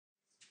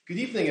Good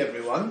evening,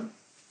 everyone,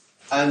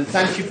 and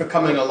thank you for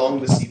coming along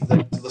this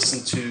evening to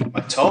listen to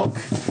my talk.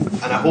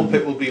 And I hope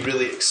it will be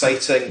really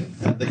exciting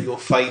and that you'll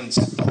find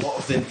a lot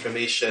of the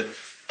information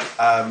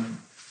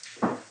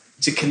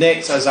to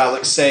connect, as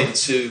Alex said,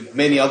 to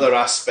many other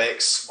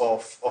aspects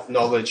of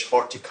knowledge,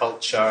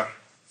 horticulture,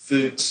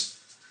 food,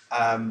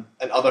 and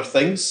other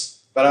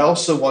things. But I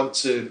also want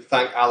to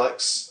thank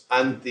Alex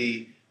and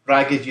the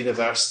Ragged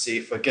University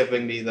for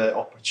giving me the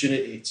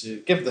opportunity to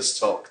give this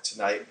talk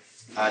tonight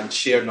and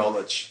share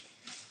knowledge.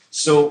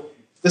 So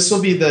this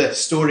will be the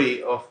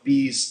story of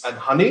bees and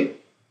honey.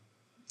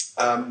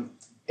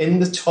 In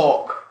the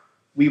talk,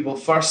 we will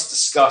first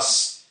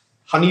discuss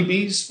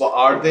honeybees, what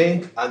are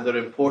they, and their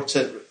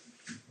important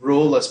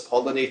role as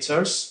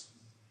pollinators.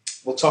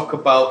 We'll talk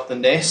about the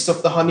nest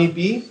of the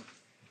honeybee.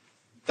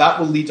 That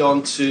will lead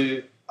on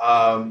to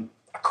a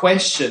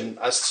question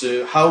as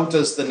to how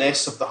does the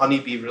nest of the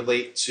honeybee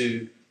relate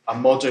to a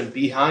modern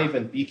beehive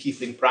and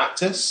beekeeping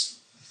practice.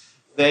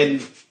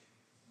 Then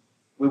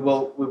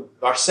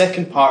our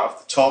second part of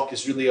the talk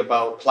is really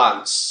about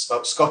plants,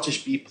 about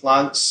Scottish bee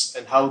plants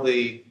and how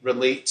they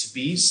relate to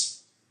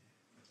bees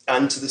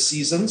and to the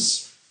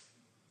seasons.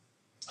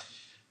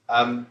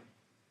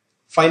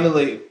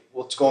 Finally,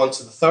 we'll go on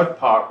to the third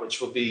part,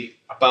 which will be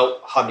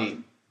about honey,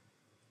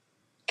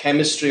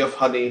 chemistry of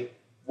honey,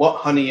 what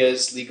honey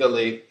is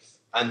legally,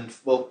 and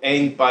we'll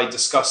end by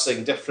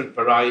discussing different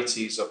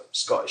varieties of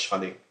Scottish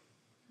honey.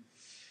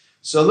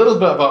 So a little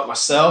bit about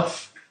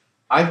myself.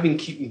 I've been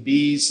keeping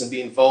bees and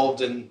been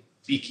involved in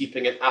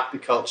beekeeping and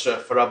apiculture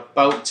for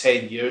about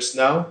 10 years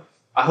now.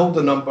 I hold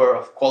a number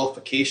of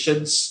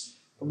qualifications.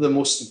 One of the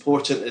most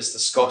important is the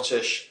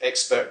Scottish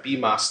Expert Bee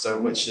Master,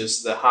 which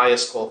is the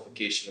highest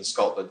qualification in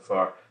Scotland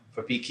for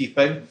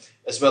beekeeping,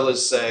 as well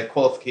as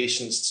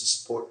qualifications to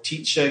support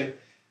teaching.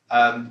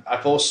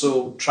 I've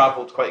also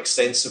travelled quite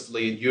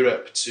extensively in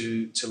Europe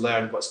to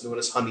learn what's known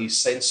as honey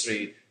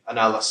sensory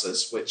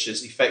analysis, which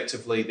is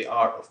effectively the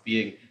art of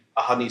being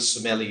a honey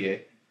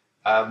sommelier.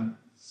 I'm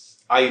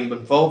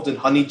involved in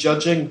honey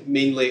judging,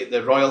 mainly at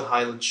the Royal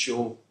Highland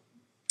Show,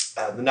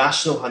 the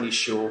National Honey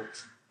Show,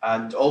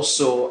 and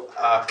also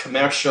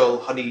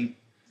commercial honey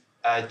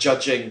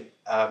judging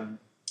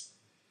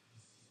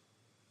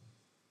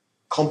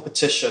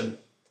competition,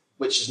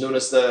 which is known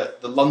as the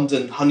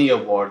London Honey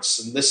Awards.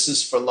 And this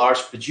is for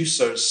large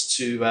producers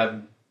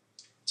to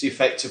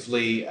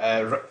effectively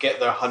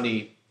get their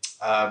honey,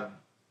 to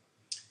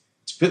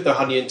put their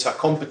honey into a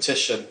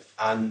competition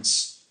and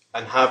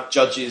have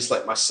judges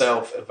like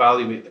myself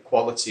evaluate the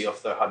quality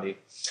of their honey.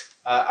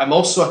 I'm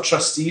also a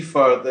trustee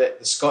for the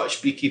Scottish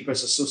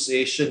Beekeepers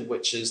Association,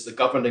 which is the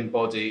governing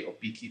body of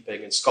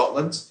beekeeping in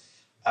Scotland.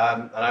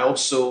 And I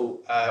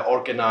also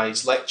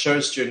organise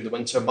lectures during the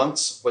winter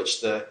months,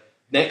 which the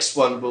next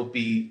one will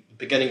be the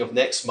beginning of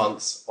next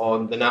month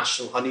on the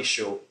National Honey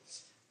Show.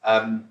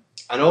 And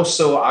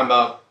also I'm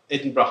a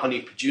Edinburgh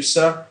honey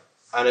producer,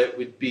 and it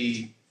would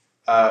be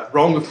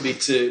wrong of me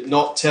to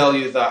not tell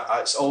you that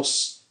it's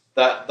also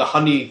that the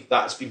honey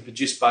that has been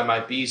produced by my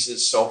bees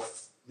is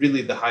of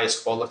really the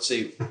highest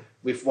quality.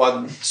 We've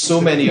won so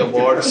many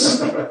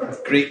awards,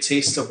 Great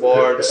Taste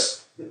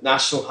Awards,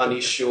 National Honey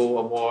Show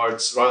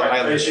Awards, Royal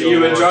Highland Show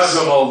you Awards. in charge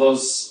of all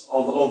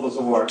those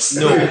awards?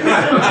 No.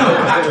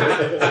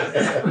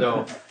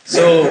 No.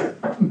 So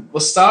we'll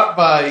start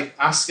by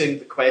asking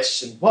the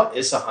question, what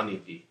is a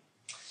honeybee?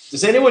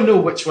 Does anyone know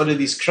which one of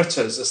these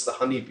critters is the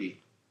honeybee?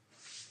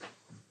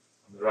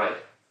 Right.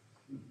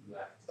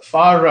 The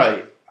far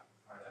right.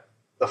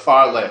 The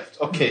far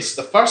left. Okay,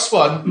 so the first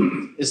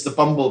one is the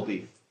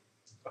bumblebee.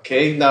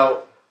 Okay,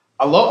 now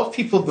a lot of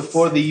people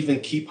before they even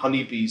keep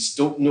honeybees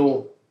don't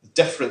know the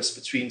difference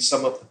between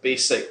some of the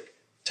basic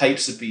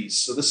types of bees.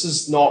 So this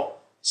is not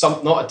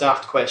a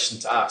daft question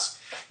to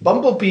ask.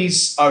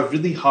 Bumblebees are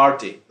really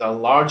hardy. They're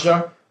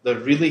larger, they're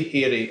really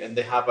hairy, and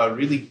they have a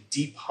really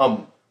deep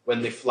hum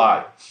when they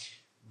fly.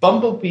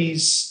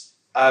 Bumblebees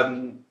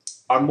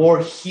are more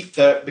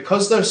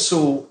because they're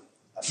so.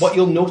 What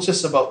you'll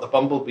notice about the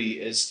bumblebee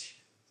is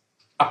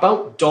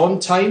about dawn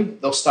time,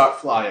 they'll start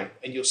flying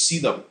and you'll see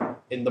them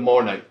in the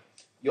morning.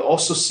 You'll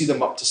also see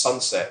them up to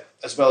sunset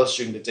as well as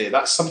during the day.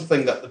 That's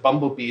something that the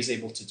bumblebee is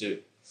able to do.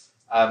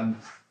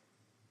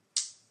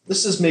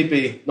 This is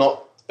maybe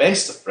not the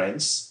best of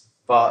friends,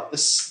 but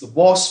the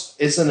wasp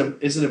is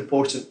an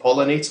important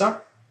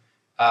pollinator,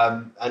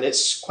 and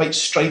it's quite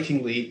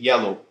strikingly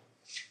yellow.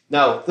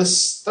 Now,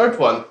 this third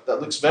one that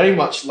looks very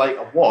much like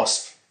a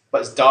wasp,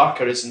 but is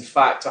darker, is in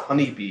fact a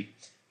honeybee.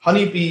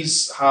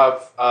 Honeybees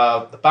have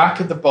the back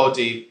of the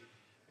body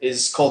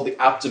is called the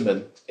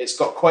abdomen. It's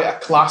got quite a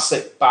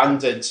classic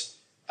banded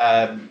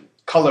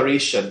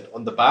coloration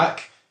on the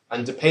back,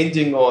 and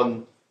depending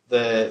on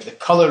the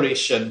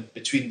coloration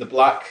between the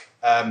black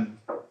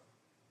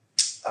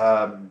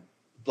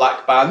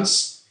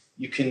bands,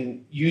 you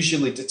can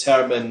usually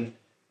determine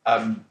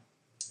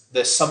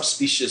the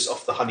subspecies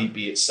of the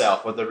honeybee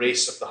itself, or the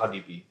race of the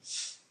honeybee.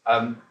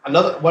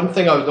 One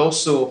thing I would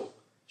also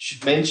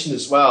should mention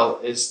as well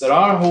is there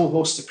are a whole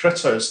host of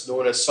critters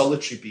known as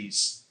solitary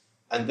bees,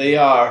 and they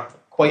are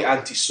quite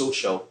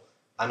antisocial.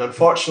 And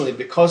unfortunately,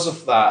 because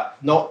of that,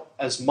 not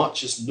as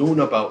much is known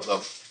about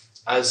them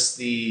as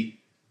the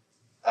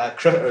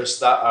critters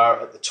that are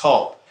at the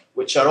top,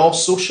 which are all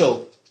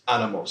social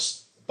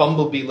animals. The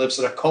bumblebee lives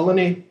in a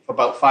colony of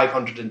about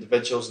 500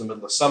 individuals in the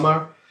middle of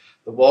summer.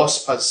 The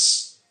wasp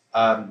has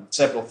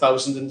several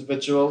thousand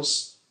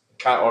individuals,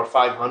 or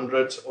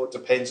 500, or it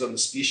depends on the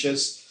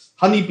species.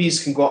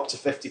 Honeybees can go up to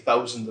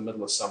 50,000 in the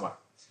middle of summer.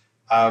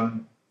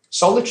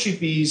 Solitary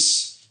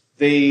bees,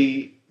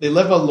 they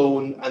live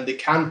alone and they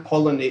can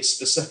pollinate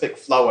specific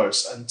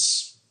flowers, and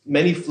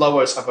many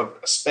flowers have a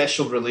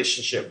special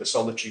relationship with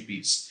solitary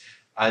bees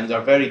and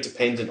are very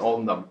dependent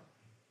on them.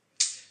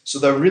 So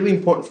they're really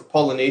important for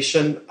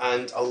pollination,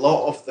 and a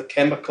lot of the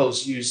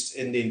chemicals used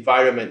in the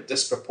environment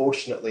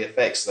disproportionately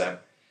affects them.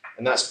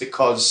 And that's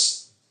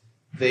because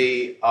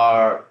they're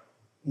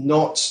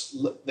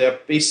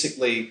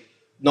basically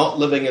not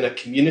living in a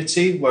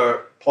community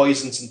where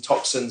poisons and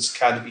toxins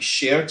can be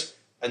shared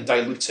and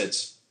diluted.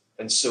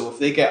 And so if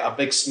they get a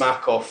big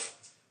smack of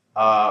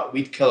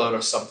weed killer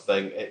or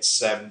something,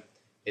 it's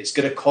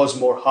going to cause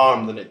more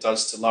harm than it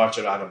does to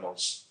larger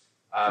animals.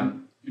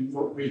 In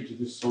what way do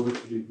the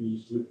solitary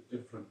bees look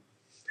different?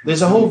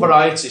 There's a whole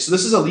variety. So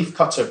this is a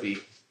leafcutter bee,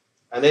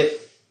 and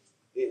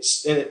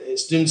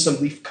it's doing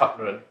some leaf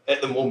cutting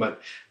at the moment.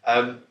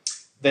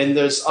 Then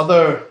there's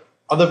other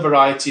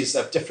varieties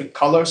that have different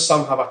colours.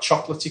 Some have a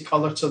chocolatey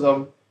colour to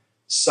them.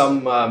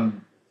 Some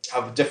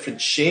have a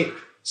different shape.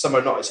 Some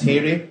are not as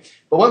hairy.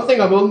 But one thing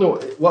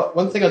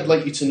one thing I'd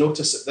like you to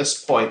notice at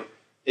this point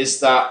is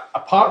that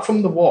apart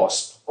from the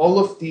wasp, all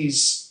of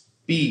these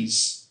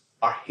bees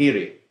are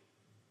hairy.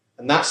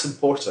 And that's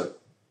important.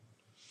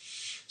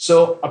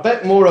 So a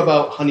bit more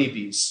about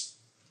honeybees.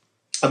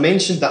 I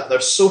mentioned that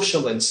they're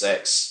social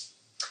insects.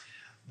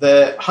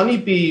 The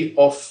honeybee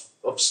of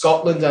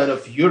Scotland and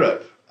of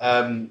Europe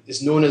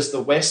is known as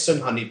the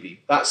Western honeybee.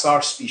 That's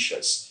our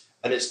species.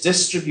 And it's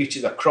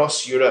distributed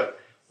across Europe,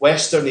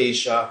 Western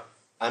Asia,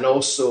 and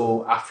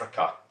also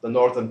Africa, the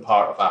northern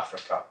part of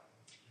Africa.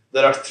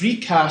 There are 3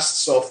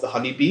 castes of the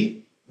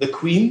honeybee: the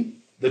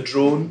queen, the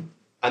drone,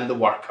 and the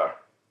worker.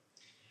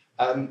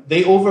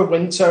 They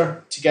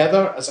overwinter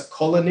together as a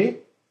colony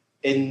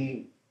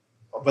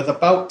with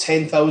about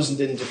 10,000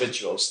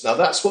 individuals. Now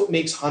that's what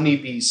makes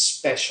honeybees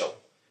special.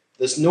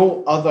 There's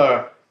no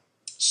other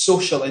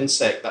social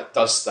insect that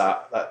does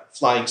that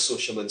flying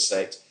social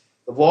insect.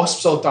 The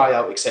wasps all die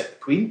out except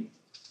the queen.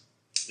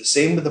 The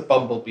same with the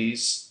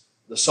bumblebees.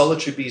 The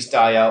solitary bees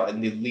die out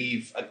and they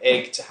leave an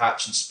egg to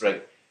hatch in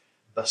spring.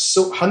 The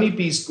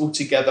honeybees go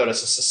together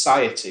as a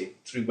society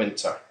through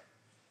winter.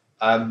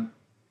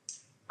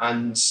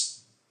 And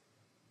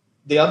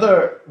the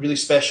other really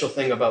special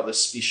thing about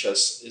this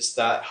species is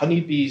that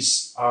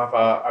honeybees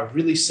are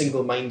really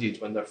single-minded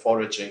when they're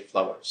foraging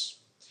flowers.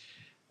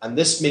 And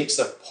this makes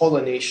their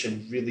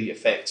pollination really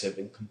effective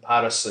in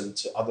comparison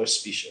to other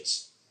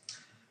species.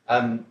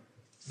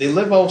 They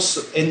live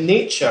also in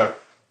nature.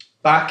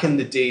 Back in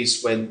the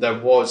days when there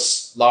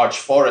was large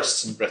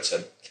forests in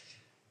Britain,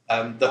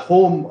 the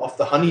home of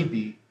the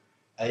honeybee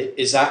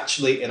is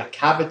actually in a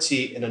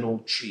cavity in an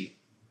old tree.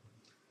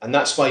 And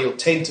that's why you'll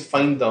tend to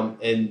find them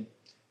in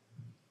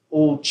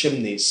old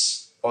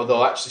chimneys, or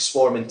they'll actually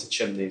swarm into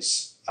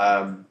chimneys.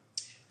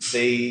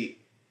 The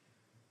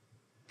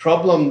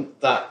problem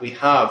that we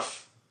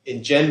have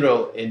in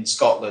general in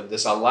Scotland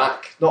is a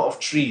lack, not of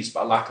trees,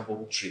 but a lack of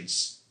old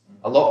trees.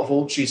 A lot of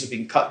old trees have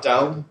been cut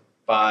down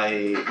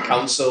by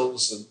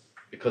councils and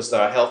because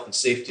they're a health and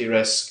safety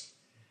risk.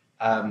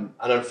 And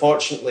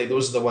unfortunately,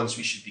 those are the ones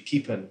we should be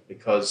keeping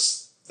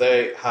because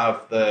they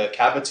have the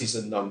cavities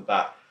in them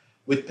that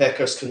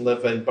woodpeckers can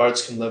live in,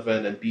 birds can live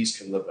in, and bees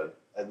can live in.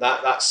 And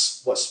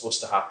that's what's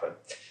supposed to happen.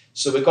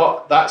 So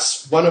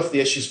that's one of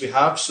the issues we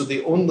have. So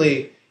the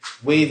only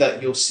way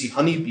that you'll see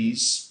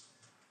honeybees,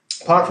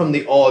 apart from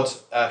the odd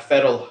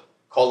feral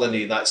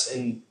colony that's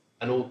in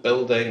an old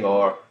building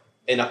or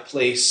in a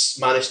place,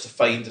 managed to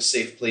find a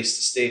safe place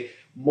to stay,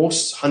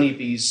 most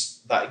honeybees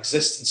that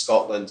exist in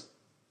Scotland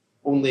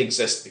only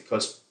exist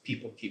because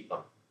people keep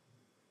them.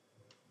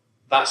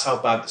 That's how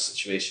bad the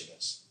situation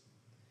is.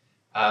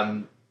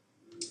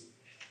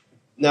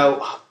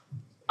 Now,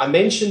 I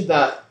mentioned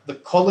that the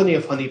colony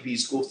of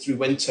honeybees go through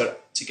winter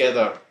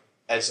together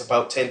as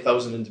about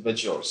 10,000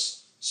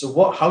 individuals.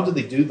 So how do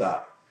they do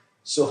that?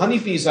 So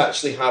honeybees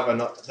actually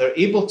they're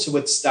able to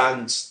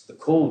withstand the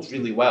cold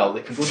really well.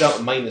 They can go down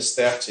to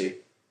 -30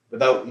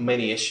 without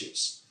many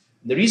issues.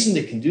 And the reason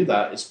they can do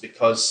that is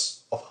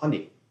because of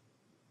honey.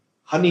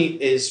 Honey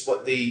is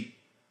what they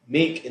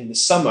make in the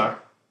summer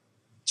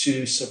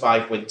to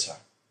survive winter.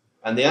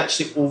 And they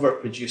actually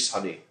overproduce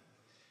honey.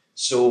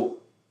 So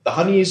the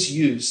honey is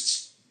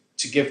used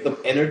to give them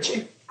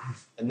energy,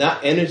 and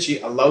that energy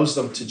allows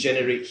them to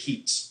generate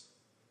heat.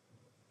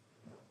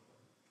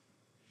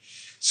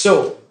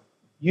 So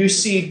you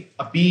see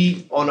a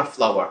bee on a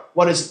flower.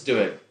 What is it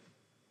doing?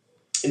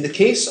 In the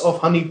case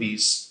of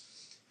honeybees,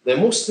 the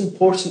most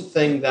important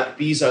thing that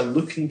bees are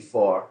looking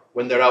for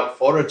when they're out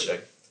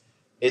foraging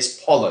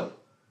is pollen.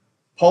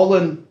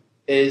 Pollen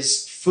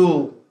is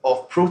full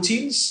of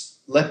proteins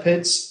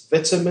lipids,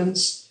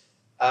 vitamins,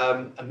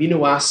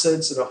 amino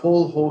acids, and a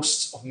whole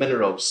host of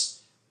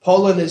minerals.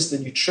 Pollen is the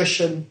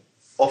nutrition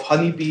of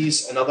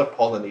honeybees and other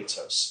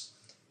pollinators.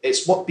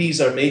 It's what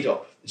bees are made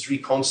of, is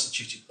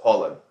reconstituted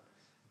pollen.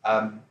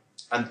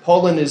 And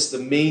pollen is the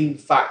main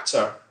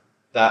factor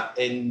that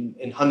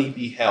in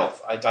honeybee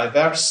health, a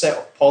diverse set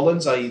of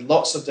pollens, i.e.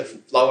 lots of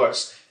different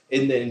flowers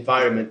in the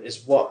environment,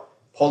 is what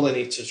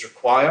pollinators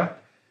require,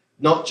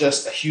 not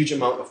just a huge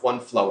amount of one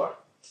flower.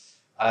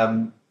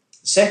 The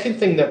second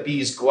thing that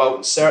bees go out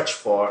and search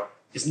for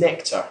is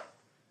nectar.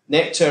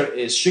 Nectar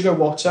is sugar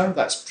water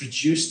that's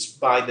produced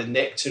by the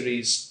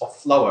nectaries of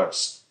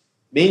flowers,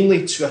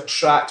 mainly to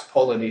attract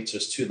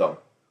pollinators to them.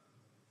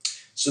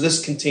 So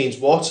this contains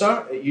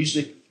water. It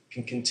usually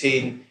can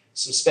contain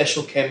some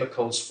special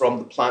chemicals from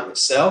the plant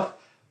itself,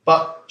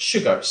 but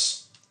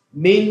sugars,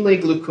 mainly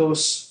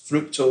glucose,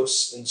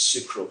 fructose, and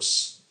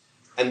sucrose.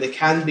 And there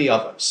can be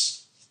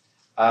others.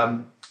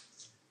 The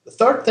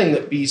third thing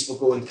that bees will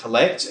go and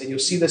collect, and you'll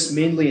see this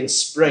mainly in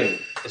spring,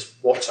 is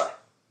water.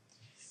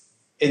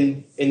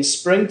 In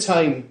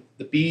springtime,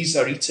 the bees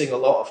are eating a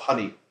lot of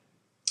honey.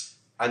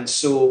 And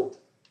so,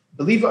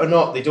 believe it or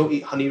not, they don't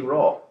eat honey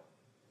raw.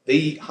 They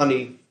eat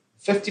honey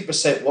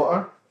 50%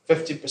 water,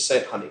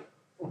 50% honey.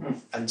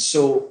 And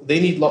so they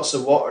need lots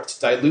of water to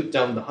dilute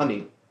down the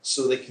honey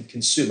so they can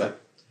consume it.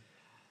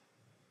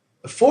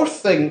 The fourth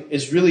thing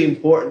is really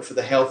important for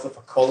the health of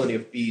a colony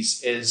of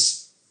bees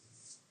is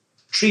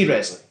tree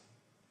resin.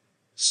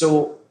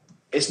 So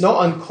it's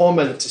not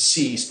uncommon to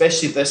see,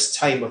 especially this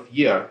time of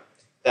year,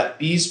 that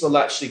bees will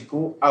actually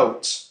go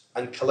out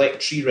and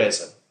collect tree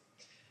resin,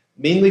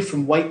 mainly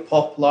from white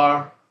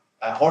poplar,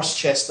 horse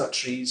chestnut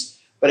trees,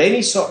 but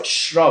any sort of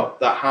shrub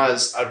that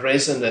has a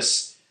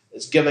resinous,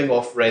 is giving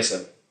off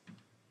resin.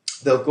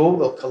 They'll go,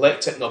 they'll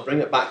collect it, and they'll bring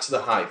it back to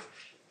the hive.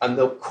 And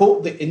they'll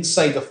coat the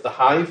inside of the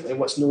hive in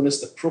what's known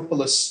as the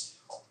propolis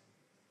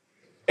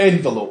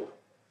envelope.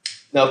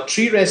 Now,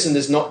 tree resin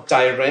is not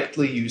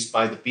directly used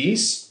by the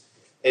bees.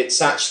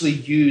 It's actually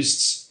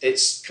used,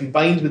 it's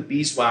combined with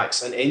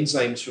beeswax and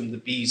enzymes from the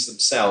bees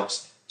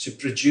themselves to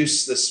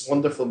produce this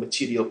wonderful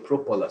material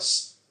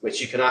propolis,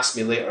 which you can ask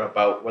me later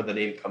about where the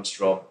name comes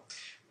from.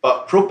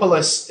 But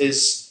propolis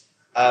is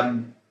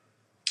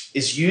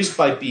used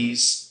by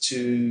bees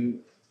to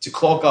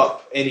clog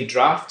up any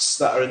drafts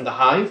that are in the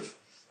hive.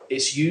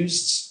 It's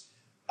used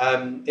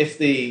if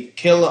they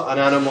kill an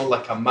animal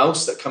like a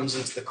mouse that comes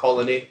into the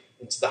colony,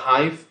 into the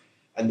hive,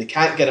 and they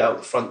can't get it out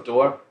the front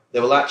door, they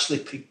will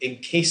actually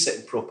encase it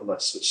in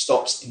propolis, which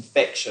stops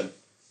infection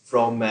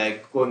from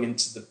going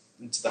into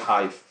the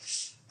hive.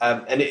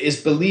 And it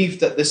is believed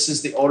that this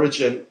is the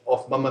origin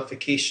of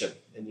mummification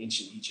in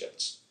ancient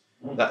Egypt.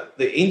 That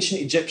the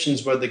ancient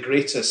Egyptians were the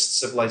greatest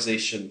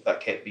civilization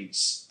that kept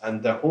bees,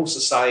 and their whole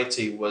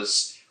society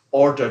was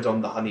ordered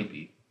on the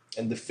honeybee.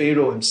 And the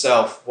pharaoh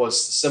himself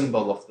was the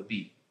symbol of the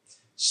bee.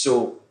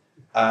 So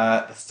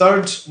the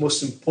third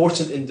most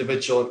important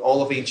individual in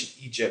all of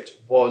ancient Egypt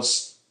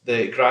was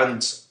the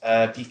grand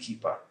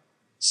beekeeper.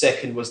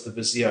 Second was the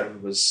vizier,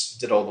 who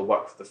did all the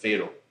work for the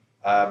pharaoh,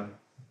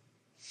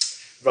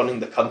 running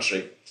the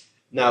country.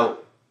 Now,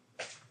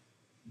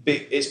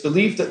 it's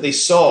believed that they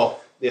saw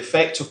the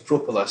effect of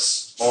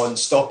propolis on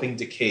stopping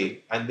decay,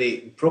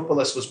 and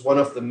propolis was one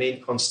of the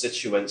main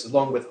constituents,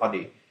 along with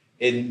honey,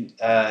 in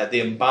the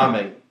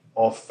embalming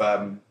of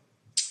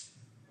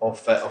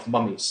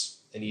mummies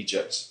in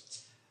Egypt.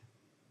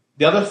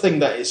 The other thing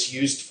that it's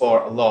used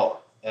for a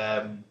lot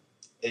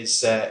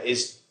is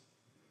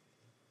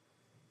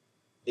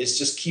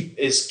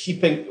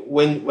keeping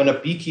when a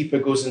beekeeper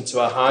goes into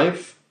a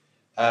hive,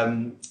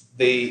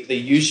 they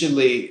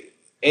usually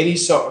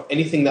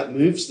anything that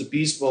moves, the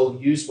bees will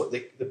use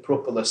the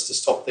propolis to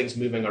stop things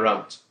moving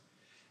around.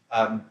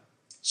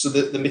 So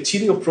the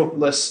material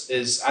propolis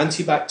is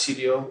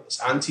antibacterial, it's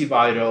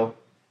antiviral,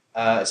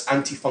 it's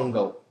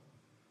antifungal,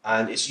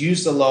 and it's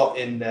used a lot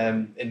in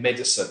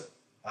medicine.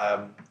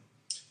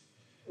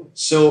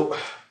 So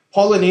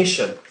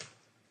pollination.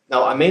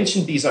 Now, I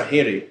mentioned bees are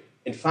hairy.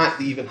 In fact,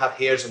 they even have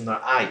hairs on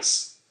their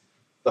eyes.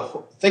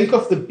 Think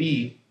of the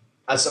bee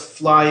as a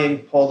flying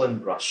pollen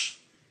brush.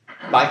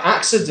 By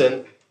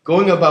accident,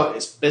 going about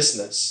its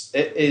business,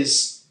 it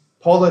is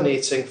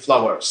pollinating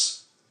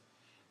flowers.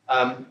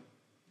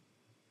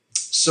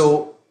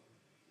 So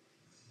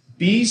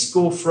bees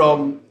go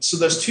from, so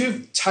there's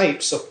two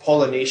types of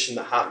pollination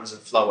that happens in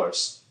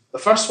flowers. The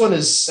first one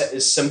is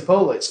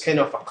simple. It's kind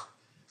of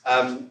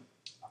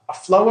a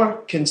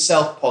flower can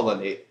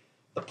self-pollinate.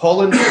 The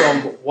pollen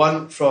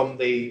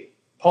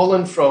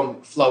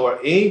from flower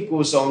A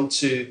goes on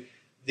to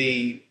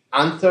the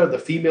anther, the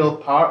female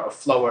part of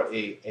flower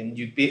A, and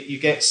you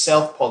get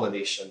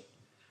self-pollination.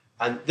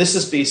 And this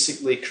is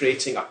basically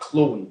creating a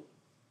clone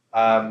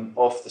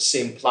of the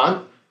same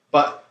plant,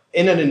 but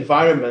in an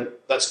environment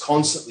that's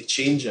constantly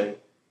changing.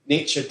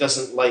 Nature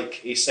doesn't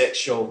like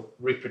asexual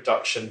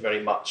reproduction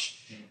very much.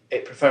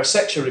 It prefers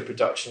sexual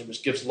reproduction,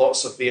 which gives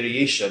lots of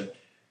variation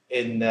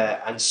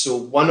and so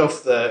one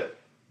of the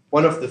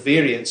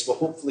variants will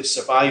hopefully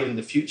survive in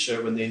the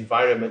future when the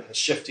environment has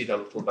shifted a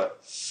little bit.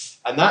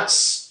 And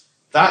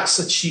that's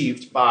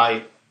achieved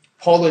by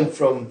pollen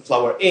from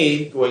flower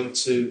A going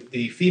to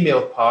the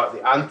female part,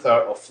 the anther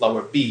of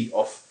flower B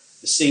of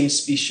the same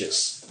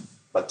species,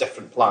 but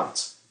different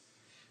plant.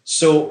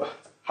 So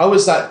how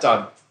is that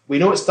done? We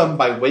know it's done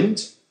by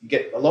wind. You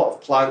get a lot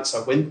of plants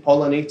are wind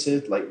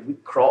pollinated, like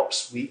wheat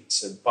crops,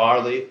 wheat and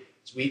barley.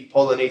 It's wheat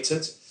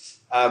pollinated.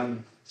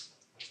 And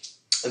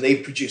they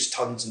produce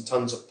tons and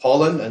tons of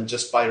pollen, and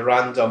just by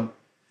random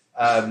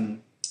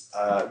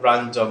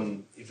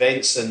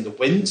events in the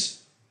wind,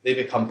 they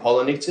become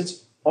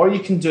pollinated. Or you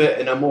can do it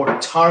in a more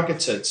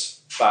targeted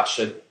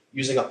fashion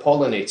using a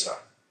pollinator.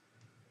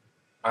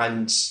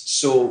 And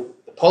so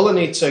the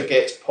pollinator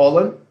gets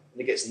pollen,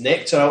 and it gets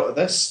nectar out of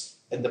this,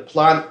 and the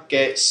plant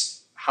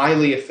gets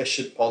highly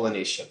efficient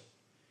pollination.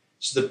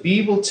 So the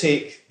bee will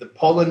take the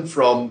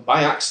pollen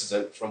by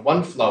accident, from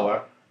one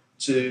flower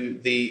to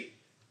a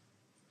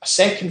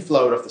second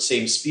flower of the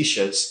same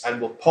species,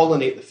 and will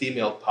pollinate the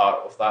female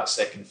part of that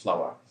second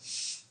flower.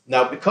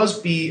 Now,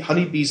 because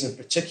honeybees in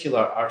particular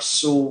are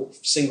so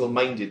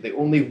single-minded, they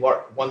only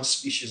work one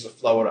species of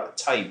flower at a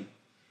time.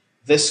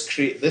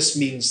 This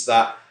means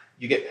that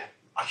you get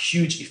a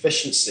huge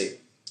efficiency.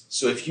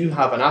 So if you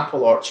have an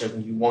apple orchard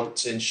and you want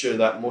to ensure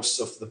that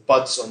most of the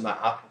buds on that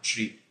apple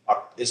tree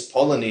is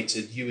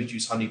pollinated, you would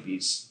use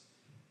honeybees.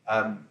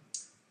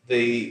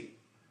 The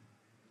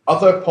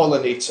other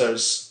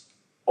pollinators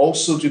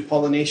also do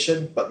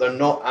pollination, but they're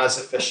not as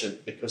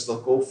efficient because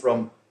they'll go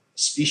from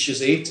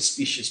species A to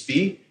species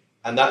B,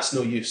 and that's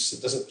no use.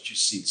 It doesn't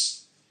produce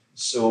seeds.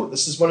 So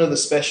this is one of the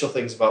special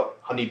things about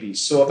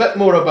honeybees. So a bit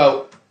more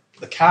about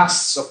the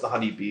castes of the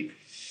honeybee.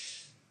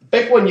 The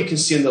big one you can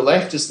see on the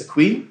left is the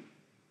queen.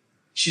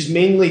 She's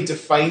mainly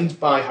defined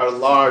by her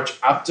large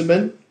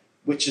abdomen,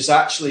 which is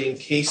actually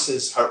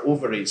encases her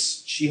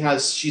ovaries.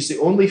 She's the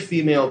only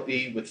female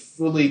bee with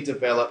fully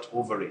developed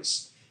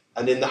ovaries.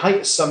 And in the height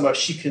of summer,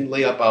 she can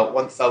lay about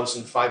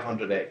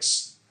 1,500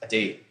 eggs a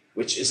day,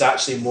 which is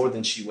actually more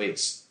than she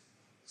weighs.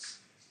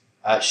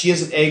 She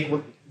has an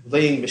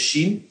egg-laying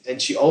machine,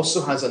 and she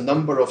also has a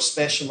number of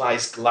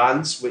specialized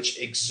glands which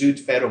exude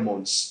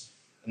pheromones.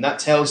 And that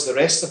tells the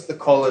rest of the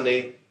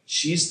colony,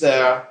 she's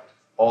there,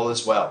 all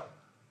is well.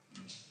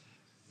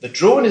 The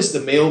drone is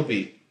the male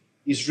bee.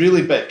 He's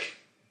really big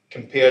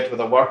compared with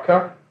a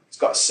worker. He's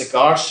got a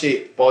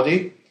cigar-shaped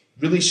body,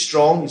 really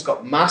strong. He's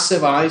got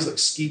massive eyes like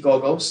ski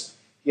goggles.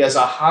 He has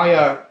a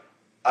higher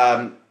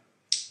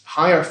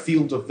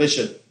field of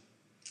vision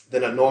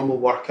than a normal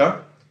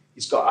worker.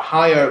 He's got a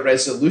higher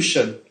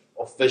resolution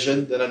of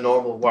vision than a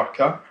normal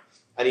worker.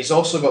 And he's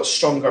also got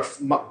stronger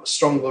flight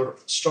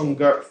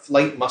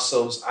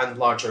muscles and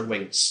larger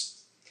wings.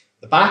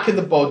 The back of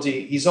the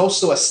body, he's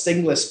also a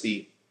stingless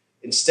bee.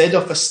 Instead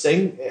of a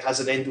sting, it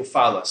has an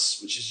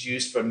endophallus, which is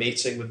used for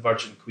mating with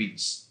virgin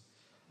queens.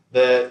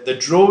 The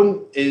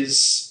drone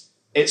its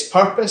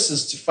purpose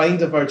is to find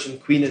a virgin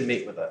queen and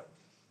mate with it.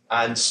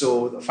 And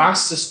so the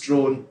fastest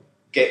drone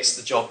gets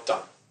the job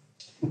done.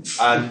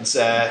 And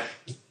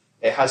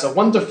it has a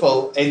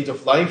wonderful end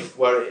of life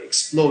where it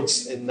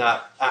explodes in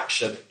that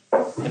action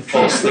and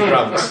falls to the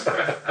ground.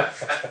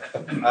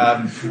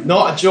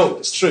 Not a joke,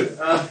 it's true.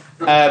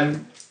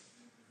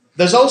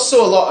 There's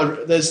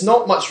also there's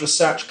not much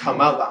research come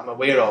out that I'm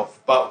aware of,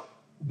 but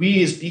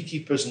we as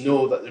beekeepers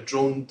know that the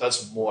drone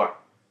does more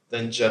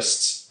than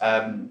just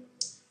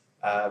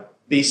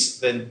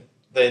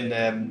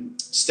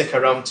stick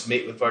around to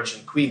mate with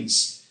virgin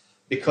queens.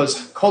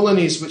 Because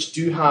colonies which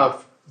do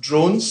have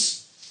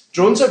drones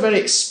are very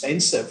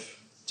expensive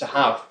to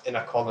have in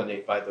a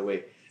colony, by the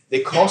way. They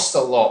cost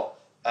a lot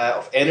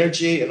of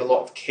energy and a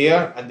lot of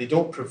care, and they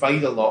don't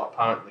provide a lot,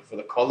 apparently, for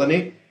the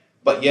colony.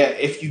 But yet,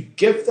 if you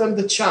give them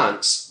the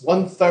chance,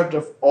 1/3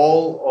 of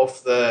all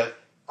of the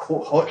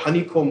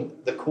honeycomb,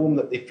 the comb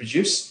that they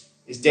produce,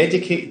 is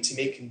dedicated to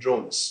making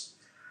drones.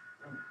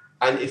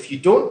 And if you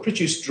don't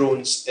produce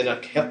drones in a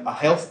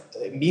health,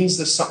 it means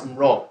there's something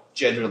wrong,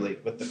 generally,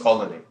 with the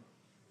colony.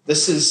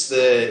 This is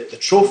the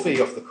trophy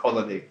of the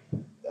colony.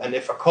 And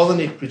if a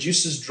colony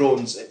produces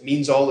drones, it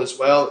means all is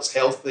well, it's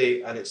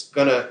healthy, and it's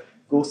going to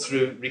go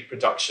through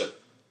reproduction,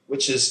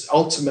 which is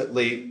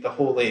ultimately the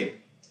whole aim.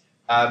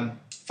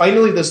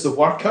 Finally, there's the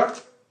worker.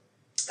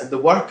 And the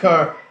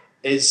worker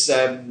is,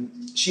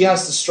 she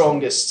has the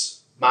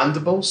strongest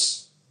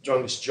mandibles,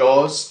 strongest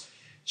jaws.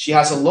 She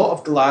has a lot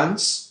of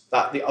glands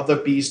that the other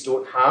bees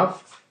don't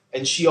have.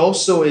 And she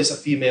also is a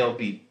female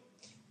bee.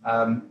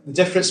 The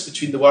difference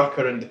between the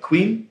worker and the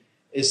queen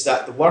is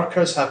that the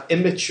workers have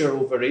immature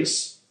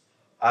ovaries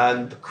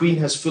and the queen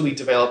has fully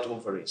developed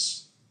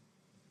ovaries.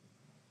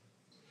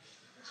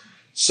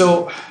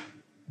 So,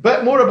 a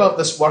bit more about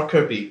this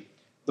worker bee.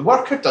 The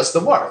worker does the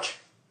work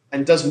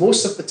and does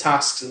most of the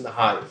tasks in the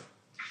hive.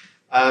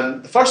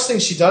 The first thing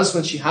she does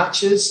when she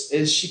hatches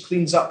is she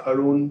cleans up her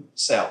own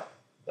cell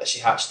that she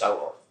hatched out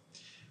of.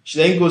 She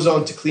then goes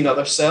on to clean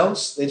other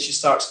cells. Then she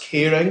starts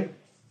caring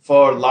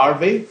for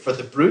larvae, for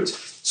the brood.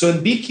 So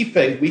in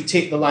beekeeping, we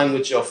take the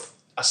language of,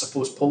 I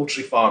suppose,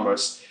 poultry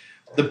farmers.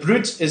 The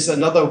brood is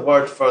another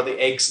word for the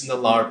eggs and the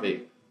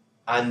larvae.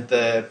 And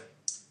the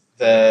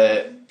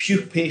the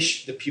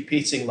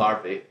pupating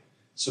larvae.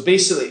 So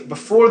basically,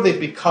 before they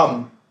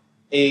become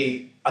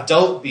a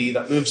adult bee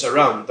that moves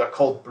around, they're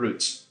called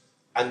brood.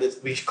 And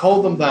we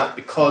call them that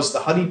because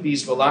the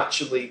honeybees will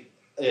actually,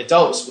 the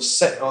adults will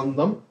sit on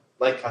them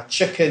like a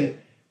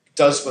chicken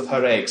does with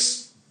her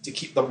eggs to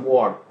keep them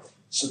warm.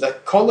 So the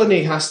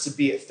colony has to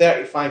be at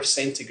 35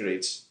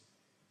 centigrade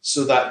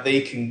so that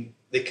they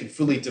can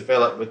fully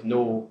develop with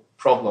no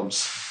problems.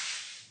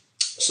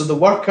 So the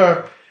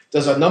worker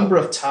does a number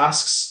of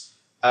tasks,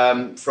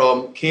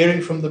 from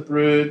caring for the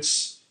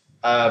broods,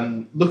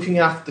 looking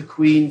after the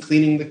queen,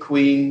 cleaning the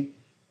queen.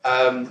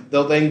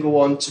 They'll then go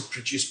on to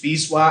produce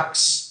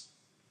beeswax.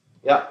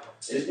 Yeah.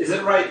 Is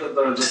it right that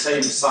they're the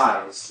same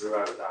size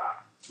throughout that?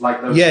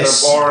 Like they're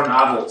Yes. born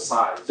adult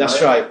size? That's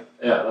right.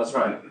 Yeah, that's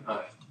right.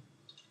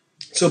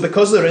 So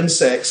because they're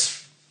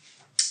insects,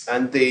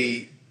 and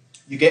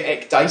you get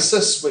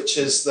ecdysis, which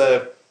is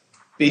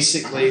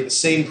basically the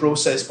same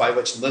process by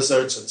which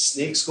lizards and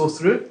snakes go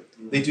through.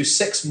 They do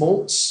 6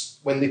 molts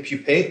when they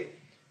pupate,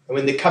 and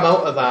when they come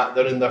out of that,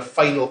 they're in their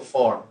final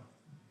form,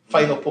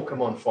 final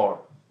Pokemon form,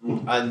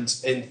 and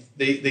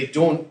they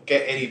don't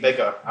get any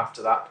bigger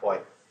after that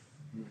point.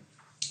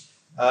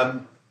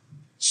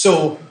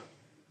 So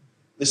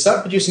they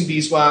start producing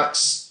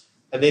beeswax,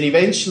 and then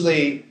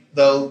eventually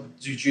they'll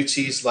do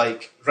duties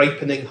like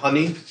ripening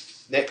honey,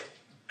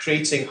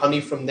 creating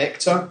honey from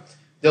nectar.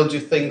 They'll do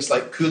things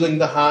like cooling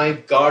the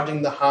hive,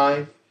 guarding the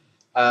hive.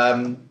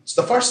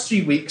 So the first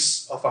 3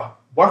 weeks of a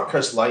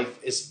worker's life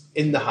is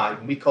in the hive,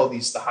 and we call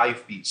these the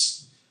hive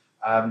bees.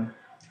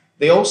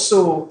 They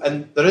also,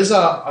 and there is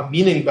a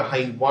meaning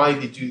behind why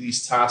they do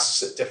these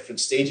tasks at different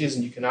stages,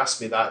 and you can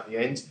ask me that at the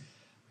end.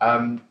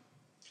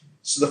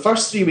 So the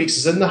first 3 weeks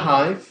is in the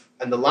hive,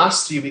 and the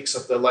last 3 weeks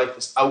of their life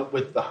is out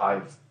with the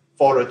hive,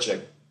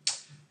 foraging.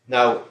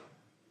 Now,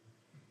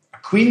 a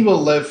queen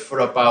will live for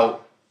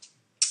about,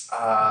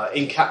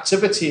 in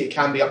captivity, it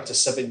can be up to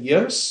 7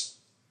 years.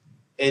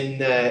 In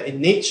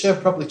nature,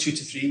 probably 2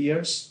 to 3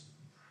 years.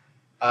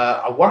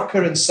 A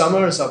worker in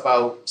summer is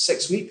about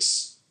 6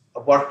 weeks. A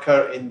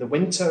worker in the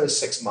winter is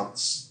 6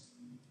 months.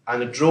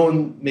 And a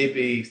drone,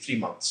 maybe 3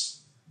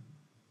 months.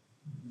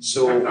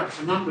 So I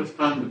can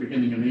understand the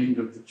beginning and end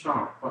of the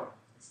chart, but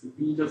if the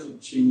bee doesn't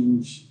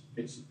change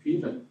its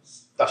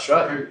appearance, that's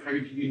right. how do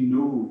you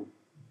know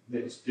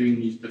that it's doing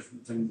these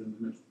different things in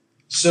the middle?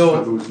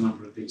 So, for those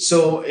number of days?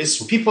 So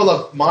it's people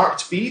have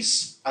marked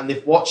bees and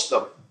they've watched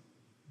them.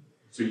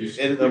 So you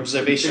in the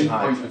observation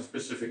hive. pinpoint a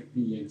specific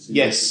bee and say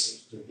Yes, this is what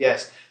it's doing.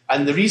 yes.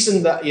 And the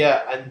reason that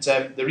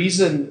the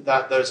reason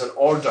that there's an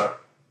order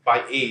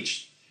by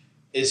age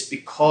is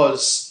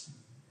because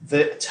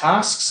the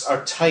tasks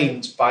are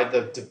timed by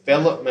the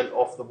development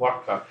of the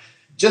worker.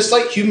 Just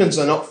like humans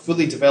are not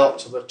fully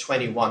developed till they're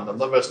 21, the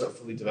liver's not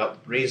fully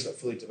developed, the brain's not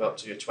fully developed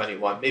till you're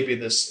 21. Maybe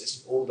this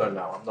is older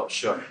now, I'm not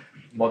sure,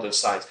 modern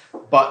science.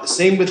 But the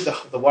same with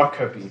the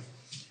worker bee.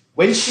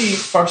 When she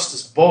first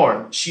is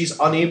born, she's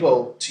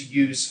unable to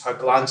use her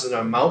glands in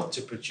her mouth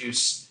to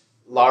produce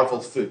larval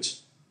food.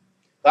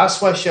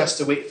 That's why she has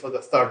to wait for the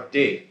 3rd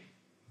day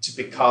to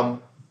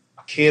become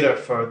a carer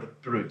for the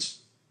brood,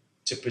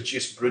 to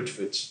produce brood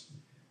food.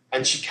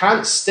 And she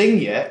can't sting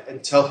yet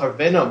until her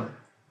venom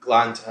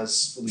gland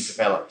has fully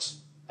developed.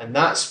 And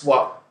that's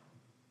what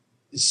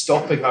is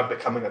stopping her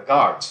becoming a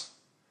guard.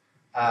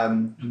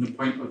 And the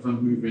point of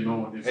them moving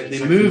on is and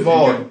they move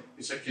on.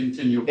 It's a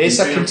continuum. It's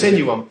a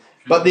continuum.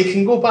 But they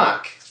can go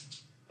back.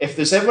 If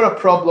there's ever a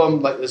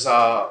problem, like there's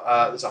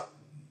a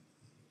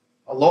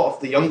lot of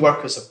the young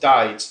workers have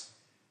died,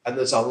 and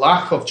there's a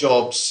lack of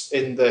jobs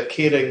in the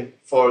caring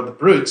for the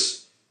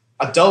broods,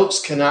 adults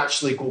can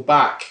actually go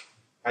back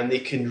and they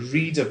can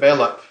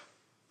redevelop.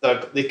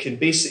 They can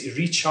basically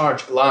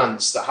recharge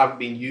glands that haven't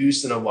been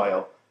used in a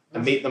while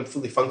and make them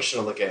fully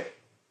functional again.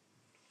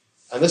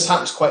 And this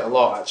happens quite a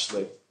lot,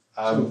 actually.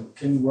 So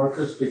can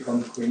workers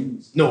become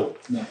queens? No.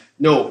 No.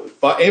 No,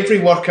 but every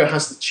worker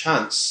has the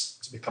chance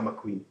to become a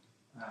queen.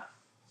 Ah.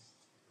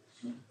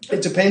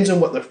 It depends on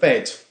what they're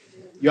fed.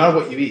 You are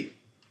what you eat.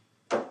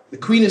 The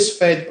queen is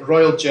fed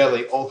royal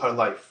jelly all her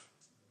life.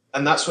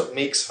 And that's what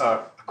makes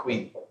her a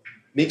queen.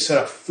 Makes her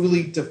a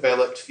fully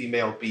developed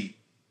female bee.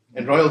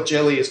 And royal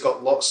jelly has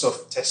got lots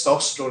of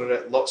testosterone in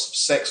it, lots of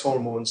sex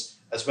hormones,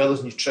 as well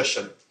as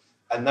nutrition.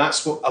 And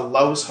that's what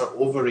allows her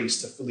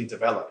ovaries to fully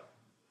develop.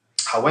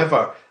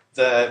 However,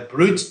 the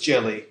brood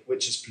jelly,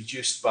 which is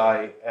produced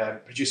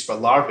for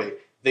larvae,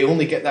 they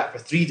only get that for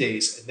 3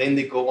 days, and then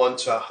they go on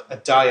to a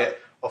diet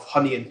of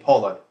honey and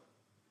pollen.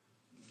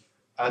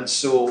 And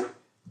so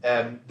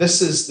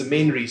this is the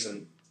main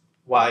reason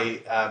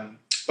why.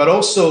 But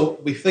also,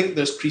 we think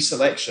there's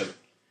pre-selection.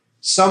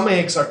 Some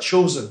eggs are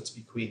chosen to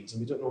be queens,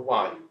 and we don't know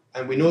why.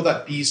 And we know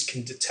that bees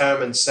can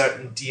determine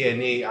certain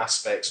DNA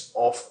aspects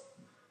of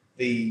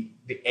the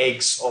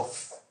eggs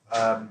of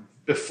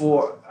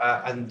before,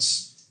 and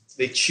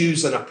they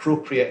choose an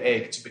appropriate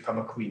egg to become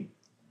a queen.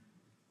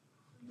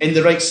 In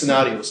the right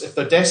scenarios, if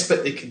they're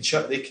desperate, they can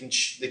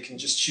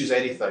just choose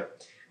anything.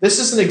 This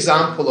is an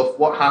example of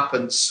what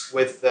happens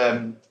with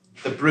the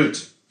brood.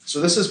 So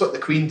this is what the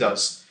queen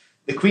does.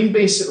 The queen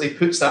basically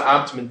puts that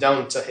abdomen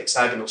down to a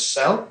hexagonal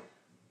cell,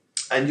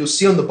 and you'll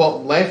see on the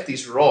bottom left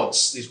these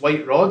rods, these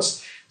white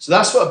rods. So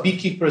that's what a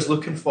beekeeper is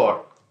looking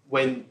for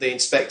when they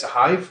inspect a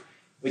hive.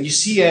 When you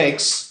see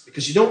eggs,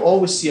 because you don't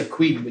always see a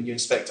queen when you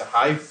inspect a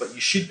hive, but you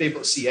should be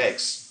able to see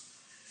eggs.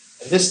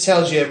 And this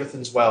tells you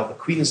everything's well. The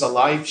queen is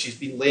alive. She's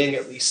been laying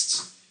at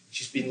least.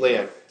 She's been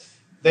laying.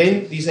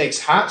 Then these eggs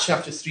hatch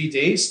after 3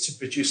 days to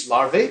produce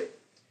larvae.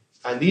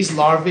 And these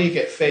larvae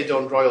get fed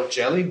on royal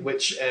jelly,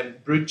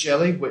 brood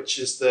jelly, which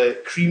is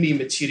the creamy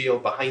material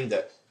behind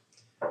it.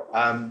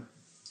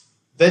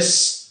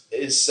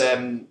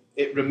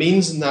 It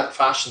remains in that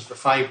fashion for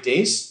 5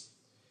 days.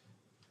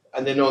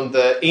 And then on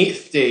the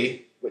 8th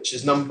day, which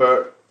is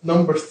number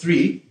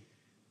 3,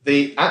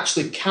 they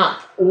actually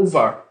cap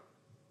over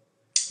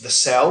the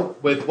cell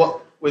with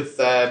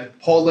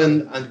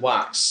pollen and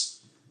wax.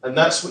 And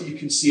that's what you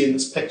can see in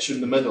this picture in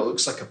the middle. It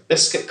looks like a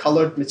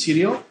biscuit-coloured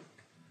material.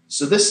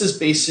 So this is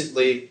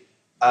basically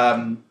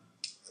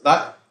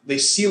that they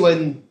seal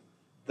in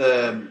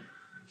the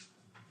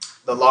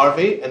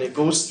larvae, and it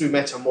goes through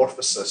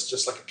metamorphosis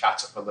just like a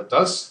caterpillar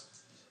does.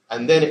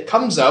 And then it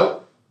comes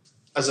out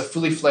as a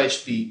fully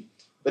fledged bee.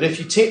 But if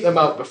you take them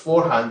out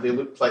beforehand, they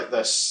look like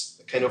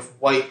this, kind of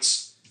white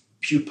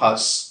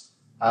pupas.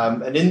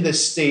 And in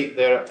this state,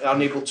 they're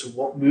unable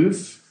to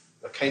move.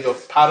 They're kind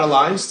of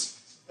paralyzed.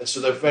 And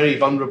so they're very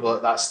vulnerable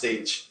at that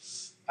stage.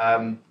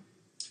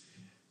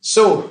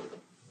 So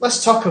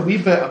let's talk a wee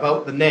bit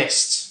about the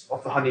nest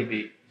of the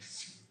honeybee.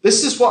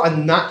 This is what a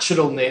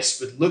natural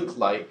nest would look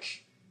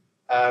like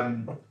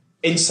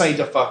inside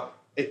of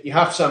you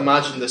have to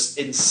imagine this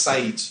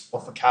inside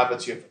of a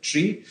cavity of a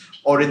tree,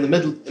 or in the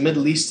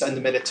Middle East and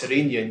the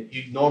Mediterranean,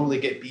 you normally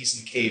get bees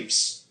in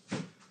caves.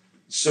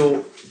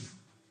 So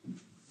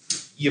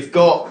you've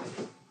got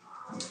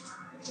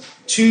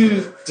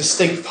 2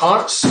 distinct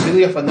parts,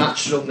 really, of a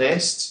natural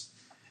nest.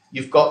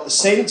 You've got the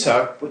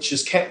centre, which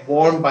is kept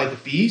warm by the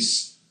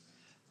bees,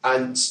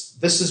 and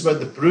this is where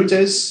the brood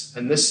is,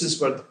 and this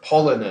is where the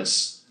pollen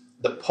is.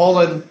 The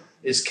pollen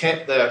is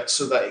kept there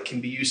so that it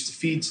can be used to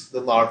feed the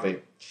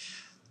larvae.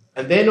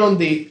 And then on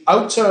the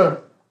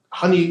outer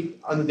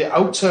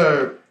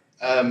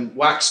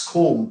wax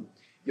comb,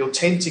 you'll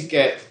tend to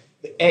get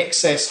the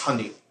excess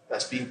honey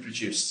that's being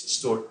produced,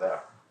 stored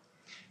there.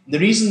 And the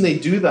reason they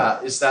do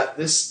that is that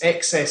this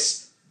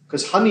excess,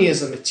 because honey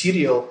as a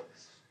material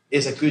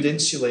is a good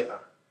insulator,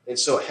 and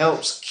so it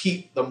helps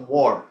keep them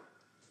warm.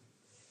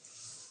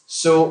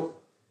 So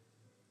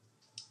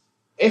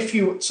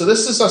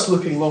this is us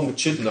looking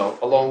longitudinal,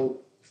 along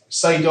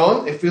side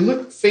on. If we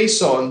look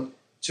face on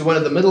to one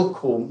of the middle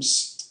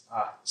combs,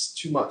 it's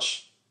too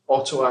much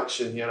auto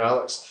action here,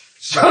 Alex.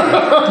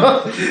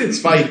 It's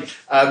fine.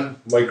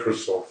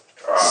 Microsoft.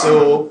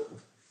 So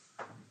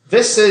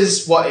this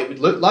is what it would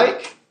look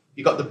like.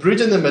 You've got the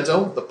brood in the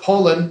middle, the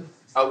pollen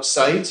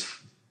outside,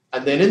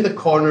 and then in the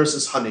corners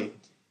is honey.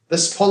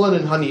 This pollen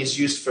and honey is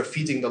used for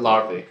feeding the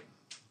larvae.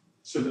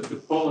 So that the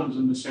pollen's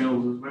in the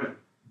cells as well?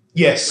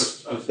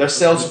 Yes, they're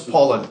cells of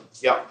pollen,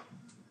 yeah.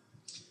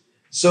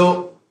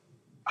 So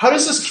how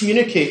does this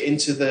communicate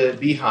into the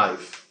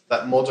beehive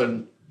that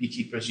modern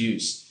beekeepers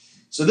use?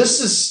 So this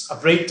is a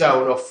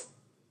breakdown of,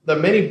 there are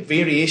many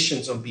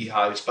variations on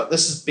beehives, but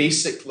this is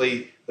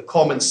basically the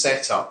common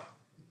setup.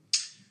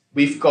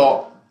 We've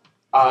got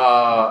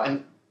a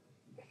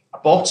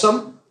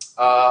bottom,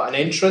 an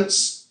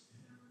entrance.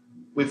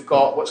 We've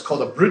got what's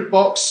called a brood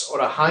box or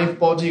a hive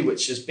body,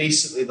 which is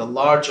basically the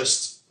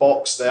largest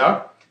box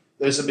there.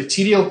 There's a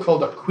material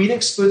called a queen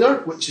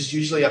excluder, which is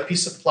usually a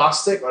piece of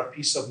plastic or a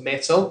piece of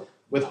metal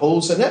with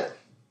holes in it.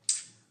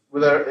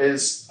 There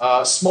is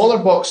a smaller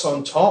box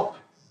on top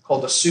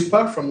called a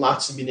super, from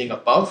Latin meaning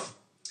above.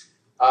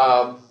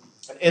 An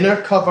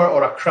inner cover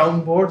or a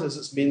crown board, as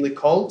it's mainly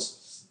called.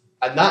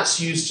 And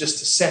that's used just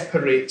to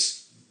separate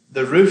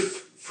the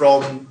roof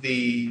from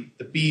the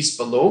bees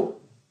below.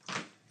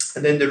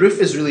 And then the roof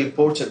is really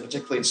important,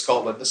 particularly in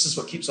Scotland. This is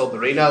what keeps all the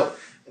rain out.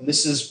 And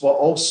this is what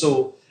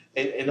also,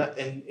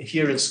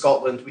 here in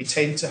Scotland, we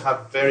tend to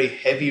have very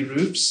heavy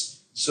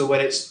roofs. So when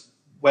it's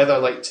weather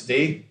like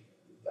today,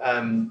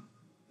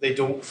 they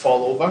don't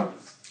fall over.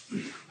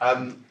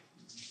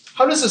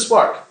 How does this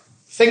work?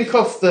 Think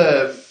of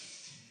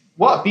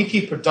what a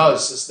beekeeper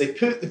does is they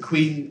put the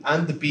queen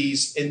and the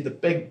bees in the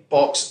big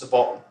box at the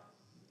bottom.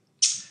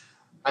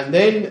 And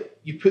then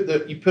you put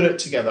it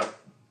together.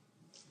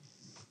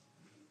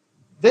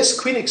 This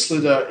queen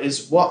excluder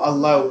is what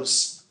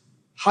allows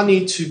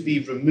honey to be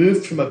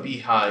removed from a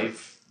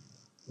beehive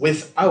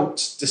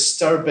without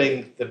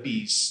disturbing the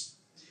bees.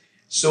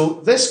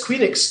 So this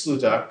queen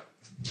excluder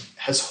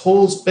has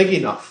holes big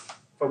enough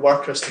for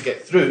workers to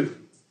get through,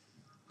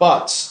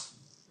 but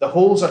the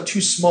holes are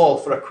too small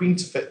for a queen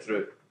to fit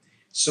through.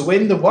 So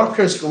when the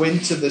workers go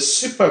into the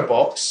super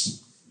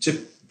box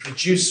to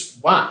produce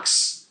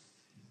wax,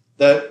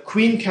 the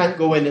queen can't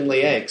go in and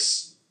lay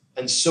eggs.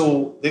 And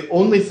so the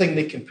only thing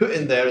they can put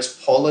in there is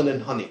pollen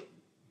and honey.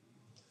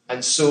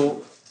 And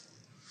so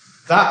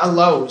that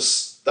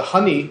allows the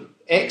honey,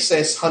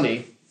 excess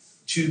honey,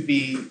 to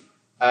be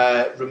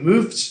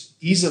removed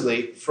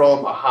easily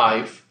from a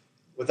hive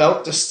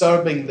without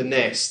disturbing the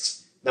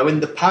nest. Now, in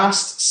the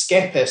past,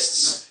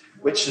 skepists,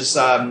 which is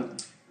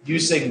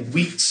using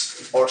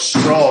wheat or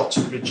straw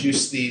to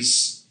produce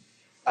these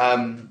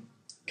kind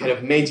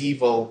of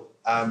medieval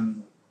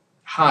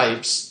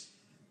hives,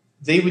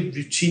 they would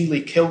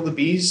routinely kill the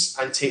bees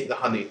and take the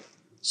honey.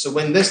 So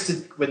when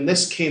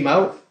this came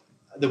out,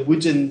 the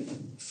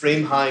wooden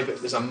frame hive,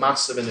 it was a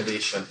massive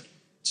innovation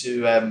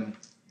to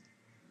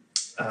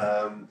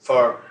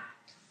for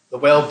the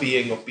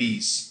well-being of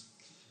bees.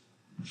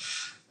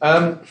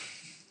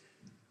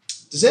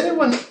 Does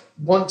anyone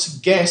want to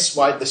guess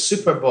why the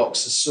super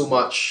box is so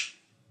much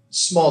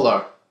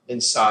smaller in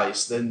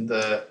size than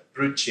the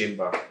brood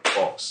chamber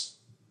box?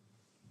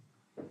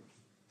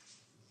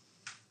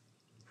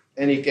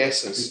 Any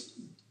guesses?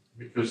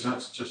 Because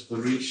that's just the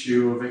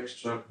ratio of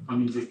extra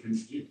honey they can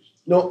produce.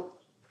 No.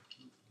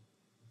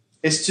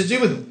 It's to do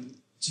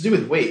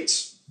with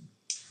weight.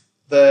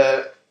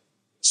 The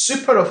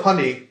super of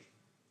honey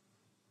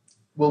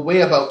will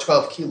weigh about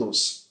 12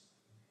 kilos.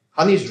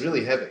 Honey is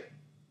really heavy.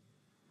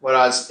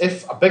 Whereas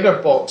if a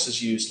bigger box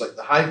is used, like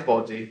the hive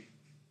body,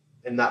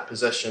 in that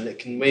position, it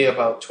can weigh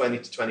about 20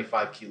 to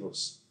 25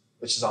 kilos,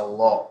 which is a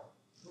lot.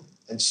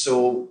 And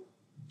so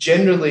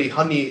generally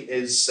honey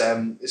is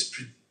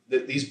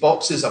these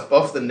boxes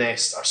above the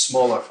nest are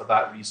smaller for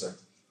that reason.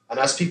 And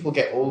as people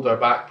get older,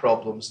 back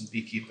problems in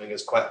beekeeping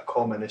is quite a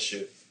common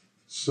issue.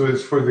 So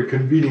it's for the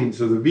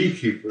convenience of the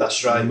beekeeper.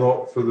 That's right.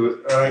 Not for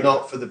the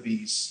not for the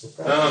bees.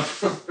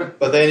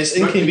 But then it's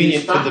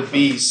inconvenient for the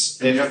bees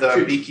if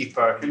they're a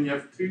beekeeper. Can you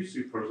have two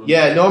supers?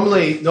 Yeah,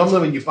 normally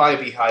when you buy a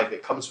beehive,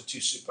 it comes with two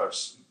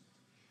supers.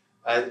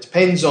 It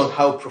depends on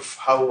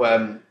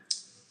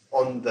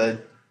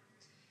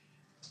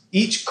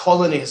each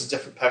colony has a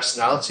different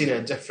personality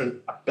and a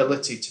different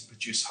ability to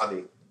produce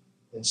honey.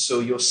 And so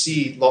you'll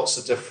see lots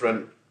of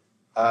different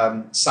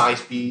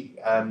sized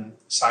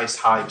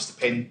hives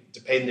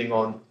depending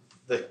on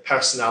the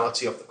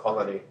personality of the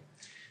colony.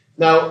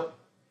 Now,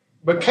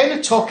 we're kind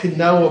of talking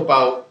now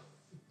about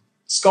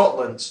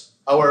Scotland,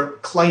 our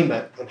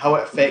climate and how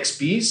it affects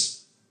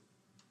bees.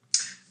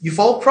 You've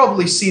all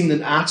probably seen an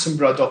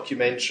Attenborough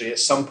documentary at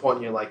some point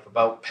in your life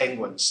about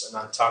penguins in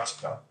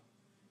Antarctica,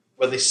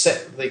 where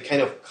they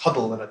kind of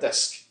huddle in a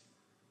disc,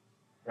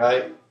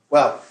 right?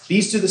 Well,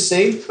 bees do the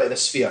same, but in a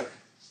sphere.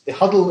 They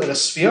huddle in a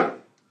sphere.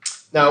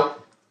 Now,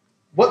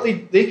 what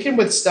they can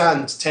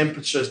withstand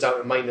temperatures down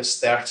to minus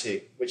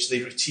 30, which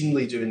they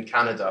routinely do in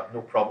Canada,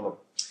 no problem.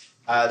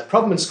 The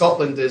problem in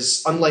Scotland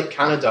is, unlike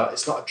Canada,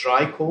 it's not a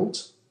dry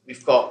cold.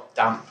 We've got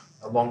damp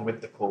along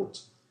with the cold.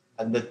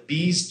 And the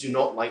bees do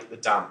not like the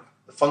damp.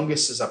 The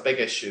fungus is a big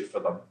issue for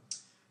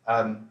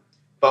them.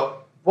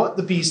 But what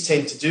the bees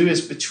tend to do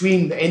is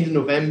between the end of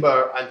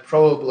November and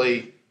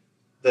probably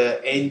the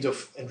end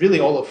of, and really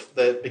all of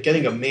the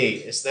beginning of May,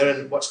 is they're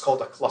in what's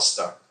called a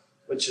cluster,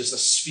 which is a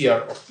sphere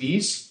of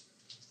bees.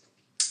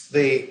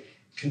 They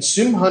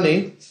consume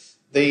honey,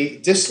 they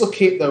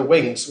dislocate their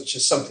wings, which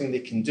is something they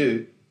can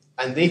do,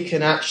 and they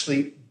can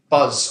actually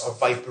buzz or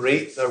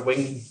vibrate their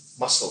wing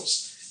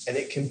muscles. And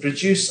it can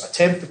produce a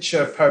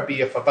temperature per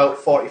bee of about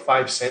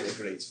 45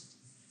 centigrade.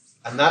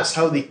 And that's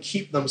how they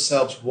keep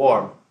themselves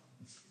warm.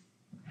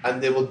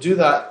 And they will do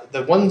that.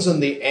 The ones on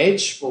the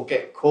edge will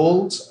get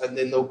cold, and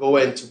then they'll go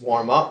in to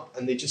warm up,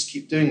 and they just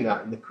keep doing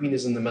that, and the queen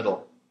is in the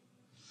middle.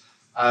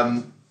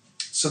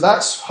 So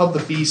that's how the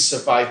bees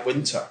survive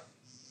winter.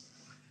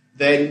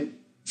 Then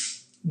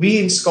we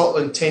in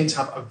Scotland tend to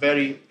have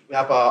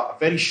a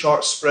very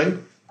short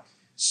spring.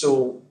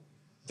 So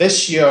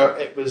this year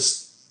it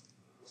was,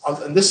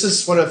 and this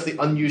is one of the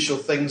unusual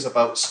things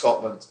about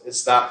Scotland,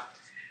 is that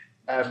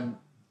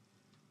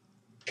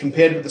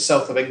compared with the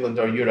south of England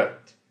or Europe,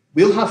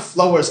 we'll have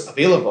flowers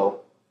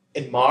available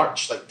in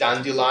March, like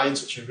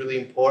dandelions, which are really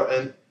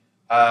important.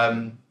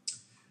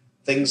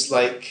 Things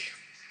like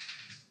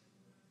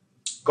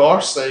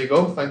gorse, there you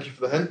go, thank you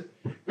for the hint.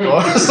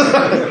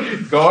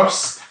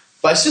 Gorse.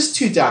 But it's just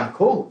too damn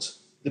cold.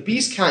 The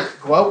bees can't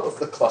go out of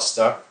the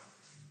cluster,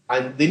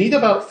 and they need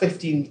about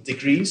 15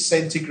 degrees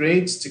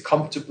centigrade to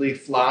comfortably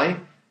fly.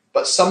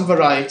 But some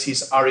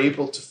varieties are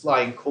able to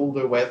fly in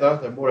colder weather.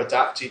 They're more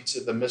adapted to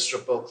the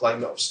miserable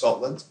climate of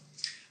Scotland.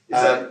 Is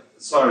that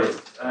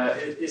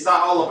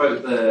all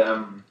about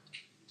the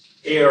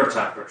air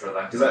temperature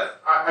then? Because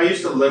I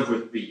used to live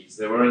with bees.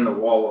 They were in the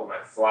wall of my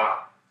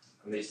flat,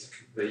 and they used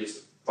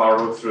to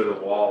burrow through the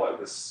wall. It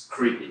was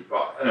creepy.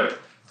 But anyway,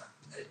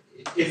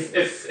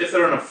 if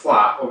they're in a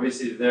flat,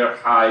 obviously their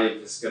hive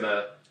is going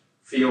to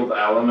feel the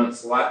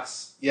elements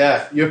less.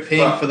 Yeah, you're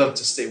paying for them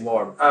to stay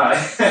warm.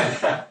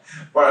 But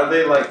are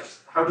they like?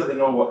 How do they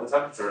know what the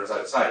temperature is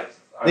outside?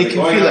 They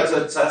can feel it.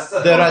 To test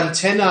it. Their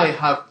antennae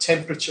have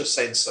temperature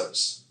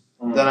sensors.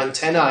 Their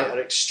antennae are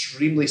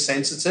extremely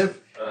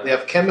sensitive. They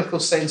have chemical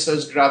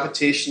sensors,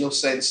 gravitational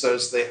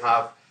sensors. They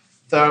have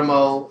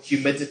thermal,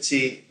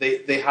 humidity.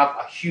 They have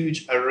a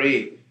huge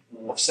array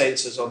of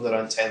sensors on their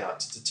antenna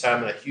to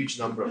determine a huge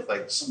number of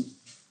things.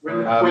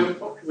 When the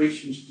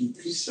populations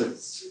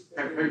decreases,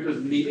 how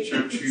does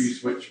nature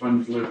choose which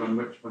ones live and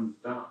which ones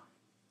die?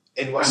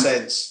 In what And-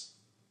 sense?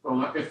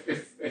 Well,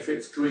 if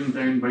it's going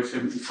down by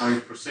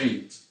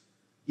 75%,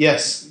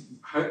 Yes.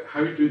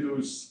 how do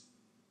those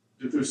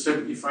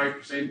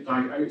 75%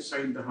 die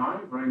outside the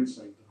hive or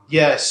inside the hive?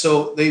 Yeah,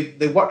 so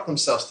they work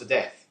themselves to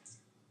death,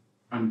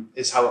 And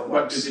is how it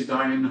what do works. they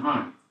die in the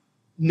hive?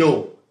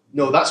 No,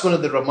 that's one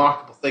of the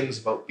remarkable things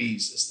about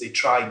bees is they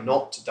try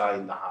not to die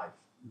in the hive.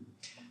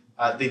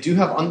 They do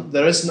have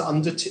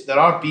there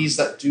are bees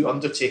that do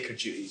undertaker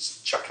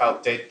duties, chuck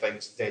out dead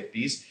things, dead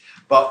bees,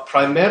 but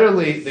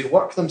primarily they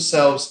work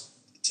themselves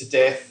to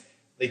death.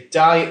 They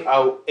die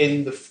out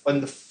in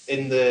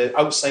the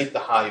outside the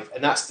hive,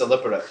 and that's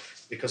deliberate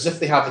because if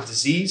they have a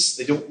disease,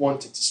 they don't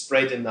want it to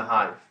spread in the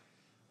hive.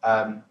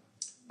 And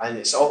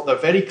they're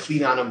very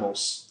clean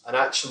animals. And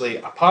actually,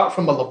 apart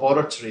from a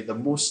laboratory, the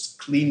most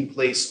clean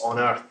place on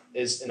earth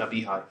is in a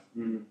beehive.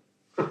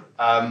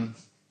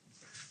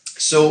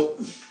 So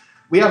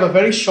we have a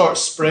very short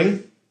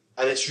spring,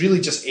 and it's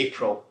really just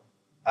April.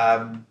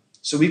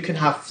 So we can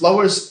have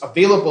flowers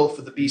available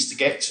for the bees to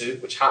get to,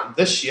 which happened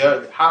this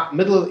year.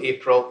 Middle of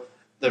April,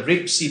 the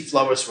rapeseed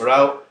flowers were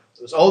out.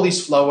 There was all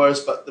these flowers,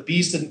 but the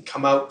bees didn't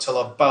come out till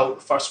about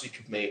the first week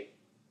of May.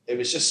 It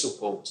was just so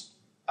cold.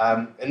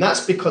 And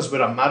that's because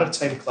we're a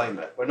maritime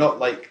climate. We're not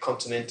like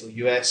continental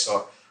US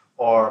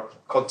or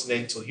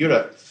continental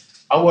Europe.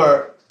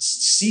 Our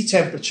sea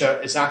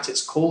temperature is at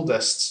its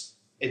coldest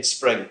in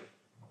spring,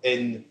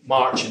 in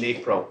March and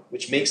April,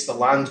 which makes the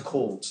land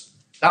cold.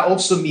 That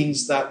also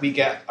means that we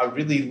get a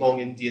really long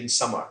Indian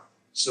summer.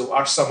 So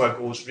our summer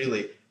goes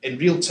really, in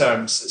real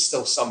terms, it's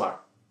still summer.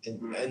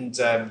 And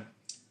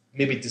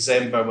maybe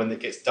December, when it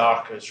gets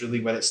darker, is really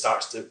when it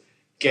starts to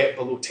get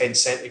below 10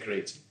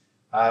 centigrade.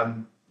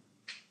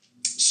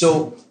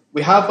 So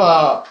we have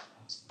a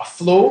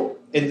flow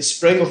in the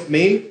spring of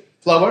May,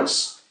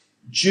 flowers.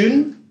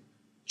 June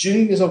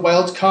is a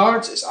wild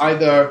card. It's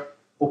either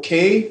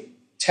okay,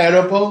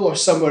 terrible, or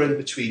somewhere in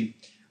between.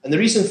 And the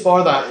reason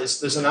for that is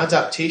there's an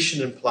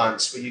adaptation in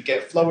plants where you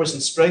get flowers in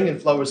spring and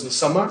flowers in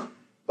summer,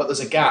 but there's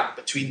a gap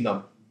between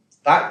them.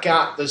 That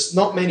gap, there's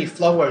not many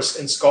flowers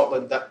in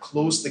Scotland that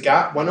close the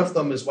gap. One of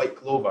them is white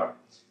clover,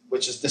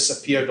 which has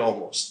disappeared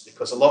almost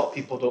because a lot of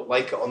people don't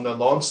like it on their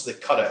lawn, so they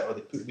cut it or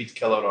they put weed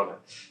killer on it.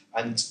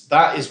 And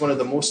that is one of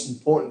the most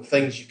important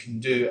things you can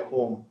do at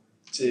home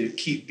to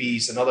keep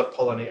bees and other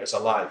pollinators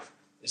alive,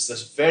 is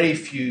there's very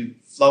few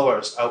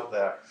flowers out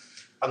there.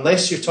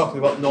 Unless you're talking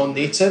about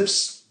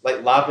non-natives,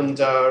 like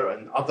lavender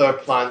and other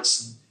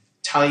plants, and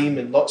thyme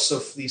and lots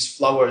of these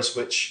flowers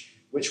which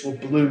will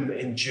bloom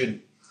in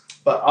June.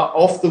 But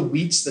of the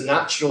weeds, the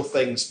natural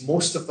things,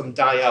 most of them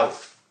die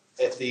out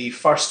at the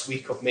first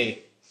week of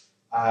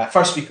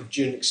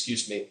June,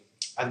 excuse me.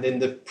 And then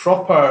the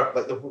proper,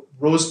 like the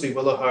rosebury,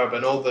 willowherb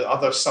and all the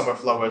other summer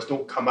flowers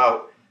don't come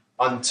out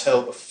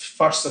until the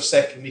first or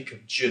second week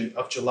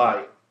of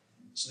July.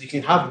 So you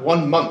can have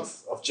 1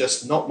 month of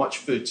just not much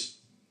food.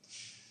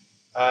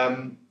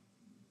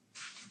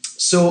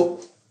 So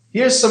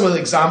here's some of the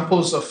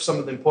examples of some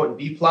of the important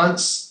bee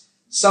plants.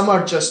 Some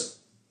are just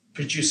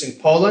producing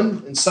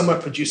pollen, and some are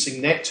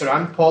producing nectar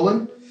and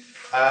pollen.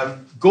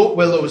 Goat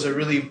willow is a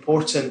really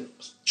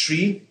important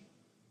tree.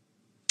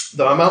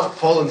 The amount of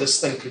pollen this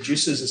thing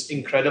produces is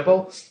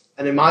incredible,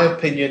 and in my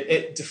opinion,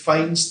 it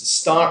defines the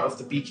start of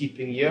the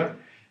beekeeping year.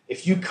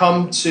 If you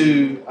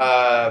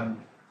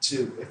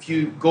if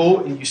you go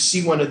and you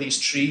see one of these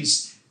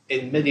trees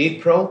in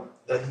mid-April,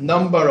 the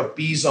number of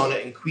bees on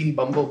it and queen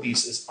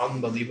bumblebees is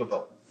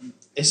unbelievable.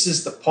 This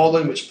is the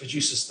pollen which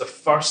produces the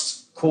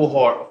first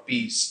cohort of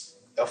bees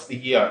of the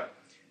year.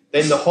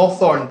 Then the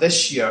hawthorn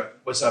this year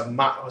was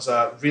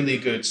a really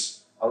good,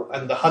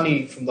 and the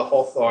honey from the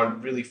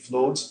hawthorn really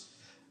flowed.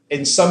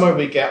 In summer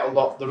we get a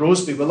lot. The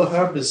rosebury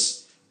willowherb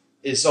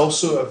is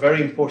also a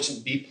very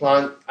important bee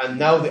plant, and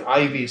now the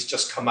ivy has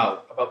just come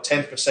out. About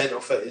 10%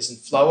 of it is in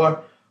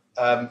flower.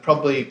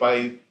 Probably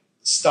by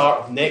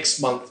start of next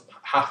month,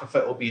 half of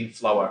it will be in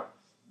flower,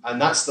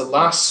 and that's the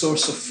last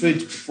source of food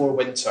before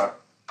winter,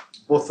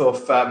 both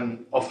of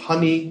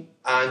honey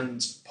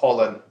and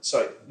pollen.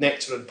 Sorry,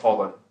 nectar and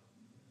pollen.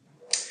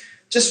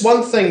 Just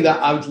one thing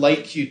that I would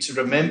like you to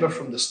remember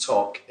from this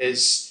talk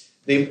is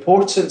the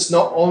importance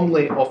not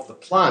only of the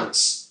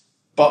plants,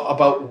 but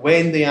about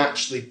when they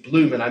actually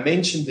bloom. And I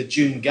mentioned the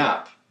June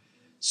gap.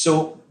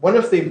 So one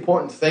of the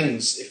important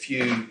things, if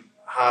you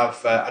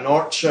have an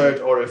orchard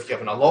or if you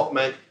have an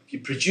allotment, if you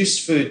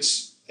produce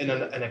foods in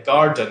a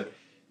garden,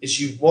 is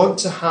you want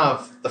to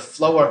have the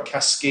flower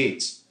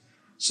cascade.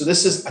 So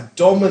this is a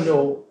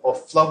domino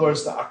of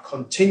flowers that are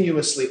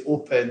continuously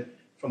open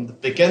from the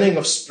beginning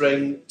of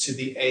spring to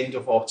the end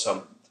of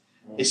autumn.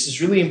 This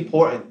is really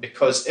important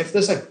because if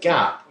there's a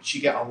gap, which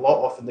you get a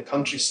lot of in the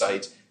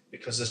countryside,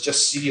 because there's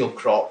just cereal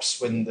crops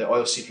when the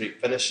oilseed rape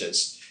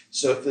finishes.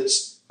 So if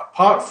it's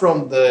apart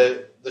from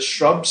the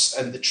shrubs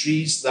and the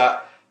trees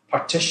that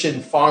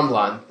partition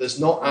farmland, there's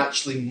not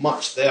actually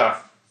much there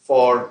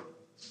for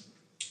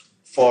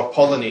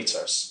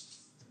pollinators,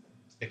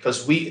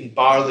 because wheat and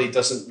barley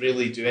doesn't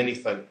really do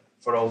anything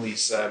for all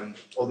these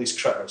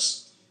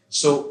critters.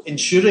 So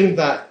ensuring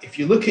that if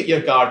you look at your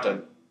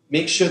garden,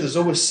 make sure there's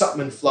always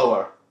something in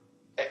flower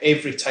at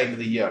every time of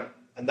the year.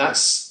 And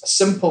that's a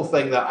simple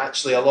thing that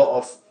actually a lot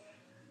of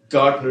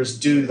gardeners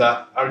do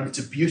that are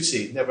into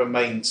beauty, never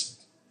mind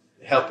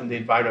helping the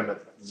environment.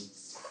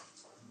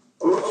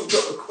 I've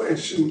got a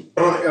question.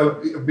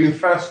 I've been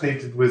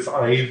fascinated with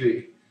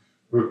ivy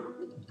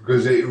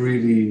because it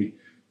really,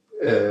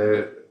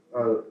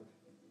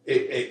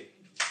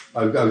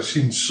 I've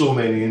seen so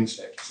many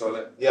insects on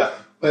it. Yeah.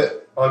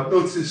 But I've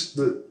noticed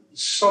that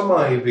some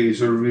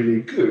ivies are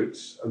really good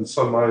and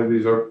some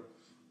ivies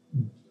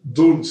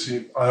don't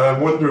seem. And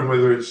I'm wondering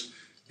whether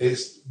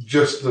it's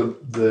just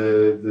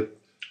the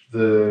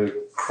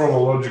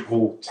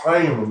chronological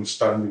time I'm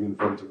standing in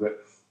front of it,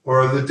 or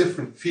are there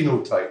different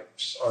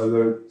phenotypes? Are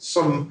there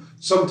some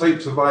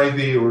types of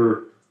ivy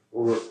or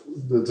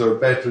that are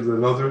better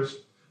than others?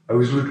 I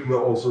was looking at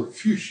also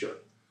fuchsia.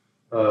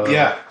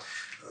 Yeah.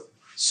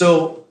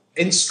 So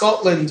in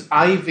Scotland,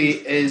 ivy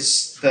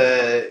is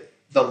the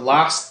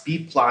last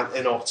bee plant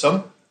in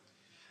autumn,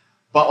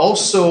 but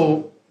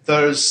also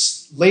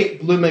there's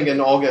late blooming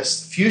in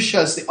August.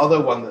 Fuchsia is the other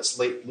one that's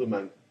late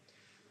blooming.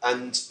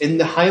 And in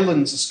the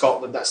Highlands of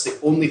Scotland, that's the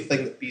only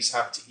thing that bees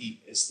have to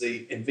eat is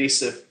the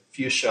invasive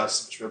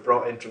fuchsias, which were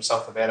brought in from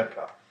South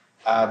America,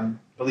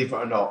 believe it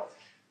or not.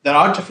 There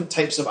are different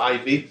types of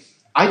ivy.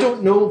 I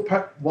don't know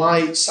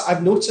why. So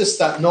I've noticed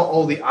that not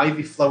all the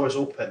ivy flowers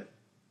open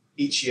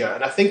each year.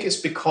 And I think it's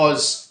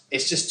because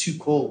it's just too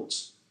cold.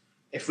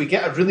 If we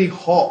get a really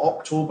hot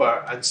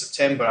October and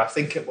September, I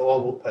think it will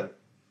all open.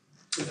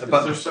 Is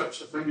there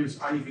such a thing as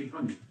ivy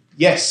honey?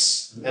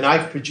 Yes, and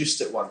I've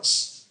produced it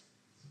once,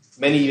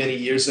 many, many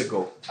years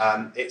ago.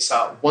 It's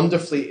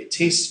it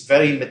tastes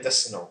very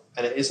medicinal,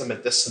 and it is a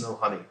medicinal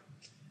honey.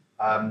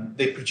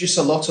 They produce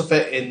a lot of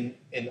it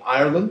in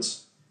Ireland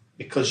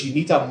because you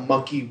need a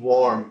muggy,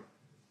 warm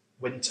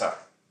winter,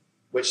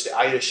 which the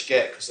Irish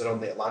get because they're on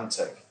the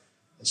Atlantic.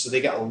 And so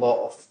they get a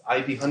lot of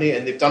ivy honey,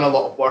 and they've done a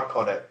lot of work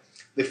on it.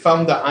 They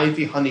found that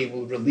ivy honey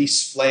will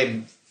release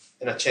phlegm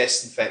in a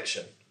chest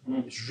infection.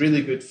 It's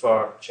really good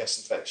for chest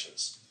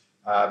infections,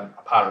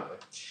 apparently.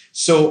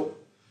 So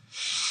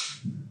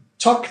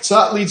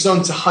that leads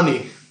on to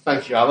honey.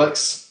 Thank you,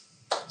 Alex.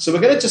 So we're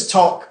going to just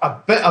talk a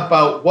bit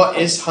about what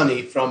is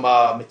honey from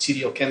a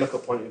material chemical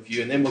point of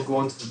view, and then we'll go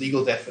on to the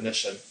legal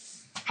definition.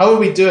 How are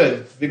we doing?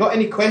 Have we got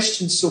any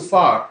questions so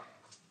far?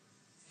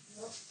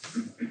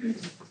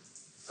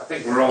 I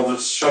think we're all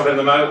just shoving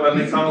them out when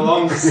they come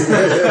along.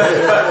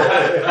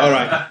 All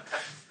right.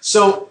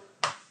 So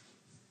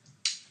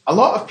a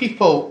lot of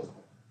people,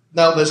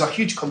 now there's a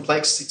huge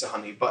complexity to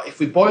honey, but if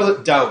we boil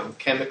it down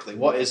chemically,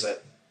 what is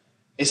it?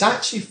 It's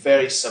actually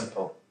very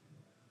simple.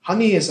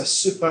 Honey is a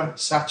super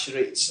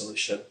saturated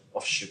solution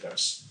of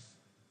sugars.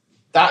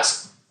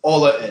 That's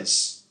all it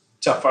is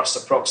to a first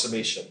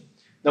approximation.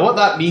 Now what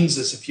that means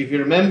is if you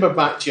remember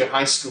back to your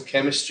high school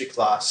chemistry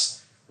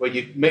class where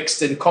you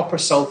mixed in copper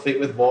sulfate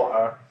with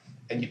water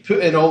and you put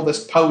in all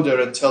this powder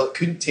until it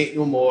couldn't take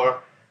no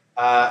more,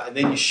 and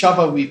then you shove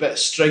a wee bit of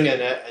string in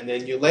it, and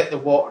then you let the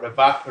water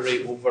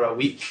evaporate over a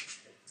week,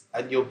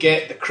 and you'll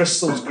get the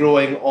crystals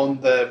growing on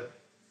the...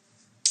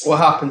 What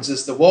happens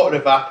is the water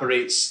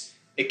evaporates,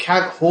 it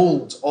can't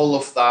hold all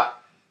of that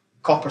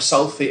copper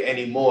sulfate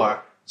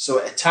anymore, so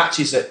it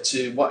attaches it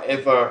to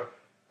whatever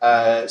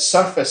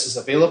surface is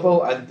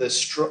available, and the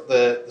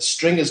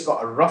string has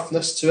got a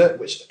roughness to it,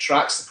 which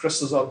attracts the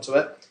crystals onto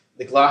it.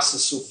 The glass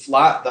is so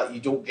flat that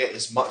you don't get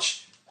as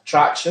much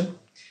attraction,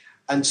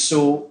 and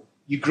so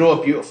you grow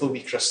a beautiful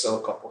wee crystal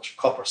of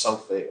copper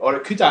sulfate, or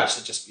it could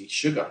actually just be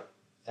sugar.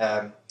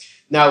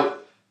 Now,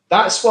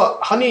 that's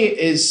what honey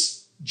is.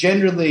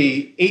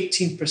 Generally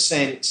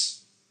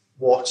 18%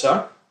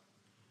 water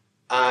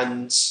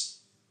and let's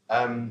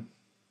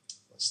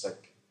think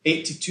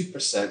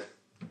 82%,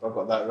 if I've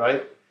got that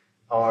right,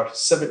 or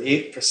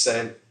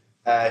 78%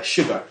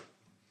 sugar.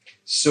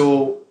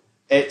 So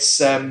it's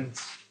got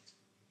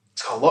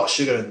a lot of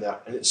sugar in there,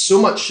 and it's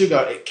so much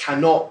sugar it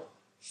cannot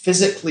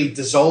physically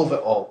dissolve it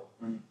all.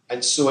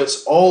 And so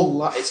it's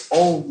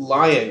all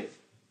lying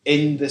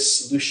in this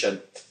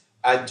solution.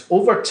 And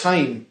over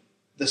time,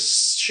 the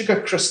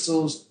sugar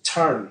crystals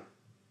turn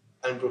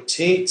and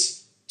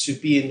rotate to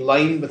be in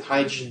line with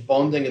hydrogen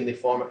bonding, and they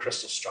form a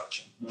crystal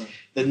structure.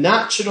 The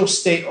natural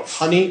state of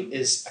honey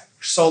is a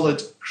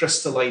solid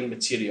crystalline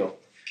material.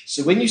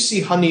 So when you see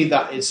honey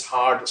that is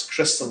hard, it's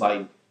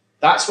crystalline,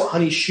 that's what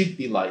honey should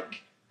be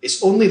like.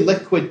 It's only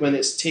liquid when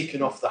it's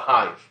taken off the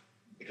hive.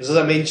 Because as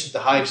I mentioned, the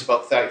hive's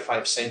about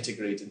 35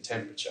 centigrade in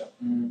temperature.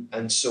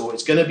 And so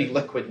it's going to be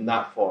liquid in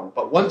that form.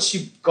 But once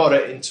you've got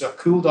it into a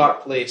cool,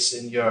 dark place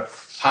in your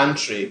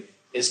pantry,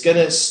 it's going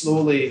to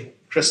slowly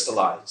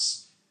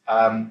crystallize.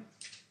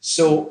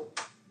 So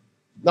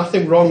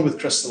nothing wrong with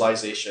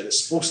crystallization.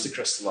 It's supposed to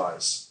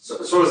crystallize.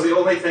 So is the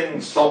only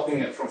thing stopping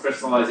it from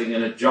crystallizing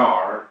in a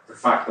jar the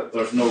fact that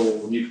there's no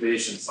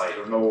nucleation site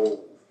or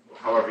no,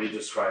 however you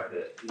described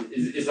it?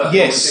 Is that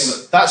yes, the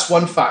only thing that's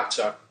one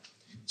factor.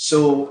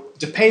 So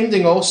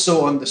depending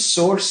also on the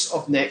source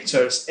of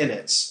nectars in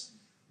it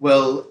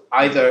will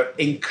either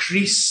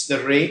increase the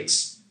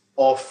rate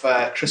of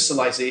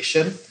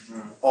crystallization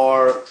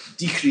or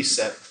decrease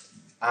it.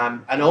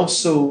 And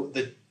also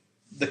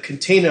the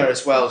container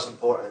as well is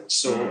important.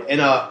 So in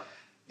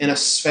a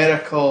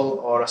spherical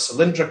or a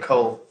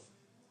cylindrical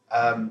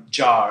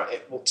jar,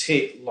 it will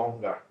take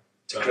longer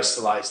to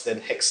crystallize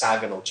than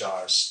hexagonal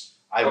jars,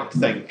 I would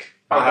think.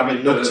 I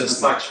haven't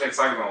noticed much.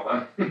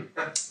 Hexagonal then.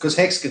 Because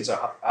hexagons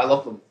I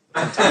love them.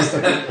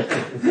 Fantastic.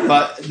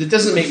 But it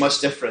doesn't make much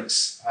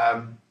difference.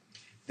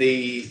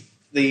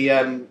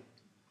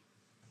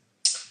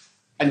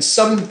 And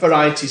some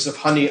varieties of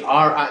honey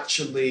are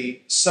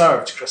actually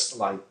served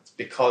crystalline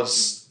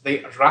because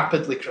they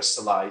rapidly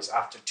crystallize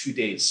after 2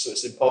 days. So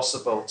it's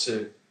impossible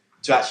to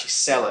actually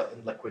sell it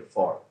in liquid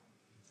form.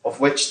 Of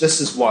which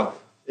this is one,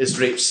 is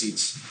rapeseed.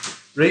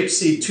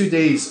 Rapeseed, 2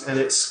 days, and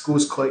it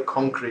goes quite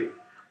concrete.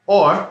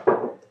 Or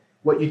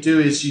what you do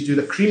is you do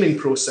the creaming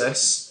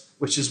process,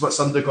 which is what's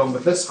undergone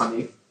with this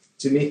honey,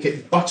 to make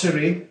it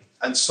buttery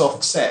and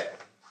soft set.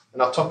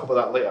 And I'll talk about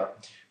that later.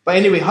 But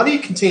anyway, honey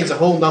contains a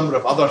whole number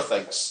of other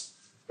things,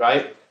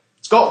 right?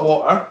 It's got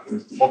water,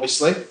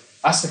 obviously.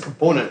 That's the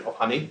component of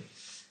honey.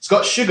 It's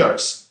got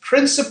sugars,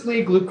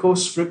 principally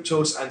glucose,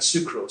 fructose, and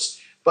sucrose.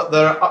 But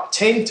there are up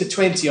 10 to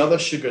 20 other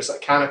sugars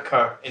that can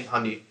occur in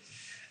honey,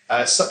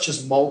 such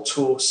as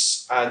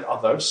maltose and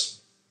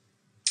others.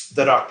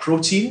 There are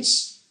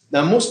proteins.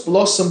 Now, most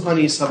blossom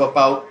honeys have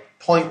about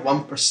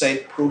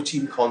 0.1%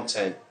 protein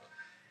content.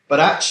 But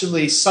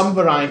actually, some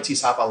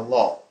varieties have a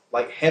lot.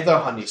 Like heather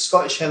honey,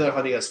 Scottish heather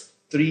honey has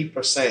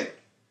 3%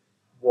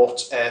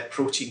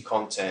 protein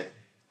content.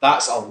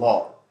 That's a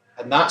lot,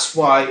 and that's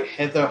why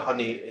heather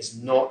honey is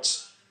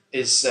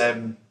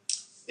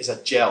a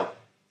gel.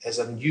 It has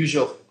an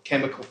unusual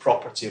chemical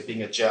property of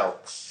being a gel.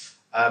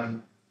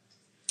 It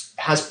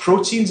has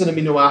proteins and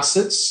amino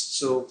acids,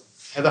 so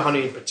heather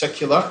honey in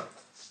particular,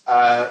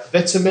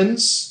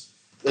 vitamins.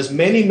 There's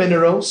many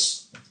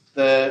minerals.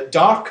 The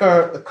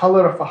darker the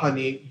color of a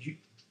honey,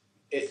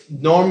 it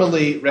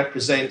normally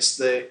represents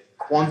the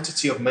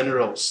quantity of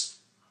minerals.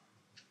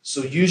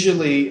 So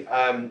usually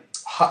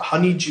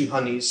honeydew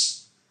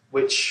honeys,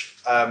 which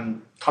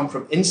come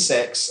from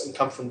insects and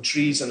come from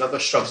trees and other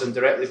shrubs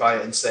indirectly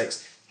via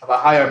insects, have a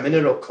higher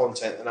mineral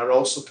content and are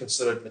also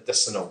considered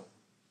medicinal.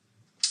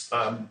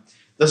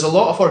 There's a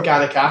lot of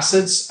organic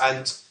acids,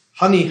 and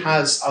honey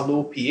has a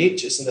low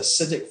pH. It's an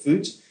acidic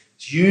food.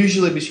 It's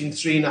usually between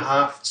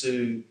 3.5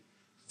 to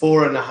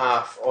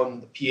 4.5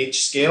 on the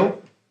pH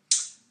scale.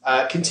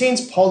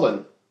 Contains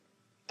pollen,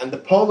 and the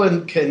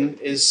pollen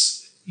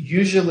is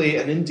usually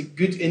a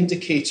good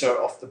indicator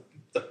of the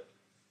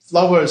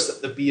flowers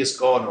that the bee has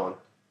gone on.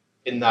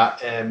 In that,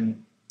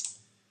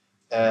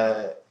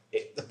 the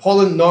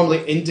pollen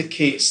normally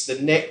indicates the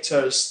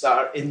nectars that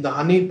are in the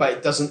honey, but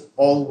it doesn't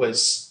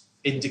always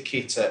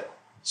indicate it.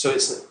 So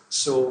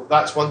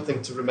that's one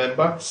thing to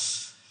remember.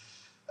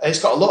 It's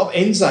got a lot of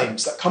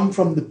enzymes that come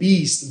from the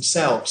bees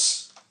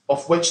themselves,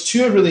 of which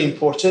 2 are really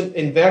important.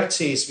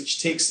 Invertase, which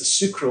takes the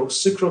sucrose.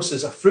 Sucrose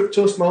is a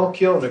fructose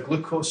molecule and a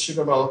glucose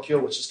sugar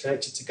molecule, which is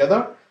connected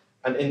together.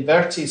 And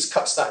invertase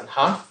cuts that in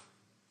half.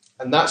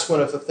 And that's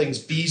one of the things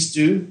bees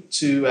do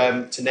to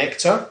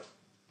nectar.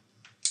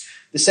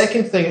 The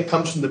second thing that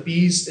comes from the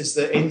bees is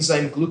the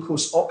enzyme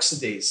glucose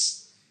oxidase.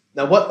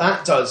 Now, what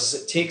that does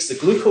is it takes the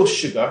glucose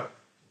sugar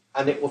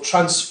and it will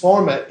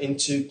transform it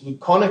into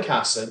gluconic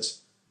acid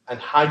and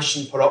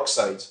hydrogen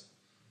peroxide.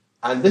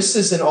 And this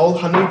is in all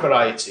honey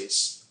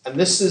varieties. And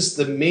this is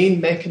the main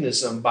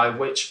mechanism by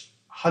which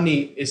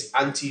honey is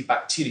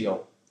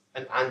antibacterial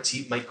and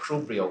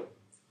antimicrobial,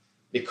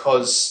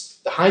 because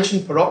the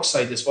hydrogen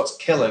peroxide is what's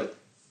killing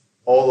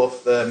all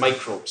of the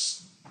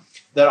microbes.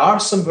 There are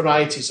some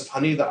varieties of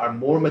honey that are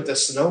more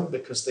medicinal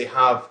because they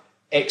have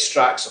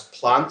extracts of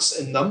plants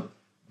in them,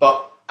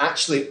 but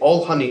actually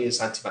all honey is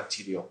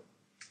antibacterial.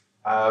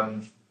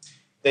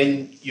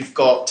 Then you've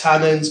got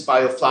tannins,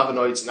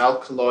 bioflavonoids, and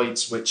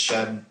alkaloids, which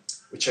are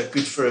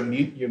good for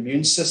your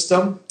immune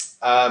system.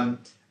 And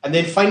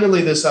then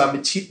finally, there's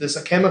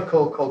a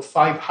chemical called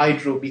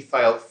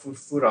 5-hydromethyl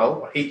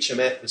furfural, or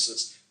HMF, this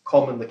is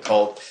commonly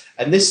called.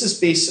 And this is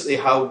basically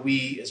how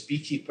we, as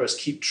beekeepers,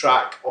 keep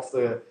track of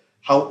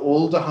how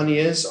old a honey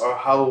is, or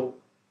how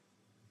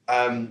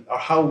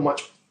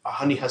much a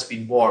honey has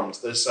been warmed.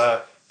 There's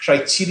a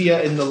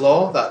criteria in the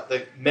law that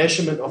the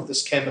measurement of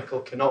this chemical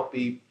cannot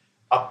be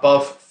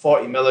above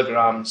 40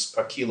 milligrams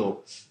per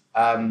kilo.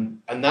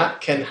 And that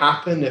can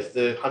happen if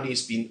the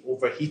honey's been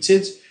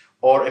overheated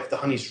or if the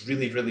honey's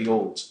really, really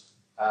old.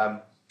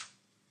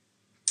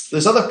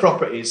 There's other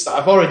properties that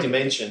I've already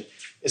mentioned.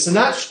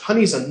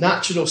 Honey is a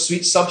natural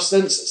sweet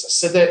substance. It's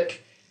acidic.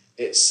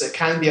 It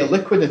can be a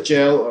liquid, a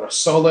gel, or a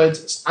solid.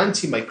 It's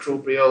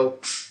antimicrobial.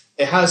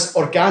 It has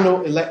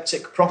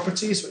organoleptic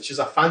properties, which is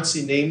a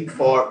fancy name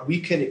for we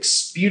can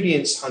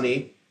experience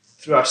honey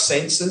through our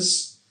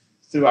senses,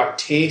 through our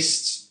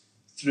taste,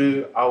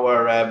 through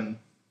our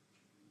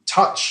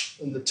touch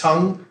and the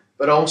tongue,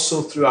 but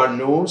also through our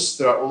nose,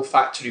 through our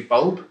olfactory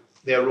bulb,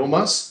 the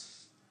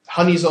aromas.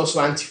 Honey is also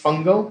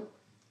antifungal.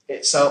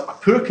 It's a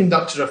poor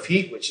conductor of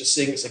heat, which is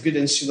saying it's a good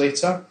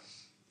insulator.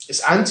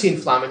 It's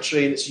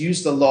anti-inflammatory and it's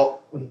used a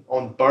lot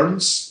on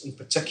burns in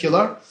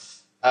particular.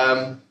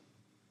 And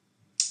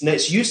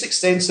it's used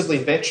extensively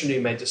in veterinary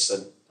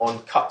medicine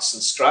on cuts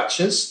and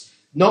scratches.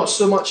 Not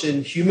so much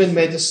in human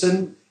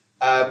medicine.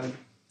 It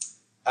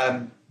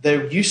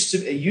used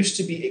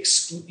to be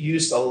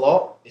used a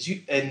lot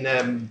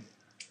in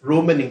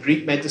Roman and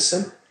Greek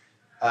medicine,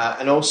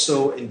 and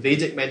also in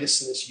Vedic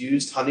medicine. It's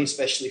used honey,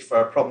 especially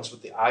for problems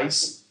with the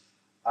eyes.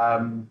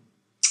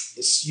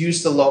 It's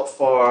used a lot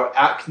for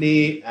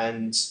acne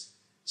and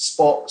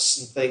spots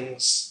and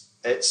things.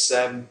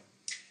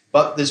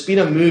 But there's been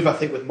a move, I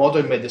think, with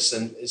modern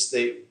medicine is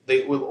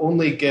they will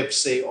only give,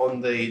 say,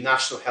 on the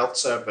National Health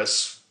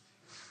Service,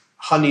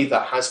 honey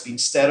that has been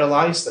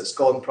sterilised, that's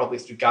gone probably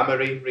through gamma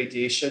ray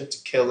radiation to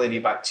kill any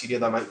bacteria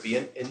that might be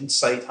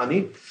inside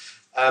honey.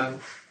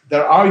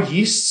 There are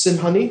yeasts in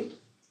honey,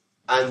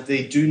 and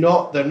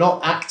they're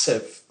not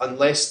active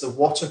unless the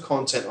water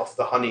content of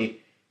the honey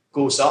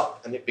goes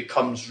up and it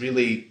becomes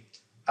really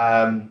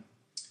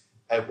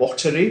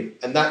watery,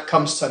 and that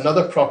comes to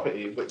another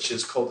property which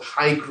is called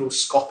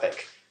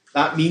hygroscopic.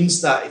 That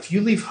means that if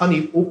you leave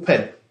honey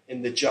open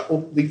in the jar,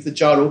 leave the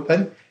jar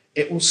open,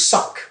 it will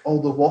suck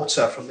all the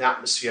water from the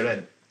atmosphere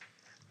in,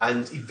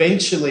 and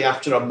eventually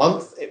after a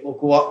month it will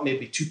go up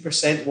maybe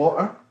 2%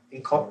 water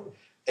in copper,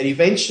 and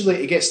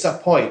eventually it gets to a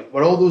point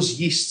where all those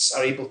yeasts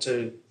are able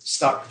to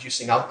start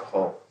producing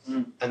alcohol,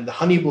 and the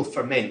honey will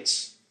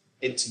ferment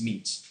into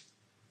mead.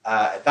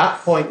 At that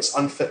point it's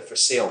unfit for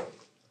sale.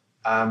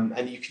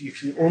 And you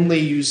can only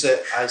use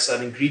it as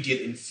an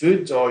ingredient in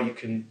food, or you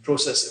can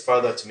process it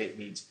further to make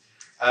mead.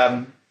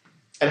 And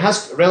it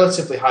has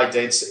relatively high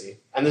density.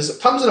 And it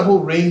comes in a whole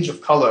range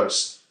of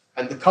colours.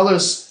 And the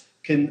colours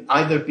can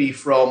either be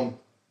from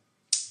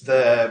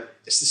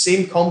it's the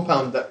same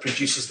compound that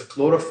produces the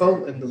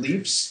chlorophyll in the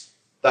leaves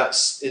that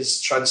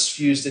is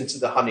transfused into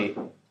the honey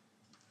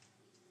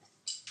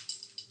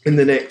in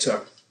the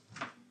nectar.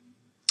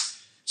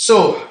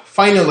 So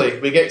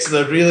finally, we get to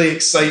the really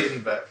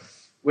exciting bit,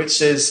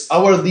 which is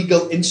our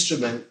legal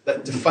instrument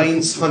that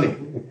defines honey.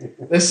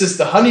 This is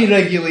the Honey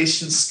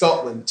Regulations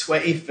Scotland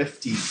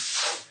 2015.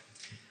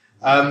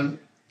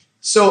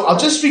 So I'll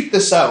just read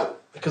this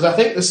out because I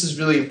think this is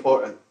really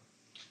important.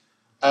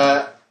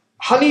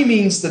 Honey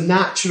means the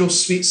natural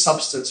sweet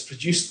substance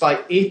produced by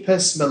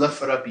Apis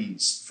mellifera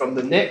bees from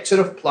the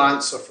nectar of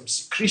plants or from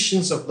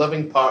secretions of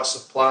living parts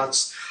of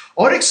plants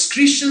or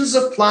excretions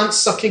of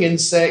plant-sucking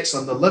insects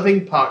on the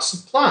living parts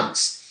of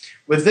plants,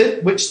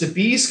 within which the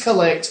bees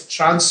collect,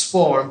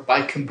 transform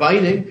by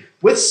combining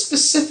with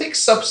specific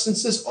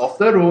substances of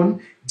their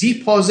own,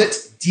 deposit,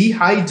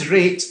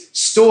 dehydrate,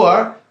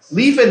 store,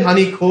 leave in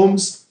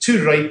honeycombs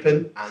to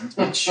ripen and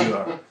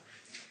mature.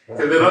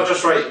 So they're not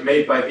just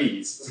made by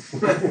bees.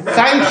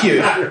 Thank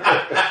you.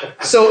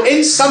 So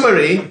in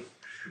summary,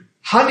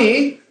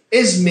 honey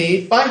is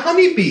made by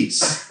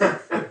honeybees.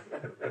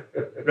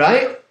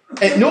 Right?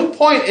 At no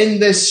point in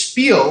this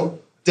spiel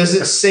does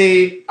it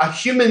say a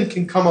human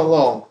can come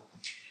along.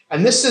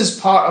 And this is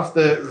part of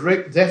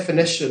the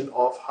definition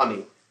of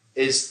honey,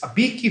 is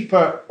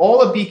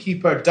all a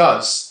beekeeper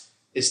does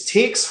is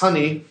takes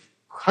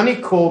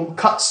honeycomb,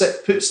 cuts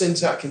it, puts it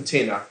into a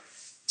container,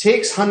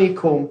 takes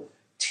honeycomb,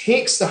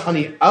 takes the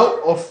honey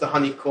out of the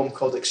honeycomb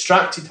called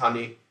extracted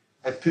honey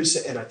and puts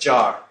it in a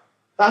jar.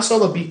 That's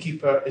all a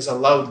beekeeper is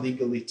allowed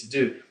legally to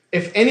do.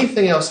 If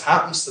anything else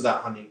happens to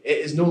that honey, it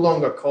is no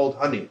longer called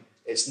honey.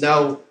 It's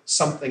now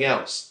something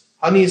else.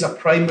 Honey is a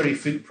primary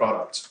food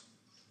product.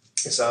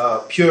 It's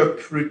a pure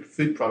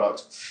food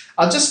product.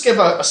 I'll just give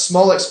a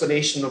small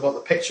explanation about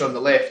the picture on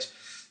the left.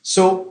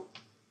 So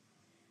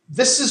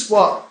this is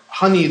what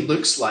honey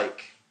looks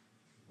like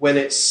when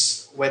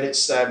it's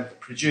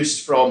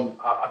produced from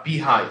a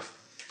beehive.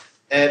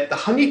 The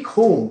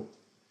honeycomb.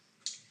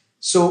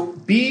 So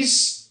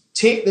bees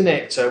take the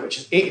nectar, which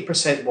is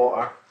 80%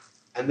 water,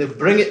 and they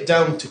bring it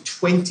down to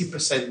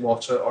 20%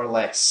 water or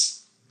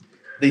less.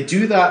 They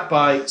do that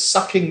by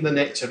sucking the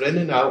nectar in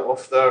and out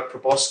of their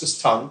proboscis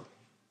tongue,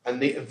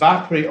 and they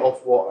evaporate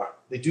off water.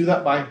 They do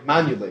that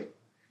manually.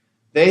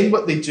 Then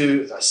what they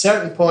do, at a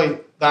certain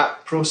point,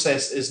 that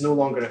process is no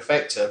longer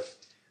effective.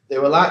 They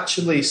will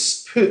actually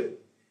put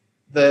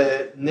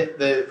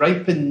the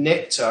ripened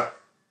nectar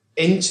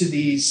into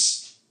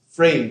these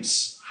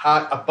frames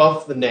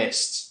above the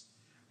nest,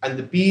 and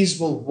the bees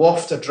will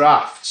waft a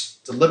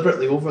draft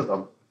deliberately over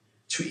them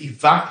to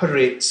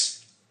evaporate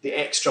the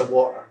extra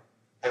water.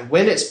 And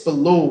when it's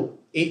below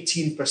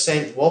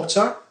 18%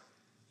 water,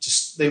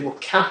 they will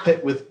cap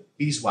it with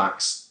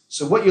beeswax.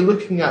 So what you're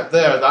looking at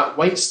there, that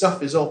white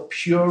stuff is all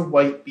pure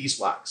white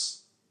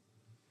beeswax.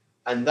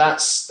 And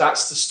that's to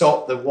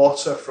stop the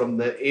water from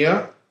the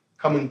air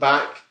coming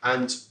back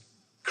and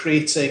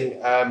creating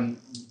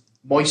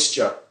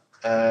moisture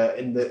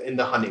in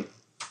the honey.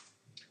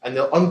 And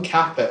they'll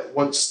uncap it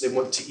once they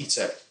want to eat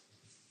it.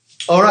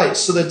 All right,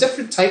 so there are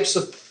different types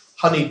of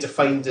honey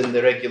defined in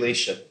the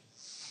regulation.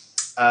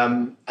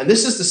 And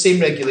this is the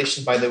same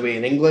regulation, by the way,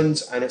 in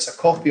England, and it's a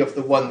copy of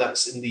the one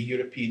that's in the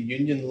European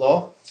Union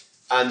law.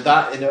 and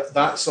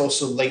that's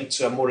also linked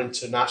to a more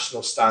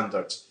international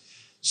standard.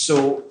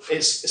 So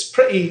it's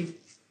pretty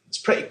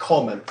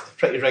common,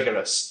 pretty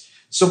rigorous.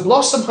 So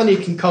blossom honey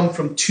can come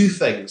from two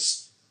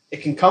things.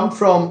 It can come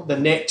from the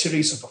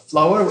nectaries of a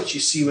flower, which you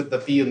see with the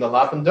bee and the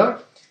lavender.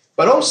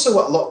 But also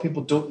what a lot of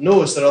people don't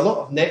know is there are a lot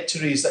of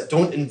nectaries that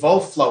don't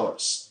involve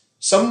flowers.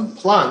 Some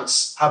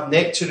plants have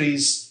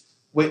nectaries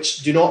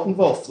which do not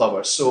involve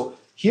flowers. So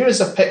here is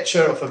a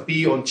picture of a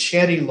bee on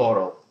cherry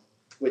laurel,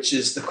 which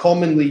is the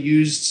commonly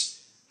used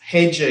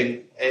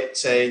hedging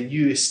at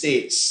new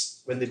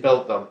estates when they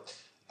build them.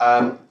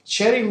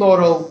 Cherry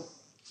laurel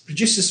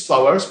produces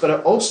flowers, but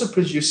it also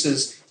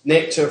produces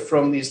nectar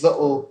from these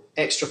little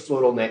extra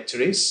floral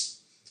nectaries.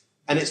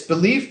 And it's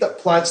believed that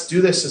plants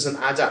do this as an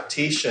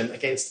adaptation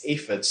against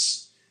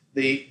aphids.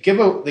 They give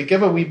a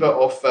wee bit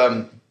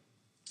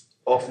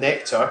of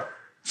nectar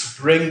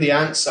to bring the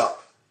ants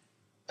up,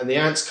 and the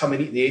ants come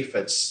and eat the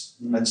aphids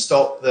and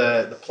stop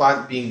the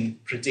plant being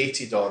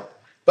predated on.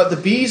 But the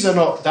bees are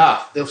not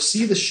daft. They'll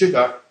see the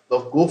sugar,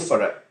 they'll go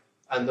for it,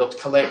 and they'll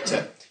collect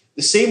it.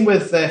 The same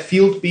with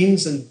field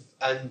beans and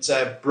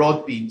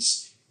broad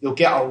beans. You'll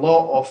get a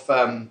lot of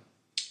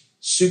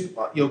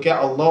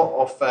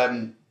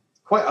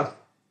quite a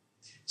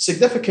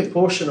significant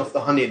portion of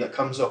the honey that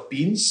comes off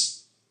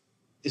beans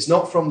is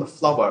not from the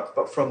flower,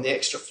 but from the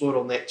extra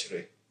floral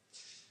nectary.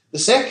 The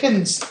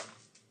second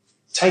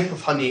type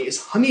of honey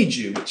is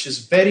honeydew, which is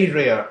very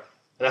rare.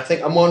 And I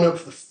think I'm one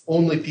of the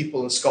only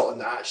people in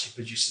Scotland that actually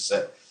produces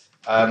it.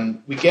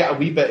 We get a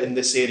wee bit in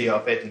this area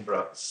of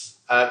Edinburgh.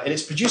 And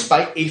it's produced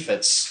by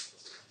aphids.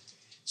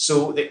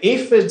 So the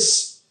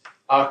aphids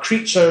are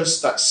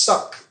creatures that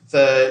suck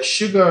the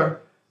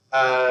sugar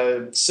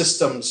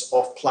systems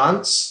of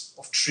plants,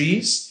 of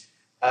trees,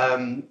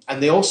 and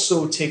they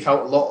also take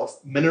out a lot of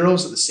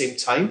minerals at the same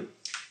time.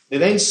 They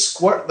then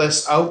squirt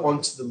this out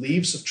onto the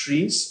leaves of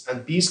trees,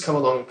 and bees come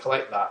along and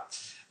collect that.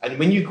 And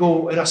when you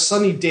go, in a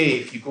sunny day,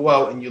 if you go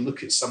out and you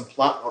look at some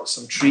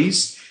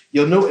trees,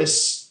 you'll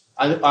notice,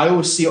 and I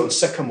always see it on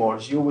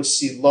sycamores, you always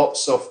see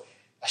lots of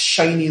a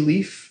shiny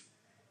leaf,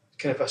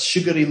 kind of a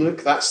sugary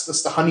look. That's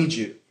the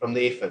honeydew from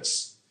the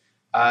aphids.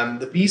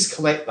 The bees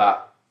collect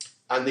that,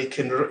 and they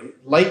can,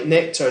 like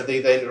nectar,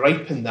 they then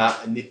ripen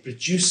that and they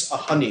produce a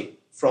honey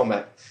from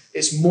it.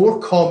 It's more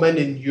common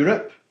in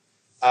Europe.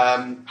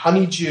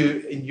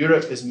 Honeydew in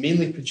Europe is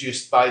mainly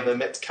produced by the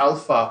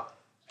Metcalfa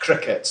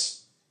cricket.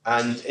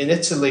 And in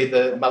Italy,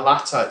 the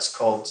malatta, it's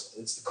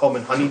the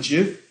common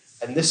honeydew.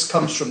 And this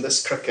comes from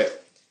this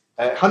cricket.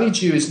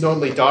 Honeydew is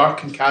normally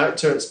dark in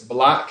character. It's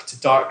black to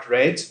dark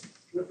red.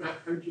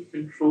 How do you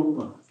control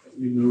that?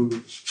 You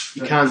know,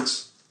 you can't.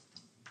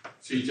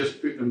 So you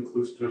just put them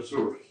close to a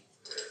source.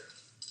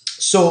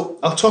 So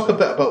I'll talk a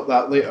bit about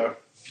that later,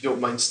 if you don't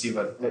mind,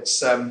 Stephen.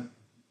 It's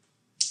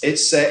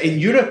in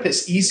Europe.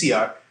 It's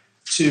easier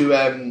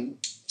to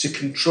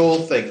control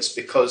things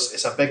because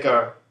it's a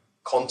bigger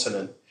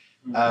continent,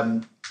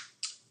 and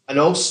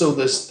also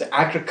the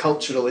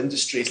agricultural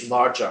industry is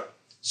larger.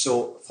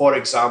 So, for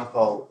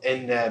example,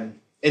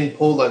 in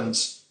Poland,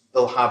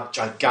 they'll have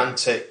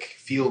gigantic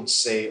fields,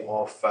 say,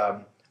 of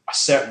a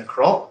certain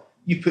crop.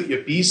 You put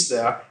your bees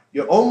there,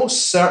 you're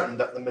almost certain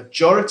that the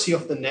majority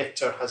of the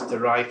nectar has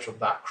derived from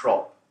that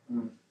crop.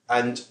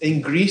 And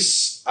in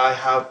Greece, I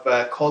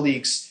have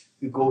colleagues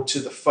who go to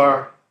the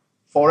fir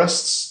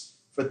forests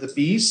for the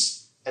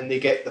bees, and they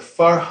get the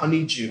fir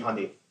honeydew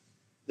honey.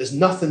 There's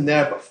nothing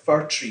there but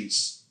fir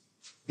trees.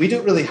 We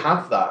don't really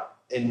have that.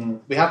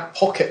 We have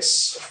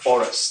pockets of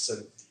forests,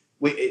 and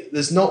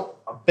there's not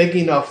a big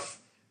enough.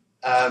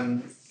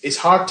 It's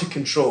hard to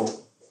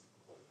control,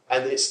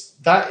 and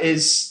that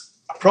is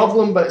a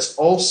problem, but it's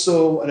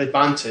also an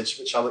advantage,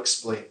 which I'll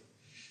explain.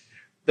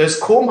 There's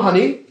comb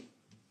honey.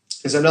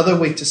 Is another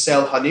way to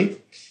sell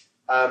honey.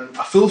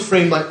 A full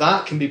frame like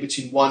that can be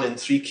between 1 and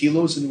 3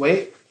 kilos in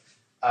weight.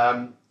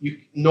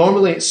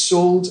 Normally it's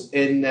sold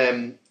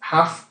in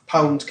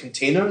half-pound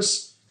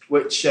containers,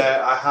 which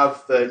I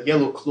have the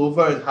yellow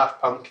clover in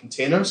half-pound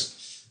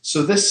containers.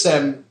 So this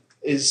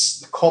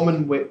is the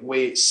common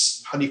way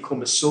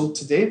honeycomb is sold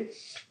today.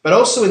 But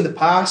also in the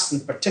past,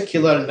 in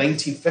particular in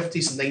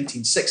 1950s and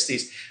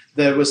 1960s,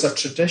 there was a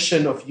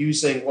tradition of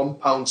using 1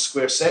 pound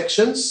square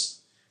sections,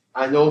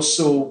 and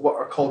also what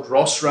are called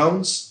Ross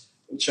rounds,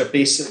 which are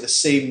basically the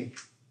same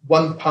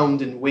 1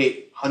 pound in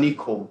weight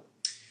honeycomb.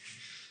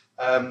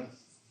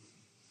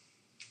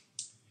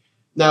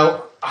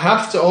 Now, I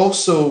have to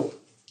also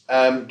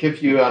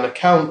give you an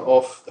account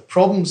of the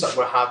problems that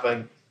we're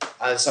having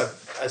as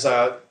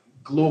a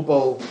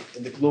global,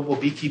 in the global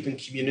beekeeping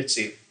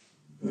community.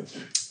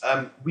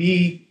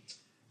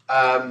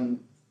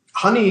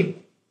 Honey,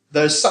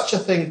 there's such a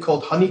thing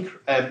called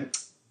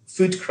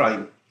food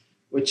crime,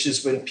 which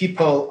is when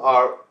people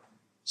are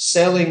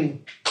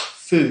selling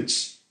food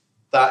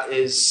that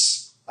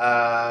is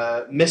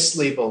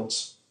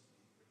mislabeled,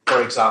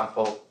 for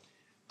example.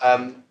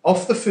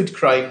 Of the food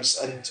crimes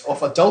and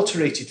of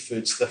adulterated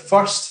foods, the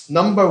first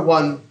number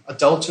one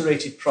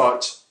adulterated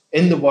product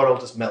in the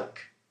world is milk.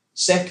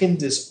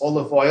 Second is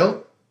olive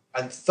oil,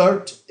 and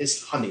third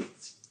is honey.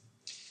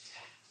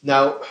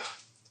 Now,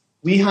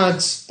 we had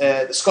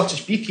the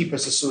Scottish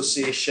Beekeepers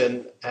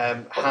Association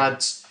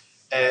had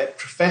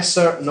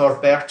Professor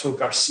Norberto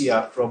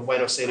Garcia from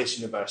Buenos Aires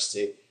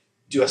University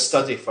do a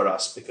study for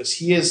us, because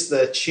he is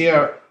the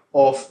chair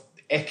of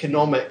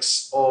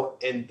economics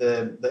in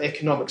the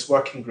economics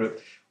working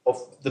group of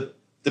the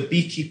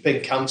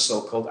beekeeping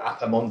council called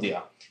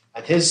Apamondia.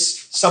 And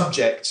his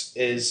subject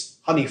is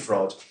honey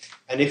fraud.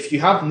 And if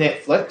you have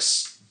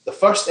Netflix, the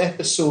first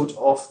episode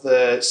of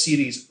the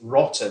series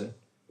Rotten,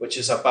 which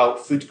is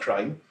about food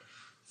crime,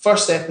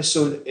 first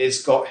episode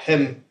is got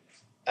him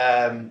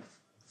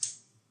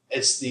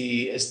as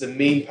the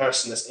main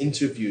person that's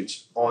interviewed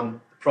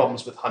on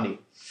problems with honey.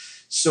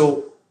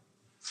 So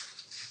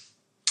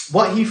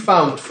what he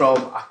found from,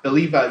 I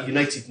believe,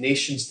 United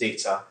Nations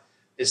data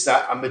is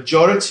that a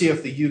majority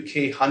of the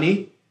UK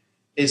honey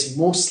is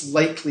most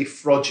likely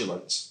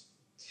fraudulent.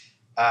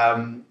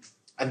 And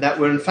that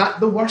we're in fact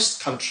the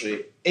worst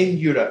country in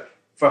Europe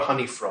for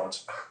honey fraud,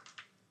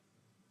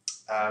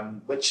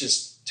 which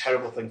is a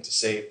terrible thing to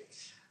say.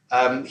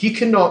 He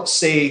cannot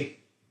say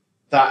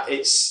that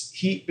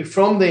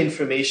from the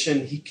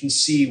information, he can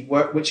see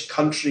which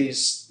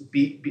countries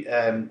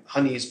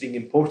honey is being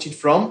imported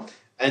from,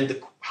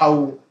 and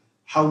how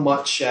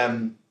much,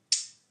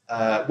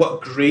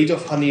 what grade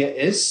of honey it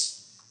is.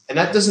 And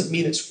that doesn't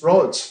mean it's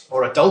fraud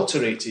or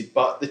adulterated,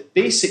 but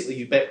basically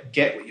you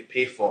get what you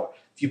pay for.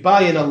 If you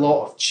buy in a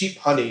lot of cheap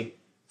honey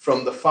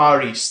from the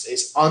Far East,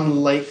 it's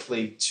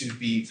unlikely to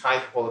be high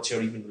quality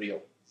or even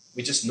real.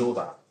 We just know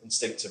that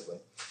instinctively.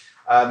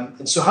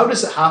 And so how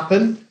does it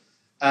happen?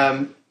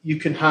 You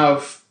can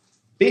have,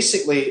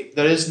 basically,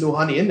 there is no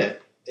honey in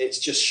it. It's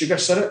just sugar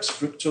syrups,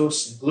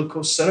 fructose and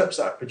glucose syrups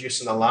that are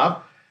produced in a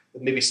lab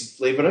with maybe some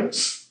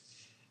flavourings.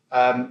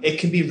 It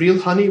can be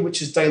real honey,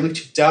 which is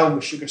diluted down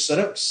with sugar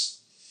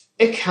syrups.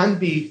 It can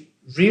be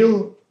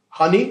real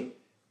honey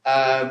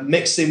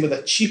mixed in with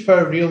a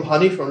cheaper real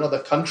honey from another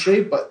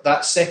country, but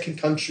that second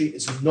country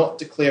is not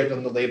declared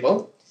on the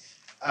label.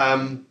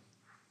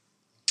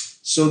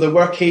 So there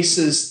were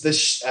cases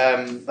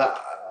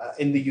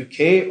in the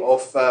UK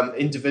of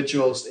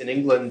individuals in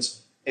England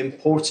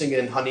importing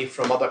in honey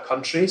from other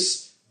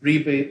countries,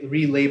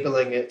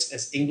 relabeling it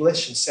as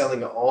English and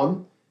selling it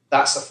on.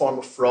 That's a form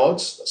of fraud.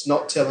 That's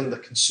not telling the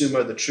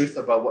consumer the truth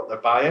about what they're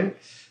buying.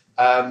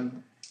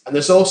 And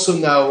there's also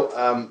now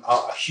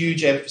a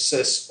huge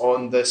emphasis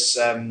on this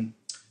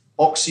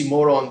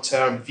oxymoron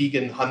term,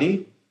 vegan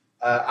honey.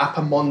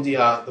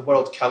 Apamondia, the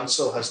World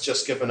Council, has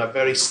just given a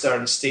very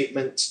stern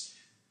statement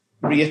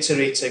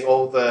reiterating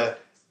all the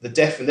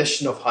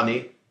definition of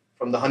honey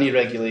from the honey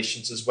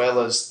regulations, as well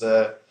as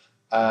the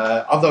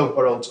other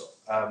world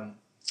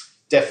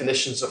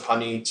definitions of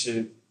honey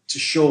to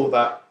show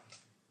that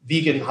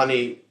vegan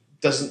honey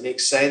doesn't make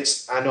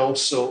sense, and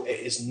also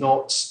it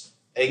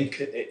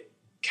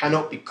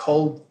cannot be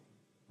called,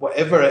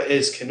 whatever it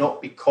is, cannot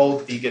be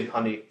called vegan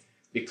honey,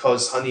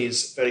 because honey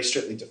is very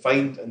strictly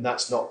defined, and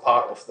that's not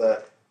part of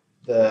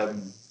the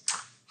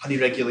honey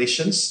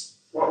regulations.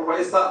 What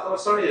is that? Oh,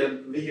 sorry,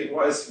 vegan.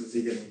 What is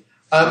vegan?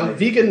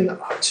 Vegan,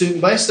 to the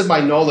best of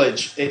my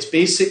knowledge, it's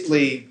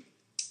basically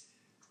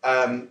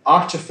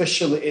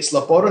artificially, it's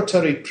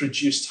laboratory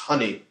produced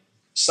honey.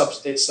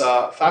 It's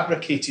a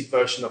fabricated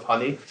version of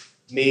honey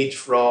made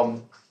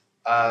from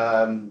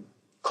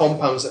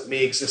compounds that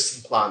may exist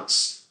in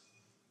plants.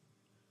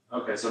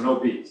 Okay, so no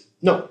bees?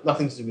 No,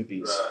 nothing to do with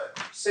bees.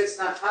 Right. So it's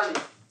not honey?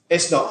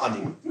 It's not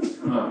honey.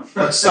 Oh.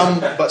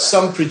 But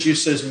some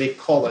producers may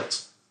call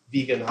it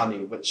vegan honey,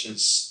 which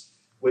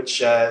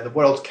the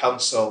World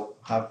Council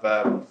have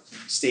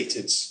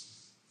stated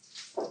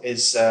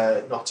is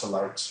not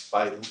allowed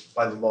by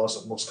the laws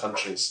of most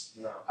countries.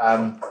 No.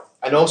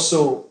 And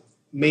also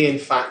may in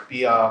fact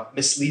be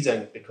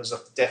misleading because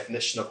of the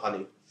definition of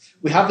honey.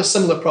 We have a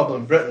similar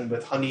problem in Britain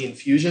with honey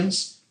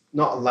infusions,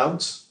 not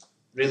allowed,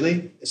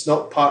 really. It's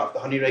not part of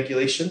the honey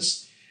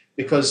regulations,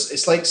 because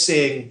it's like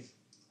saying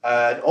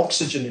an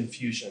oxygen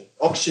infusion.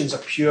 Oxygen is a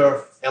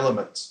pure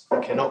element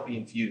that cannot be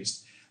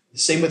infused. The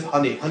same with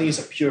honey. Honey is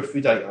a pure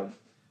food item.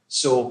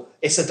 So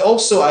it's a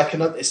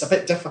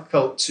bit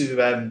difficult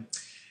to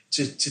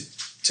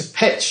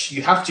pitch.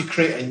 You have to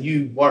create a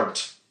new word.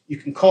 You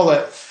can call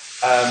it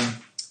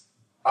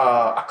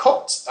a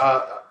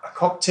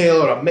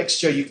cocktail or a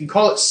mixture. You can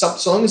call it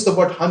so long as the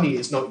word honey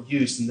is not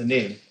used in the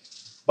name,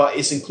 but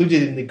it's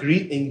included in the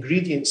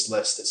ingredients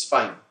list, it's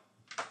fine.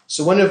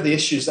 So one of the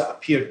issues that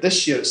appeared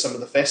this year at some of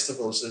the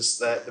festivals is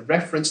the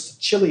reference to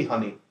chili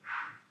honey.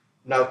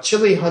 Now,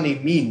 chili honey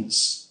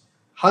means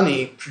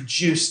honey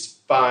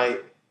produced by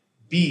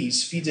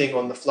bees feeding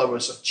on the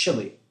flowers of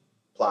chili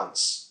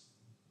plants,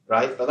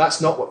 right? But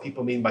that's not what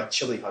people mean by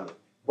chili honey.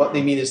 What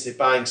they mean is they're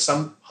buying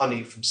some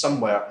honey from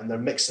somewhere and they're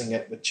mixing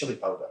it with chili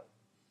powder.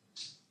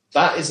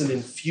 That is an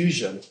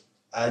infusion,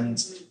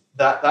 and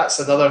that's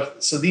another.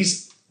 So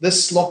this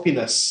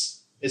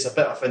sloppiness is a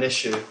bit of an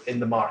issue in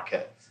the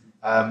market,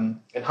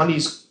 and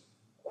honey's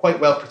quite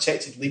well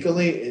protected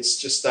legally. It's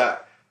just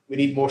that we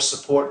need more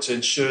support to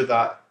ensure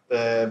that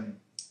the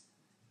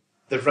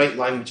right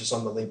language is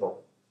on the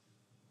label.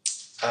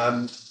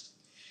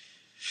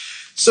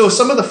 So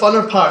some of the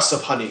funner parts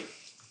of honey,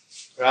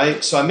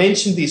 right? So I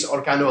mentioned these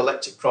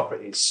organoleptic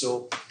properties.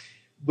 So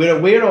we're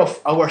aware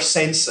of our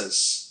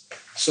senses.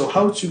 So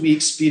how do we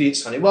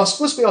experience honey? Well, I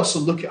suppose we also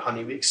look at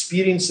honey. We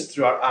experience it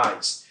through our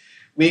eyes.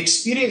 We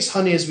experience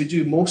honey as we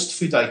do most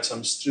food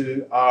items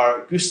through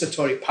our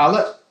gustatory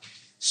palate.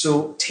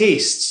 So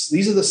tastes,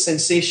 these are the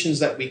sensations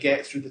that we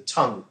get through the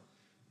tongue.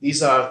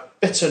 These are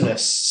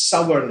bitterness,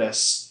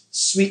 sourness,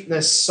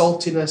 sweetness,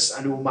 saltiness,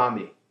 and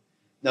umami.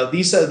 Now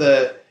these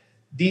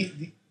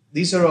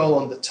are all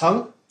on the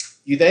tongue.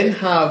 You then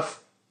have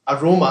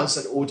aromas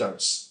and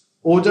odors.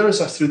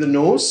 Odors are through the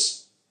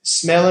nose,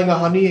 smelling a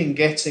honey and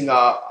getting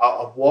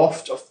a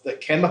waft of the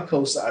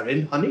chemicals that are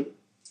in honey.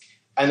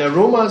 And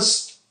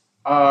aromas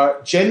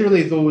are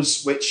generally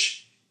those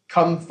which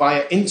come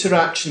via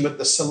interaction with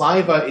the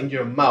saliva in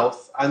your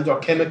mouth and or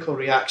chemical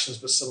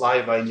reactions with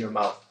saliva in your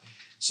mouth.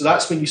 So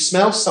that's when you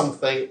smell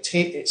something,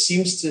 it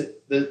seems to,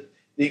 the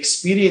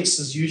experience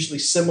is usually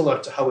similar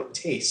to how it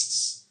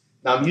tastes.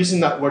 Now I'm using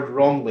that word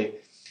wrongly.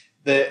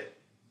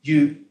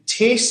 You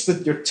taste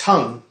with your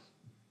tongue,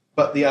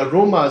 but the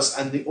aromas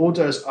and the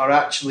odors are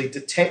actually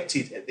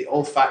detected at the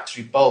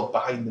olfactory bulb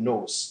behind the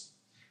nose.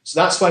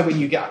 So that's why when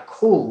you get a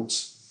cold,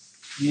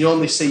 you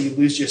normally say you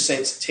lose your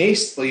sense of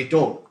taste. Well, you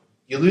don't.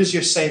 You lose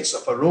your sense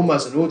of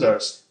aromas and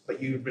odors,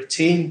 but you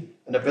retain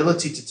an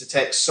ability to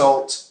detect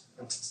salt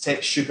and to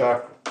detect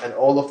sugar and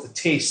all of the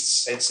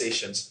taste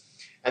sensations.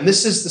 And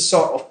this is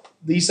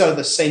these are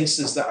the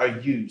senses that are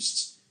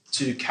used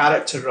to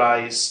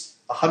characterize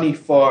a honey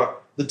for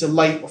the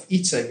delight of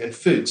eating and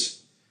food.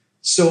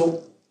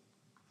 So,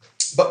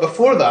 but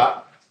before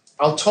that,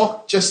 I'll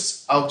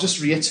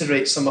just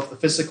reiterate some of the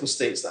physical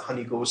states that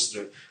honey goes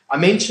through. I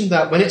mentioned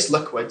that when it's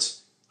liquid,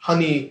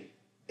 honey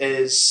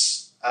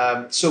is,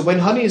 so when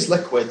honey is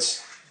liquid,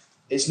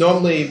 it's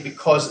normally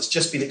because it's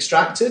just been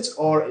extracted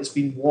or it's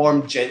been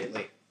warmed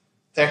gently,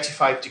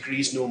 35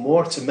 degrees no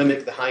more, to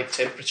mimic the hive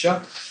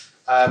temperature.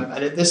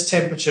 And at this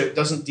temperature, it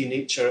doesn't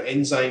denature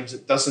enzymes,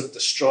 it doesn't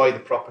destroy the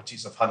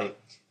properties of honey.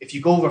 If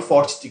you go over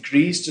 40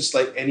 degrees, just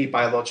like any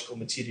biological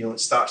material, it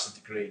starts to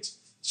degrade,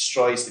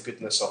 destroys the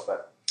goodness of it.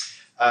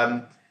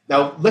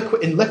 Now,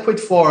 in liquid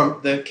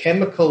form, the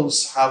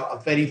chemicals have a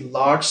very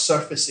large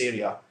surface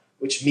area,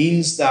 which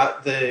means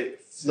that the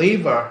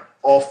flavour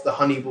of the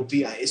honey will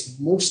be at its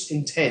most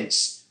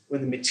intense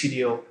when the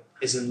material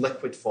is in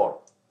liquid form.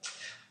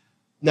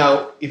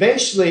 Now,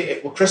 eventually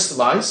it will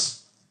crystallise.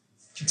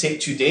 It can take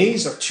 2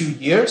 days or 2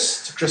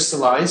 years to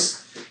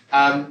crystallise.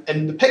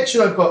 And the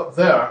picture I've got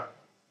there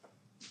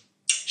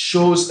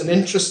shows an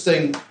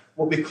interesting,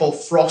 what we call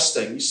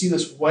frosting. You see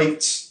this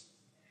white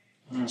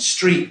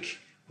streak.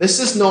 This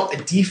is not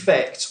a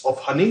defect of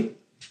honey.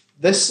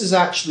 This is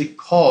actually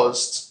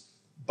caused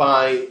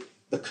by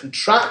the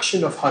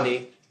contraction of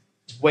honey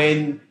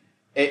when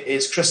it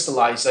is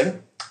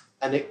crystallizing,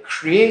 and it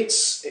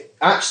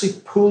actually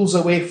pulls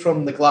away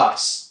from the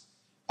glass.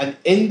 And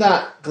in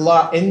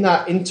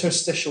that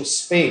interstitial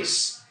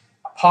space,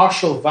 a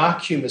partial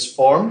vacuum is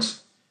formed,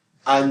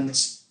 and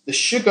the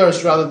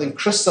sugars, rather than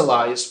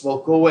crystallize, will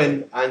go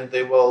in and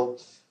they'll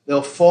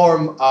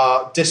form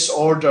a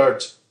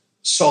disordered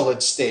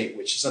solid state,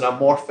 which is an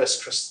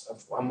amorphous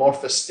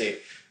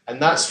state.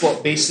 And that's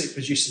what basically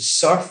produces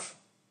surf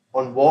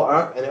on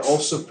water, and it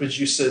also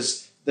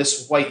produces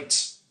this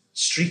white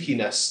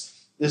streakiness.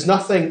 There's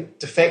nothing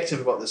defective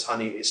about this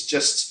honey. It's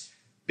just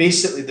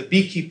basically the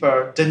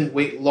beekeeper didn't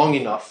wait long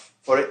enough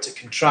for it to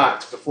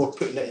contract before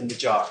putting it in the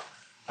jar.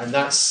 And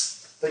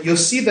but you'll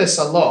see this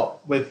a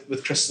lot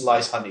with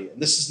crystallized honey,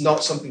 and this is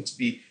not something to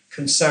be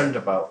concerned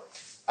about.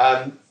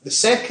 The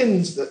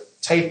second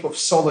type of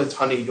solid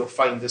honey you'll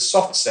find is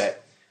soft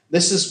set.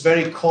 This is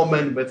very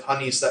common with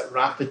honeys that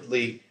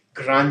rapidly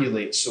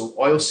granulate. So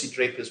oilseed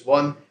rape is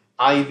one,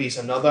 ivy is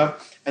another,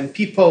 and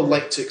people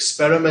like to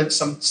experiment.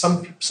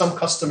 Some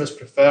customers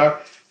prefer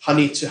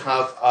honey to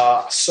have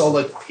a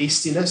solid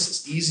pastiness.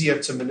 It's easier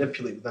to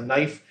manipulate with a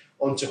knife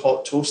onto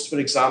hot toast, for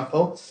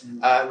example,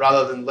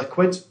 rather than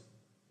liquid.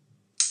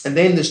 And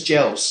then there's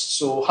gels.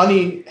 So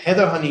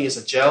heather honey is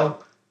a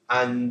gel,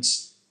 and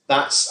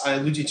that's, I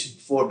alluded to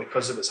before,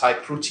 because of its high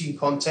protein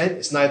content.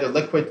 It's neither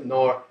liquid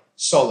nor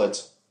solid.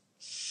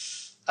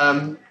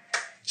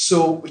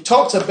 So we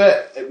talked a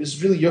bit, it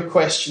was really your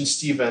question,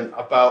 Stephen,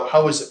 about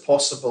how is it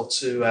possible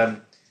to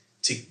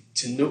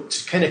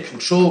kind of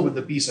control where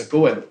the bees are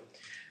going.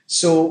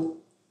 So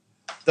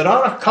there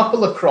are a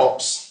couple of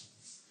crops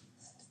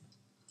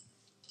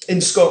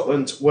in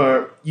Scotland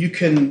where you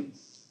can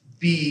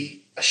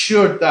be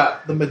assured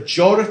that the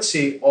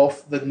majority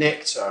of the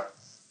nectar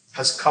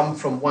has come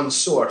from one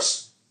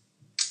source.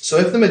 So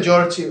if the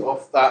majority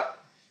of that,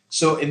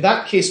 so in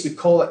that case we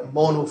call it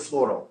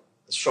monofloral,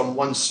 it's from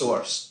one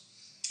source.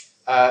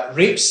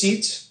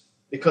 Rapeseed,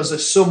 because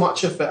there's so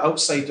much of it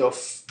outside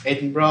of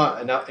Edinburgh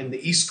and out in the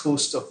east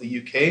coast of the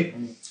UK,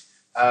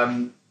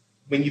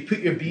 when you put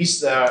your bees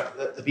there,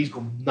 the bees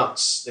go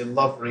nuts. They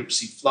love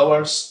rapeseed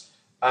flowers,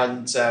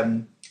 and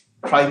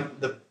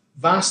the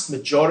vast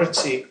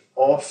majority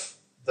of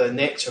the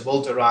nectar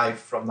will derive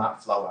from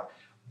that flower.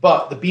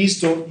 But the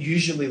bees don't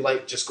usually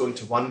like just going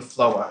to one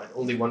flower and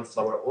only one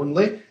flower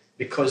only,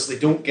 because they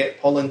don't get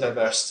pollen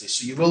diversity.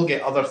 So you will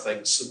get other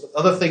things. So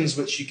other things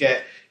which you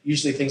get,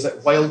 usually things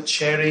like wild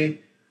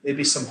cherry,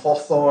 maybe some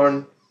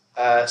hawthorn,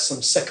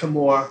 some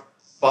sycamore,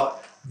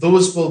 but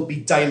those will be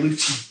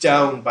diluted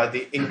down by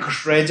the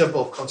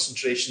incredible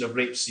concentration of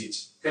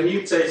rapeseed. Can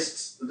you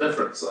taste the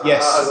difference?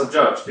 Yes. As a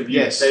judge, can you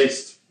Yes.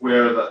 taste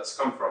where that's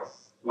come from?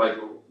 Like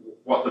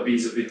what the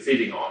bees have been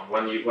feeding on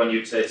when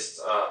you taste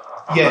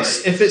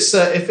Yes, honey?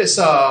 if it's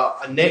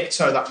a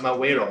nectar that I'm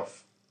aware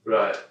of.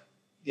 Right.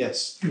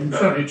 Yes. You can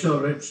certainly tell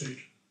rapeseed.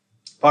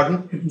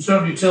 Pardon? You can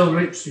certainly tell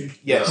rapeseed.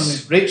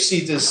 Yes.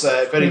 Rapeseed is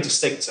very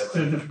distinctive.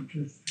 Very different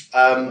taste.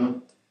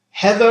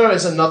 Heather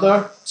is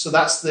another, so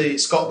that's the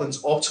Scotland's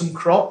autumn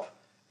crop,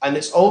 and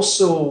it's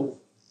also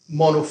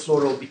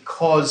monofloral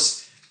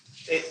because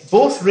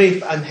both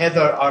rape and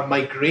heather are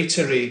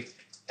migratory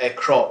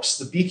crops.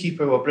 The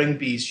beekeeper will bring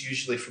bees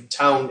usually from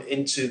town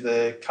into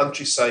the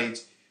countryside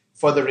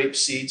for the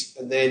rapeseed,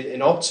 and then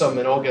in autumn,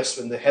 in August,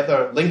 when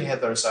the ling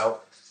heather is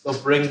out, they'll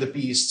bring the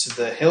bees to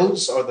the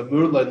hills or the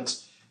moorland,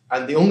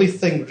 and the only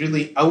thing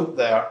really out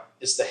there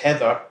is the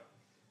heather.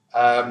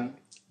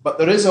 But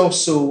there is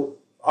also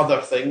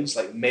other things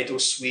like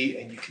meadowsweet,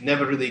 and you can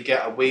never really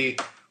get away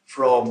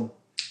from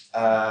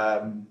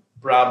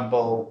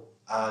bramble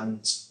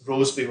and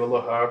roseberry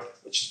willow herb,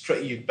 which is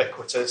pretty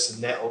ubiquitous,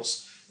 and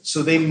nettles.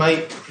 So they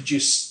might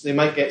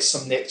get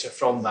some nectar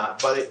from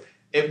that, but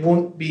it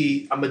won't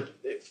be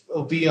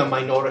it'll be a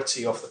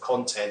minority of the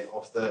content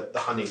of the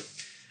honey.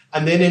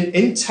 And then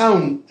in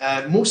town,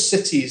 most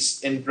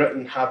cities in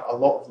Britain have a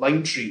lot of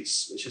lime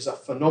trees, which is a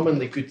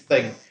phenomenally good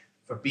thing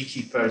for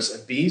beekeepers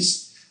and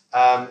bees.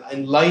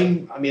 And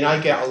lime, I mean, I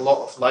get a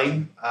lot of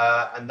lime,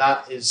 and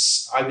that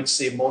is, I would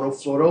say,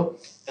 monofloral.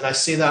 And I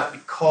say that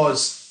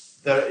because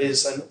there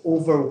is an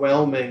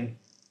overwhelming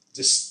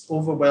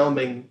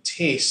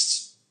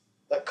taste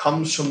that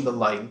comes from the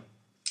lime,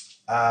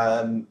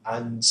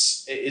 and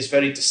it is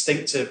very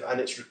distinctive and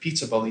it's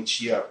repeatable each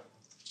year.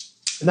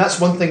 And that's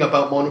one thing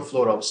about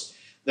monoflorals.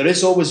 There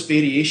is always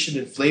variation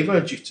in flavour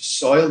due to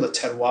soil, the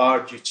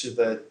terroir, due to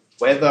the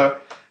weather.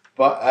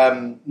 But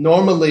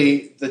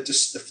normally the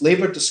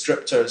flavour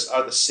descriptors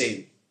are the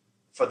same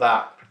for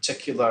that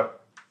particular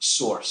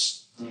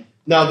source.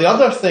 Now, the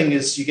other thing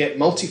is you get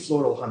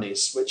multifloral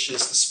honeys, which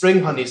is the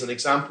spring honey is an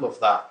example of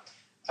that.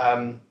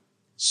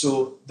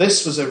 So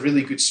this was a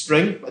really good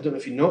spring. I don't know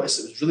if you noticed,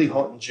 it was really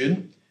hot in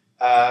June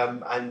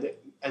and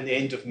the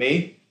end of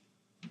May.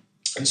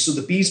 And so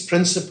the bees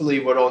principally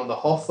were on the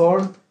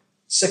hawthorn,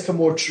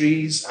 sycamore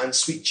trees, and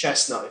sweet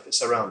chestnut if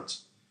it's around.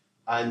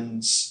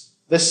 And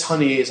this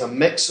honey is a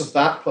mix of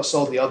that plus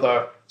all the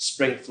other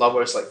spring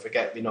flowers like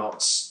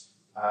forget-me-nots,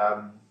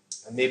 and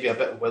maybe a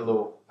bit of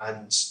willow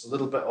and a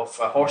little bit of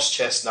horse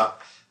chestnut.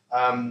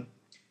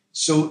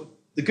 So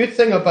the good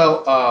thing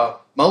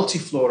about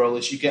multifloral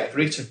is you get a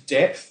greater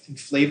depth in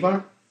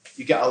flavour.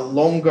 You get a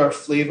longer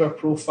flavour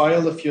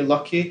profile if you're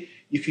lucky.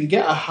 You can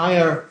get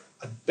a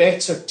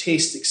better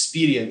taste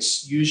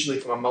experience usually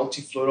from a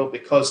multifloral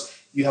because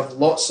you have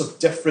lots of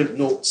different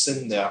notes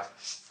in there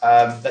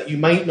that you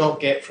might not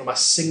get from a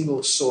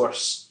single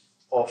source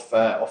of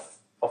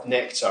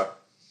nectar.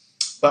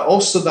 But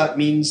also that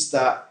means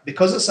that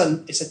because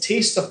it's a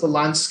taste of the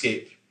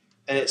landscape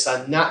and it's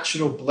a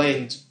natural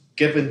blend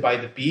given by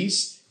the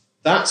bees,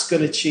 that's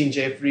going to change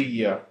every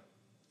year,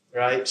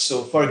 right?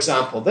 So, for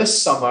example,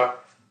 this summer,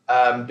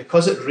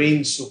 because it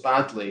rained so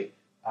badly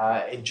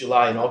in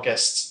July and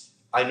August,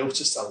 I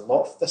noticed a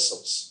lot of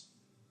thistles.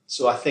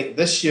 So I think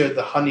this year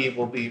the honey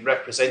will be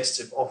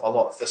representative of a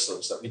lot of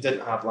thistles that we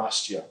didn't have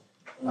last year.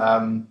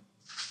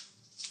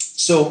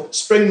 So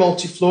spring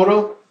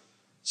multifloral.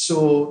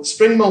 So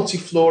spring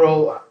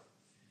multifloral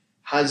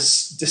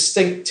has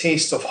distinct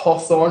taste of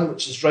hawthorn,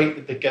 which is right at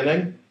the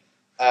beginning.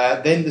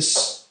 Then the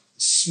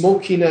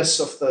smokiness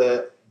of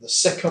the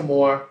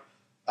sycamore,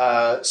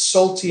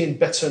 salty and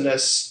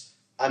bitterness,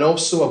 and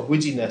also a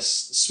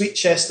woodiness. The sweet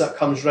chestnut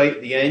comes right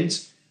at the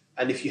end.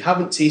 And if you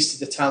haven't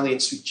tasted Italian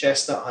sweet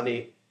chestnut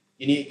honey,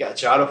 you need to get a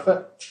jar of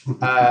it.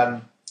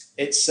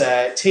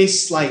 It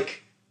tastes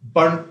like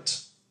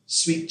burnt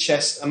sweet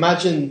chestnut.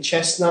 Imagine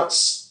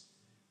chestnuts,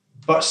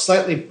 but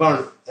slightly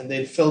burnt and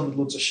then filled with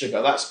loads of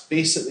sugar. That's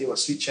basically what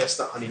sweet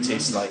chestnut honey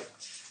tastes like.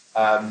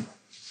 And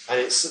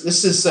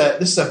this is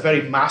a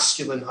very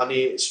masculine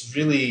honey. It's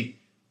really,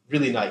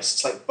 really nice.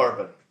 It's like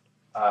bourbon,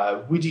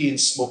 woody and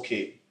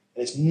smoky.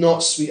 And it's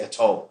not sweet at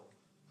all.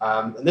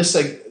 And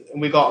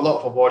we got a lot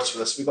of awards for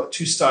this. We got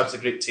 2 stars at the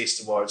Great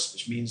Taste Awards,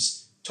 which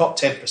means top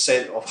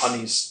 10% of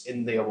honeys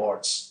in the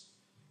awards.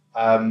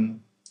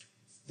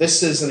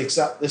 This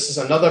is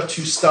another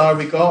 2-star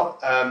we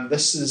got.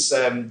 This is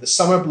the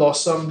Summer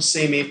Blossom,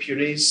 same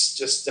apiaries,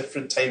 just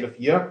different time of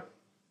year.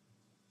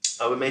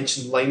 We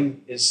mentioned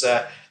lime is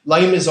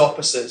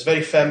opposite. It's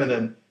very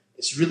feminine.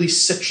 It's really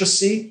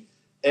citrusy.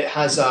 It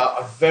has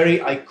a very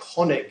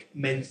iconic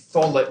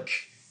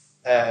mentholic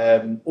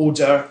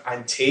odour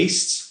and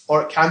taste,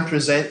 or it can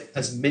present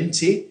as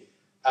minty.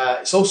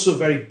 It's also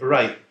very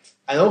bright.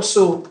 And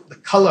also the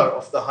colour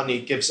of the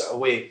honey gives it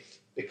away,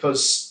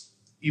 because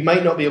you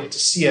might not be able to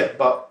see it,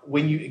 but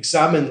when you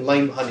examine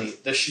lime honey,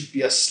 there should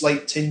be a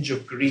slight tinge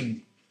of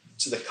green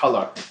to the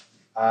colour,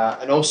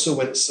 and also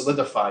when it's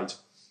solidified.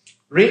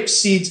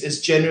 Rapeseed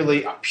is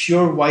generally a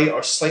pure white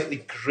or slightly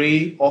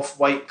grey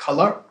off-white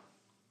colour.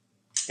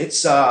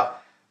 It's a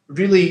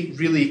really,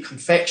 really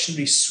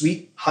confectionery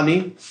sweet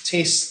honey.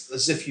 Tastes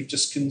as if you've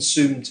just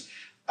consumed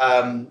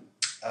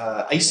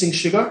icing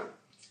sugar.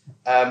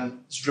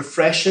 It's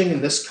refreshing,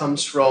 and this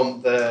comes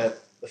from the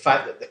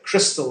fact that the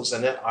crystals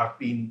in it are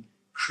being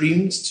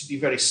creamed to be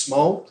very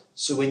small.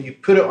 So when you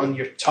put it on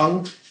your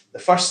tongue, the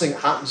first thing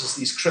that happens is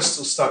these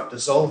crystals start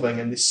dissolving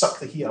and they suck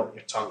the heat out of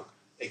your tongue.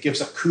 It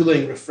gives a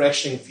cooling,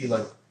 refreshing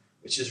feeling,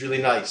 which is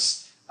really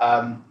nice.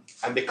 And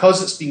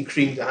because it's been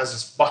creamed, it has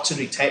this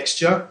buttery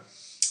texture.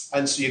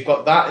 And so you've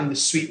got that in the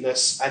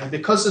sweetness. And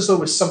because there's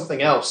always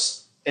something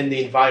else in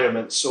the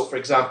environment. So, for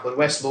example, in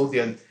West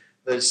Lothian,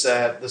 there's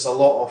a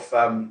lot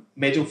of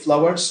meadow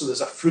flowers. So there's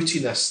a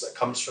fruitiness that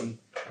comes from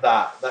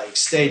that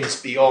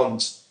extends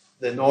beyond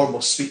the normal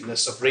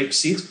sweetness of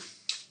rapeseed.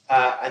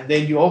 And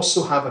then you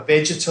also have a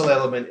vegetal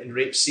element in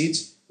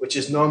rapeseed, which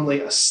is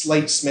normally a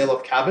slight smell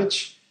of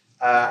cabbage.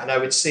 And I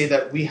would say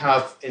that we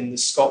have in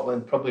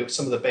Scotland probably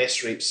some of the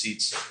best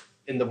rapeseeds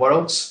in the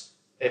world.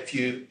 If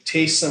you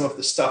taste some of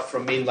the stuff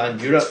from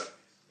mainland Europe,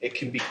 it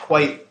can be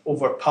quite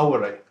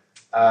overpowering,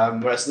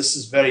 whereas this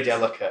is very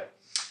delicate.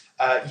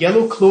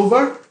 Yellow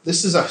clover,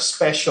 this is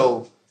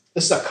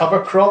a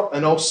cover crop,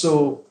 and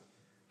also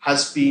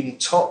has been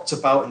talked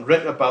about and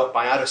written about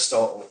by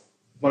Aristotle,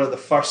 one of the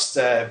first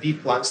bee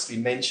plants to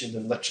be mentioned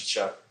in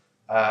literature,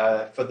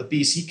 for the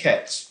bees he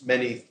kept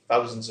many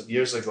thousands of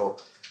years ago.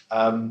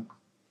 And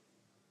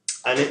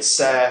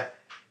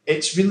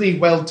it's really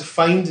well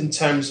defined in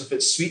terms of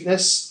its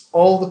sweetness.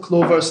 All the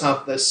clovers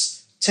have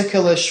this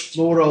ticklish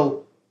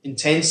floral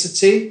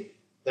intensity.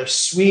 They're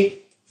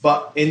sweet,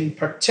 but in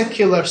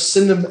particular,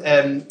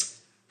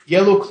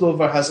 yellow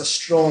clover has a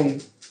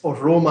strong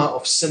aroma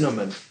of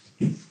cinnamon,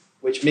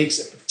 which makes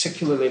it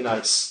particularly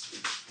nice.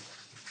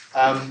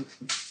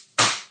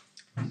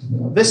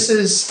 This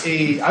is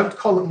I would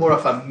call it more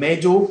of a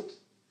meadow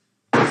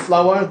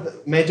flower,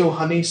 meadow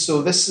honey.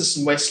 So this is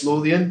in West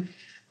Lothian.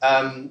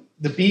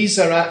 The bees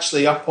are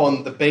actually up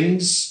on the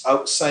bings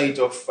outside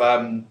of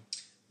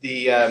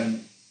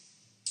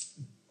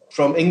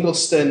from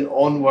Ingleston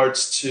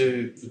onwards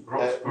to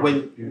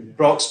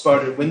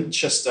Broxburn and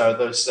Winchester.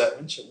 There's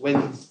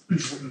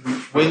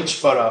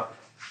Winchborough.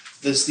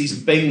 There's these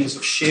bings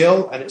of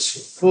shale, and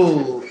it's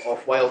full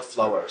of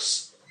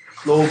wildflowers,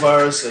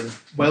 clovers and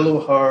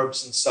willow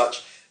herbs and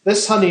such.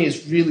 This honey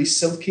is really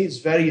silky. It's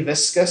very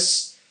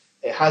viscous.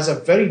 It has a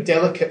very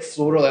delicate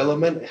floral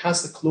element. It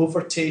has the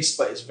clover taste,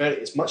 but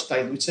it's much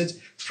diluted,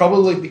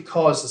 probably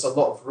because there's a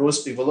lot of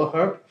roseberry willow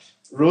herb.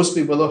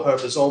 Roseberry willow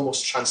herb is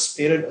almost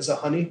transparent as a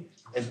honey.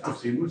 And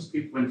Actually, most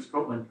people in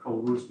Scotland call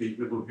roseberry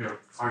willow herb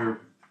fire.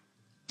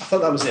 I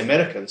thought that was the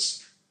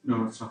Americans.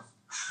 No, it's not.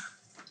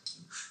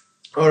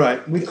 All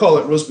right, we call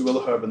it roseberry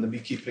willow herb in the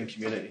beekeeping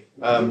community,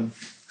 or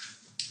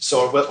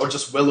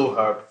just willow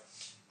herb.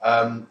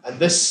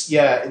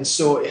 And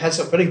so it has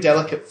a very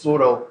delicate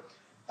floral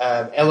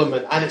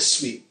element, and it's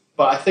sweet.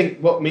 But I think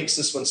what makes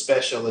this one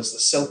special is the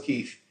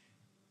silky,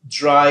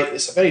 dry.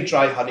 It's a very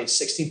dry honey. It's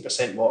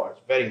 16% water.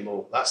 It's very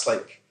low. It's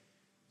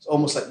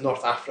almost like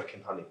North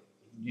African honey.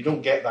 You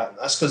don't get that.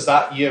 That's because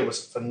that year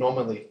was a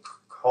phenomenally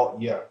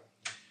hot year.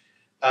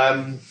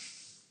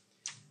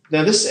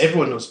 Now,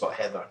 everyone knows about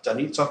heather. Do I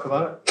need to talk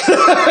about it?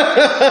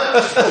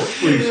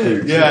 Please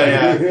do.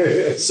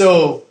 Yeah.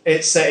 So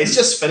it's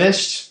just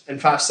finished. In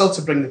fact, still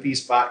to bring the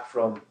bees back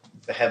from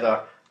the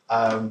heather.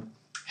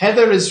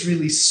 Heather is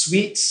really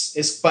sweet,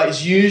 but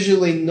it's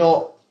usually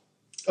not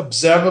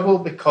observable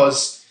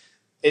because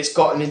it's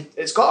got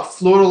a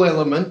floral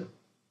element,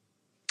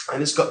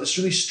 and it's got this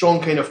really strong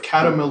kind of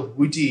caramel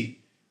woody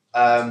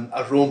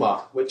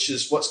aroma, which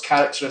is what's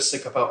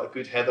characteristic about a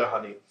good heather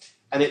honey.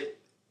 And it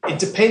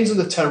depends on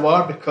the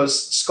terroir,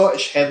 because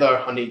Scottish heather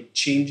honey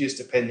changes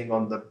depending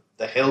on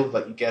the hill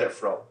that you get it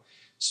from.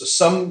 So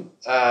some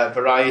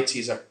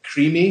varieties are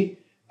creamy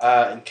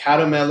and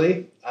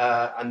caramelly,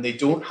 and they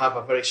don't have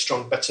a very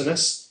strong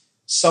bitterness.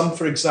 Some,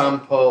 for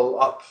example,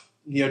 up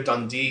near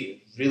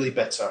Dundee, really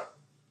bitter.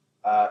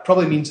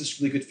 Probably means it's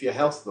really good for your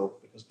health, though,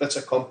 because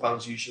bitter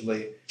compounds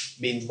usually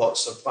mean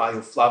lots of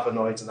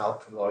bioflavonoids and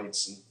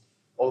alkaloids and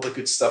all the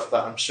good stuff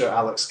that I'm sure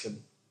Alex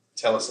can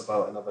tell us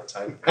about another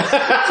time.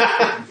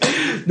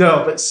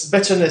 No, but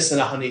bitterness in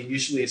a honey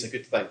usually is a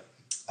good thing.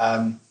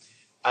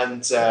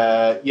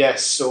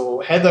 So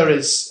heather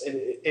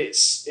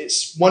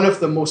it's one of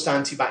the most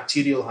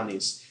antibacterial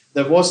honeys.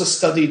 There was a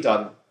study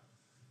done,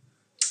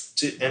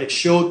 and it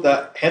showed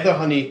that heather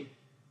honey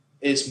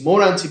is more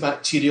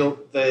antibacterial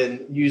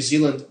than New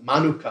Zealand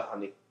Manuka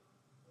honey.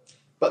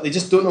 But they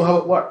just don't know how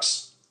it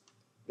works,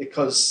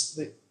 because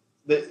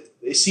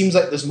it seems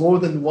like there's more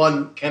than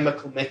one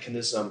chemical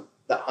mechanism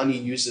that honey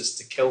uses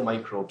to kill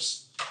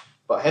microbes.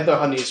 But heather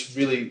honey is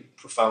really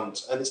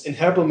profound. And it's in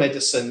herbal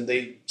medicine,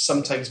 they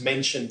sometimes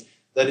mention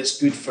that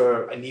it's good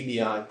for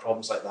anemia and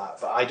problems like that.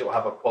 But I don't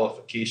have a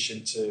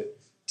qualification to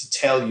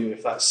tell you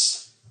if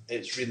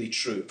it's really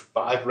true.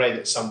 But I've read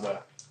it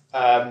somewhere.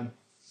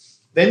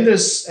 Then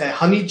there's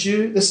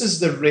honeydew. This is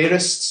the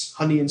rarest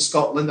honey in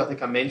Scotland. I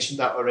think I mentioned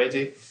that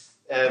already.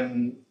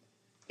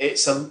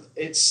 It's a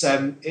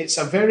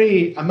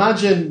very,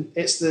 imagine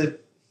it's the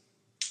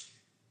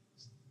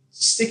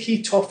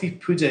sticky toffee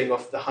pudding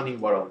of the honey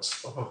world.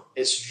 Oh.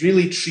 It's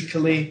really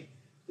treacly.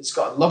 It's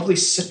got a lovely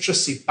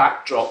citrusy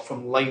backdrop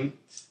from lime,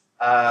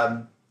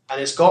 and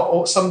it's got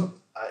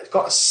it's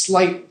got a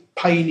slight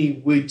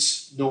piney wood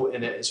note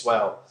in it as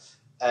well.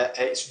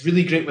 It's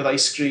really great with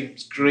ice cream.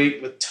 It's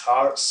great with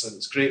tarts, and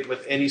it's great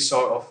with any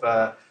sort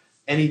of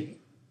any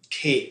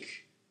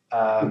cake.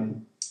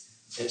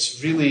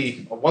 It's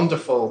really a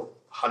wonderful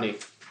honey.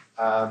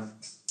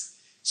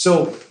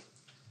 So,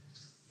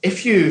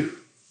 if you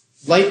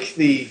like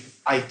the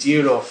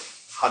idea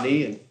of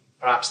honey and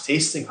perhaps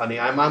tasting honey,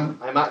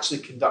 I'm actually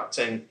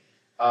conducting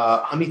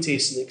a honey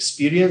tasting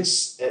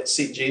experience at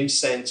St James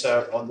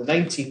Centre on the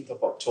 19th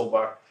of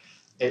October.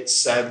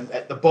 It's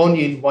at the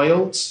Bonnie and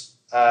Wild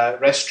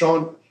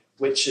restaurant,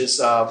 which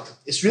is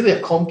it's really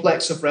a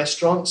complex of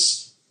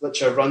restaurants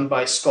which are run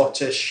by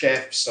Scottish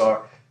chefs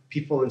or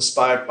people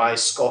inspired by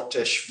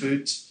Scottish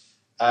food.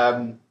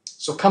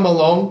 So come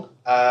along.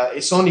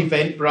 It's on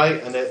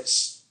Eventbrite, and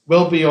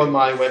will be on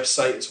my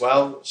website as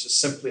well, which is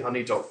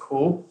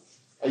simplyhoney.co.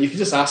 You can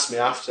just ask me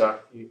after.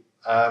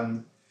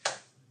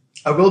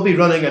 I will be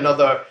running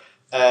another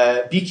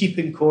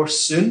beekeeping course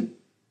soon.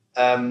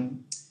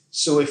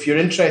 So if you're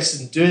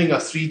interested in doing a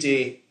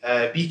 3-day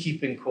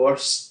beekeeping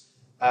course,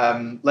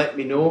 let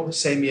me know,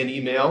 send me an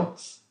email.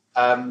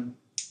 And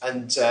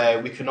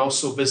we can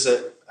also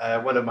visit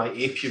one of my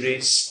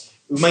apiaries.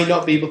 We might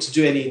not be able to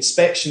do any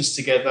inspections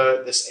together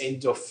at this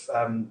end of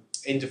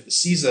the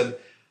season.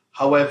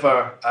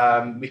 However,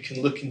 we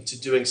can look into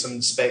doing some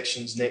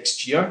inspections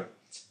next year.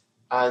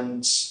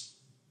 And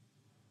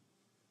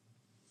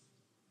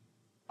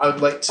I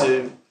would like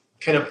to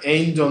kind of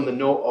end on the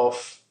note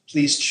of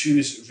please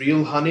choose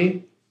real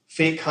honey.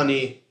 Fake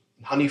honey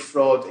and honey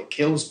fraud, it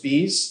kills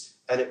bees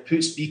and it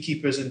puts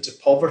beekeepers into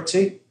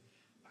poverty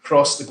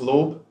across the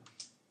globe.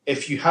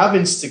 If you have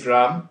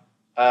Instagram,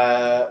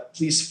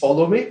 please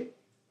follow me.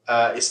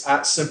 It's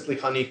at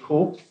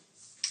simplyhoneyco.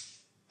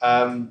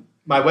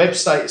 My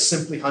website is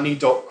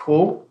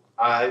simplyhoney.co.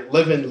 I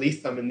live in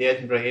Leith. I'm in the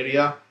Edinburgh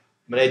area.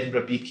 I'm an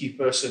Edinburgh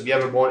beekeeper, so if you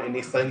ever want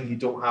anything, you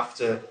don't have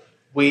to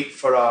wait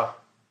for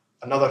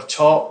another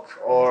talk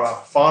or a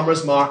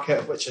farmer's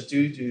market, which I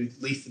do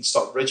Leith and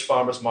Stockbridge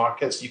farmers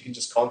markets. You can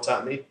just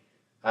contact me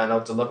and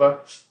I'll deliver.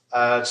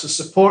 So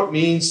support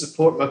me and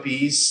support my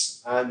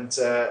bees, and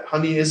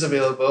honey is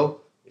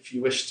available if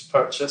you wish to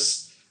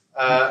purchase.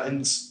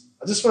 And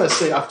I just want to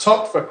say I've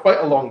talked for quite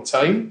a long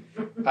time.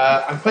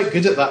 I'm quite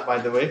good at that, by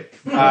the way.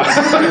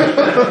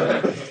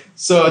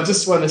 So I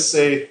just want to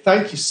say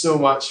thank you so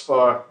much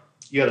for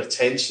your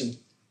attention.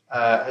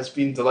 It's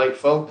been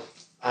delightful.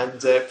 And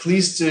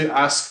please do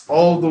ask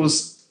all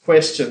those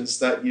questions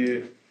that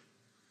you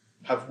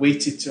have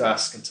waited to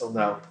ask until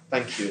now.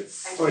 Thank you.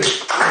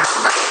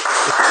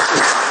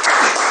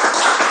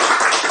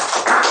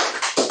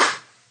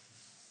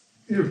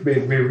 You've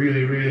made me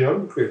really, really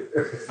hungry.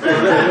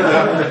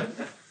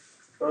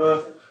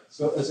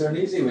 So is there an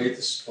easy way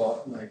to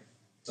spot like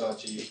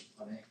dodgy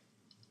honey?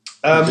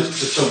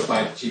 Just don't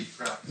buy cheap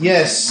crap.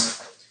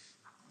 Yes.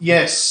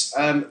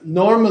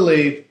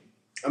 Normally,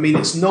 I mean,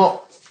 it's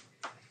not.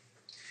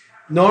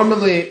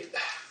 Normally,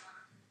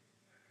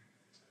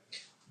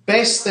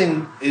 best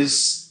thing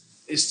is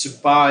to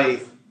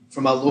buy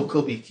from a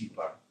local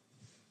beekeeper.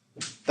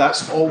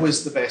 That's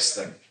always the best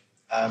thing.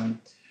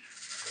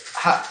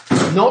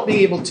 Not being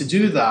able to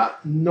do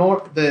that,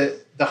 the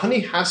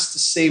honey has to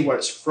say where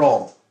it's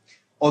from.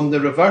 On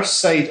the reverse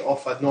side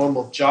of a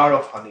normal jar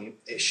of honey,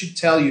 it should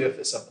tell you if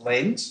it's a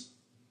blend.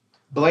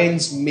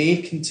 Blends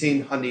may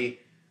contain honey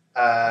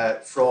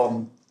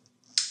from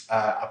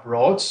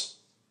abroad,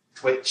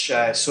 which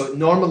so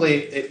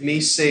normally it may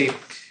say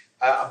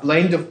a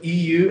blend of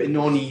EU and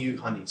non-EU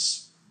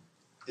honeys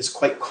is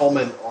quite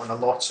common on a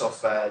lot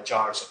of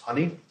jars of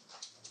honey.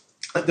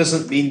 That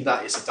doesn't mean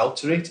that it's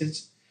adulterated,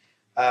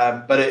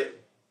 but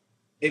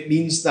it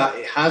means that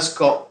it has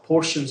got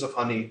portions of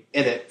honey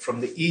in it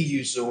from the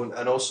EU zone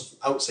and also from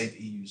outside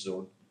the EU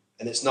zone,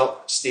 and it's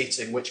not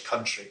stating which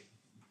country.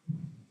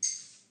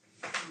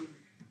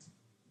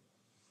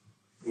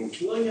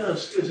 Can I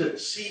ask, is it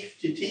safe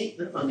to take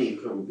the honey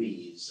from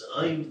bees?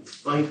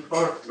 My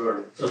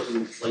partner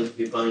doesn't like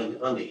me buying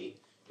honey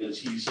because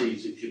he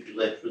says it should be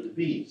left for the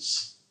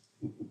bees.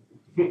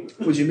 What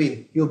do you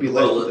mean? You'll be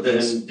left with the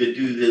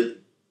bees?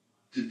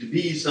 The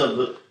bees have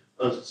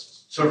a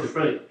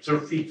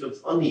surfeit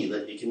of honey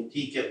that you can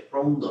take it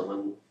from them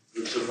and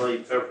they'll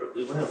survive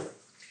perfectly well.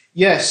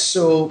 Yes,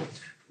 so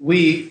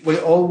we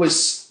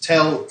always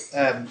tell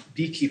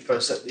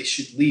beekeepers that they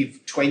should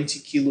leave 20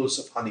 kilos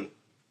of honey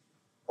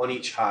on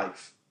each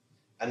hive,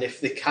 and if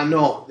they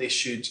cannot, they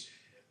should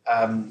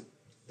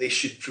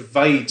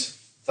provide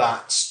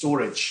that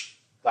storage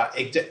that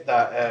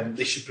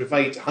they should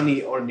provide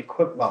honey or an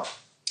equivalent.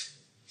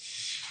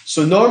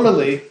 So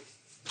normally,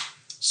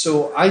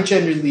 I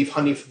generally leave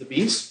honey for the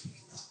bees,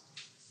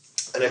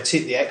 and I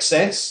take the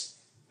excess.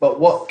 But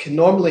what can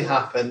normally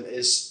happen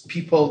is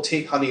people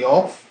take honey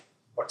off,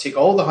 or take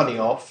all the honey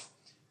off,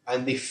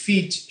 and they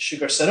feed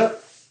sugar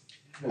syrup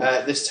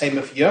this time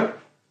of year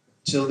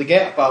till they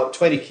get about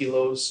 20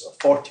 kilos or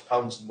 40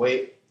 pounds in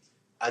weight,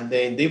 and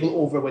then they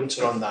will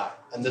overwinter on that.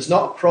 And there's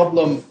not a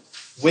problem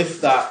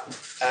with that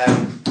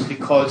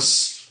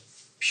because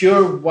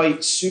pure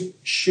white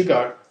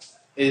sugar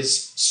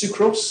is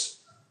sucrose,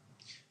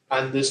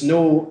 and there's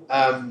no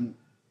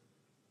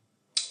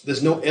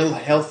ill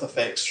health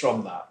effects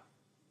from that.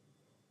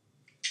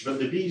 But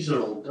the bees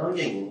are all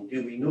dying.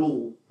 Do we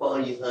know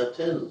why that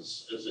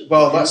is?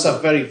 Well, that's a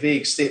very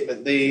vague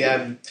statement.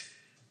 There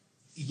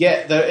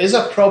is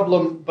a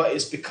problem, but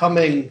it's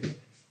becoming,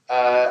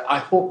 I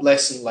hope,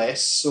 less and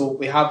less. So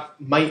we have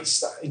mites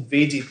that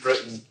invaded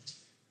Britain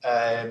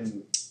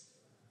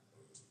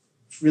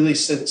really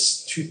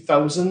since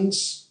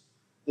 2000s.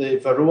 The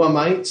Varroa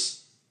mite.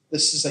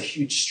 This is a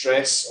huge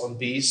stress on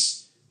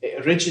bees.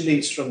 It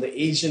originates from the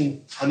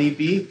Asian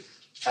honeybee,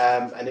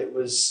 and it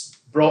was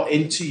brought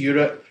into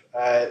Europe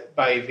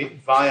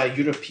via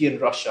European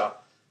Russia,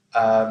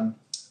 and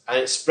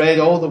it spread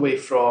all the way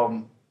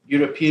from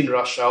European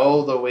Russia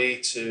all the way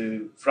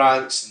to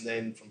France, and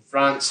then from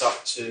France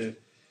up to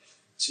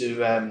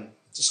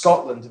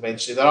Scotland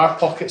eventually. There are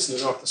pockets in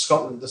the north of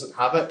Scotland that doesn't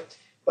have it,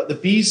 but the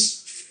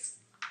bees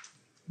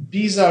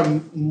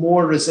are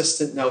more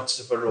resistant now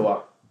to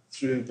Varroa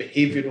through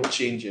behavioural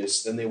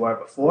changes than they were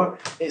before.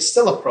 It's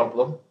still a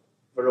problem,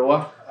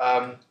 Varroa,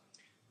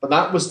 but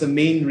that was the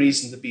main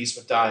reason the bees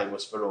were dying,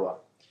 was Varroa.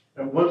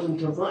 It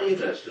wasn't a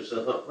virus, because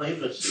I thought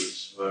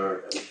viruses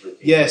were implicated.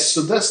 Yes,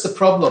 so that's the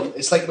problem.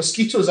 It's like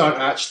mosquitoes aren't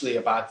actually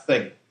a bad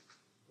thing,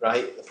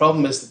 right? The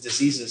problem is the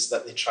diseases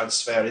that they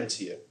transfer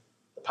into you,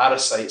 the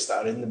parasites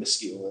that are in the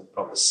mosquito are the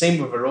problem.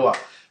 Same with Varroa.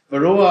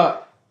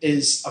 Varroa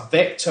is a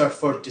vector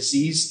for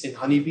disease in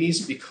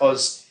honeybees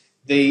because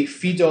they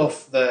feed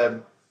off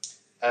the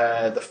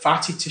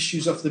fatty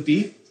tissues of the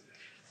bee,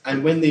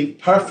 and when they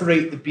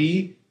perforate the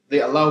bee, they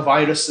allow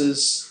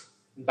viruses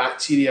and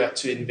bacteria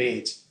to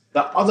invade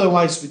that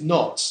otherwise would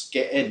not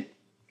get in.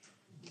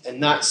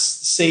 And that's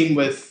the same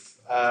with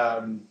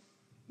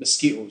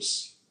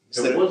mosquitoes.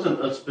 There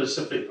wasn't a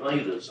specific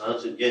virus,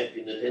 has it yet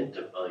been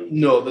identified?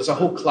 No, there's a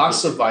whole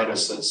class of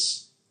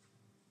viruses.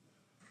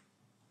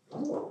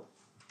 Oh.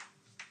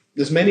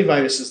 There's many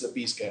viruses that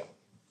bees get.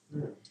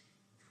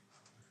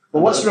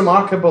 But what's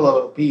remarkable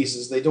about bees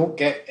is they don't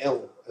get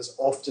ill as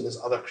often as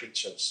other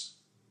creatures.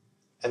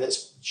 And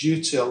it's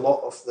due to a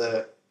lot of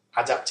the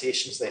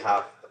adaptations they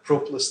have, the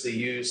propolis they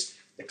use,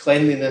 the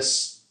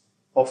cleanliness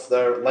of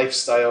their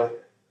lifestyle.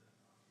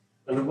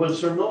 And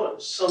was there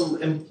not some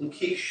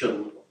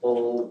implication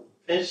of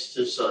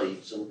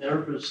pesticides and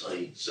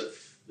herbicides?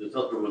 In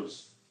other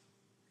words,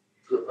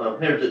 I've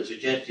heard it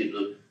suggested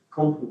that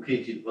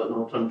complicated but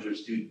not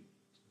understood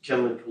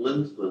chemical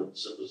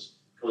influence that was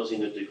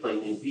causing a decline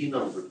in bee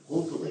numbers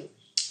globally.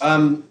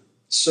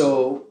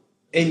 So,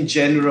 in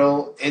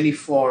general, any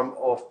form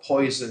of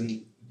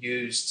poison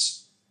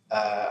used,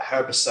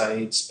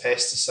 herbicides,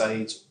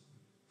 pesticides,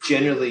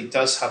 generally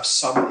does have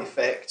some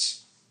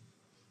effect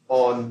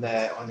on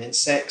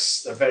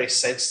insects. They're very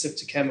sensitive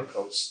to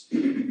chemicals.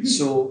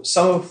 So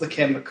some of the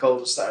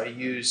chemicals that are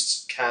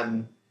used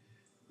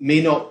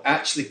may not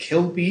actually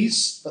kill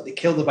bees, but they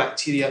kill the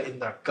bacteria in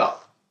their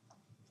gut.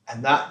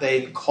 And that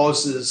then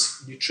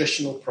causes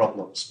nutritional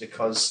problems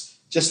because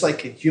just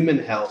like in human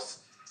health,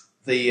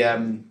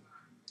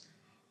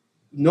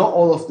 not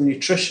all of the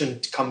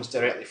nutrition comes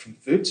directly from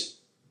food,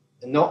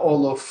 and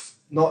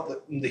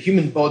the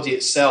human body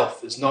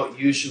itself is not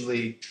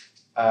usually.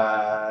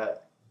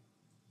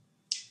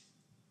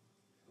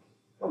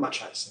 What am I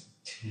trying to say?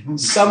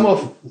 Some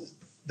of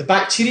the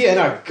bacteria in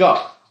our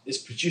gut is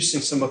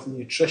producing some of the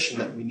nutrition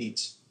that we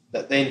need,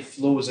 that then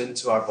flows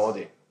into our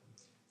body.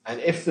 And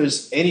if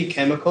there's any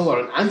chemical or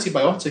an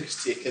antibiotic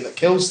is taken that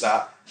kills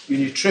that, your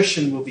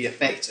nutrition will be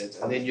affected,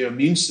 and then your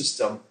immune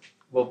system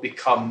will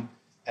become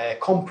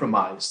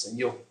compromised, and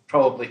you'll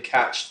probably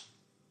catch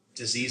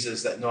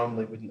diseases that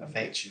normally wouldn't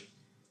affect you.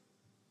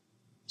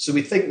 So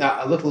we think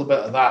that a little bit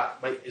of that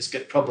is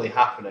probably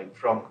happening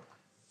from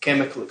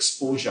chemical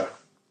exposure.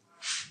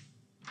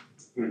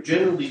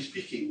 Generally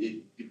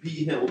speaking, the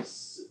bee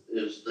health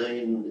is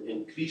then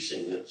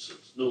increasing. It's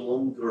no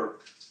longer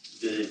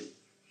the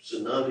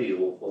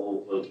scenario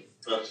of a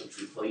massive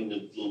decline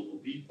in global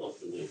bee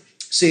population.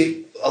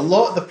 See, a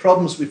lot of the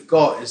problems we've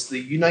got is the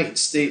United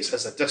States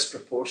has a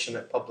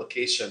disproportionate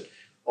publication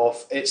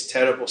of its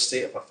terrible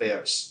state of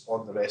affairs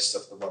on the rest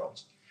of the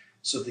world.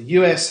 So the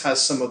US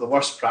has some of the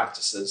worst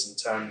practices in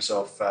terms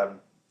of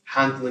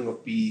handling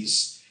of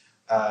bees,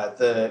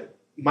 the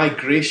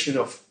migration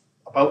of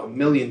about 1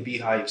 million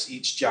beehives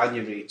each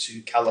January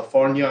to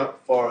California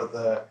for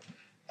the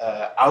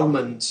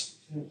almond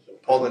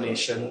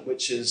pollination,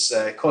 which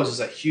causes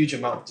a huge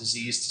amount of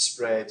disease to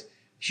spread,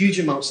 huge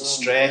amounts of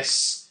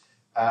stress,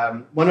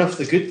 One of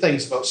the good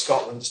things about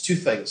Scotland is two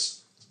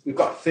things. We've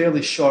got a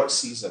fairly short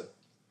season,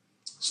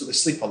 so they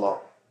sleep a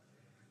lot,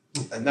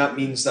 and that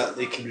means that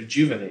they can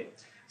rejuvenate.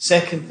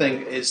 Second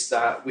thing is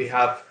that we're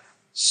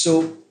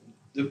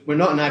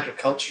not an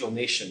agricultural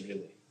nation,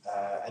 really.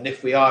 And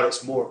if we are,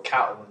 it's more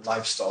cattle and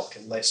livestock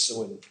and less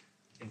so in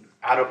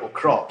arable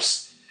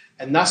crops.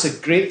 And that's a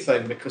great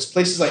thing because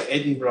places like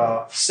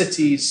Edinburgh,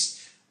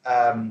 cities,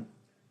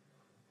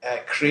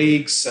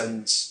 craigs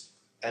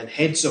and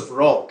heads of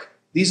rock,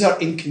 these are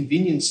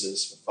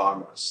inconveniences for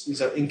farmers.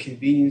 These are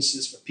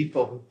inconveniences for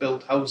people who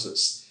build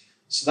houses.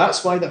 So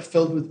that's why they're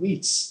filled with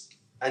weeds.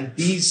 And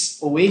these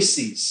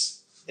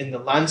oases in the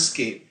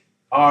landscape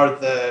are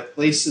the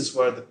places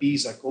where the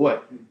bees are going,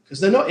 because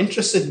they're not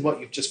interested in what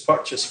you've just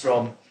purchased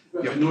from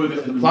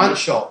the plant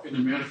shop. In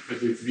America,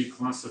 they've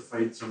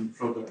reclassified some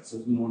products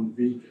as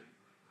non-vegan,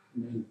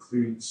 and it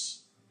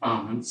includes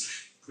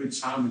almonds, and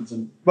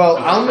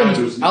almond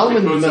because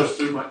milk. there's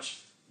too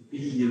much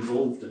bee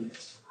involved in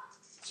it.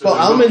 So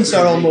almonds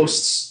are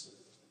almost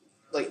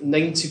like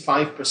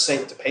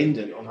 95%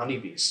 dependent on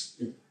honeybees.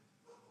 Yeah.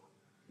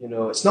 You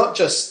know, it's not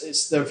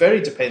just they're very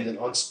dependent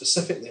on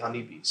specifically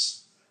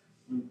honeybees.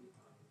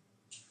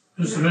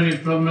 Is there any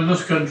problem in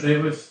this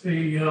country with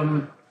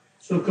the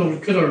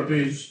so-called killer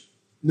bees?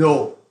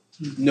 No.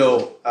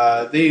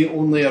 They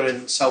only are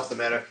in South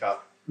America,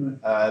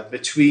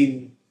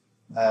 between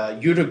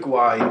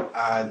Uruguay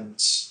and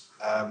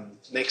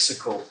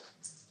Mexico.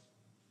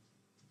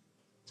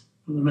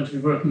 And they're meant to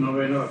be working their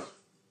way north.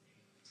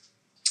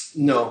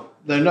 No,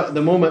 they're not. At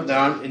the moment, they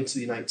aren't into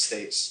the United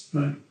States.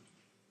 Right.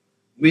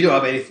 We don't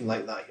have anything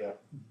like that here.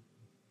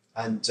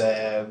 And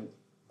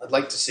I'd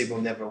like to say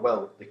we'll never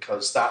will,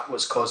 because that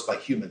was caused by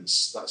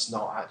humans. That's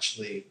not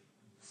actually...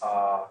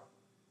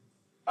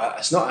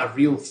 it's not a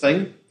real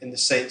thing in the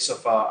sense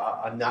of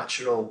a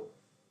natural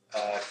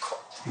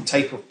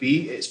type of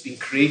bee. It's been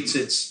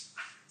created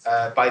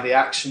by the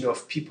action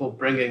of people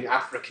bringing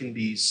African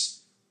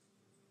bees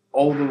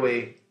all the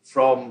way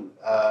from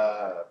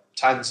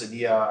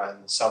Tanzania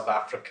and South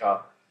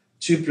Africa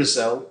to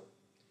Brazil.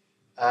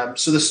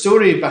 So the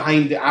story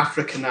behind the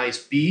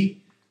Africanized bee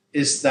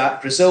is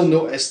that Brazil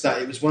noticed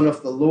that it was one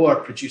of the lower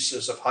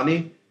producers of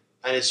honey.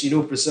 And as you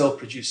know, Brazil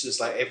produces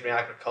like every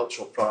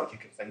agricultural product you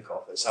can think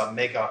of. It's a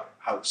mega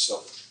house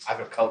of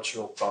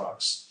agricultural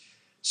products.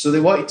 So they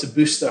wanted to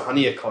boost their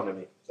honey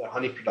economy, their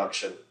honey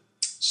production.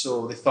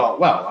 So they thought,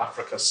 well,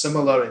 Africa's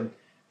similar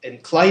in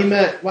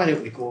climate. Why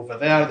don't we go over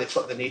there? They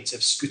put the native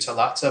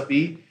Scutellata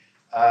bee.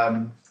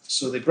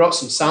 So they brought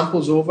some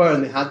samples over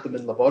and they had them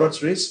in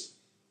laboratories.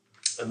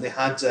 And they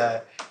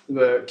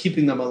were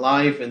keeping them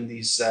alive in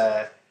these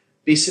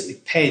basically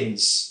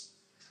pens.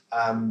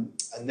 And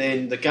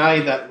then the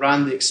guy that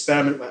ran the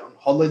experiment went on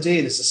holiday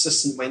and his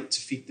assistant went to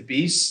feed the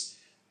bees.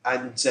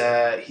 And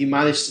he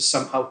managed to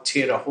somehow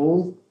tear a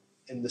hole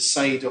in the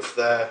side of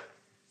the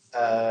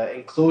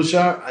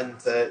enclosure, and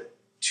the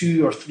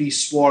 2 or 3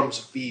 swarms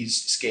of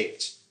bees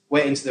escaped,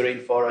 went into the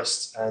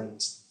rainforest.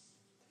 And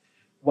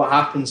what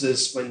happens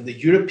is when the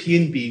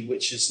European bee,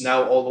 which is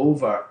now all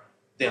over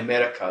the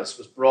Americas,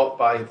 was brought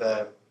by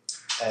the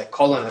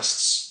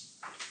colonists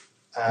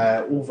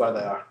over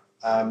there,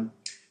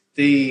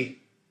 the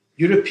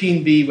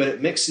European bee, when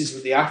it mixes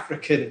with the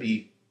African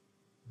bee,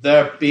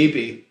 their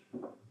baby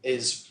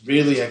is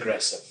really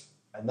aggressive.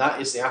 And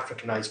that is the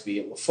Africanized bee.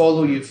 It will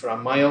follow you for a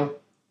mile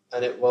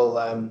and it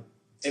will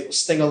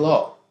sting a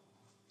lot.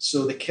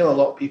 So they kill a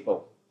lot of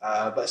people.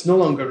 But it's no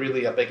longer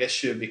really a big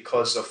issue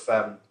because of,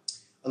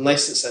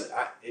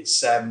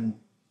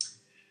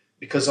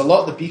 because a lot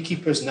of the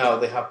beekeepers now,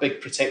 they have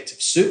big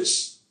protective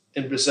suits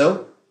in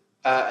Brazil.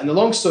 And the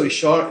long story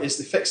short is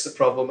they fixed the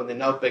problem and they're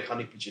now big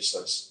honey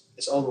producers.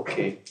 It's all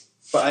okay,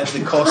 but at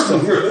the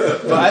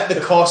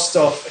cost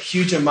of a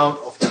huge amount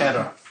of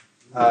terror.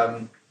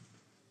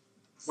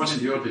 One of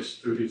the oddest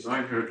stories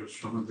I heard was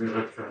from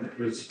America, and it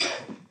was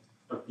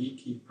a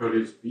beekeeper,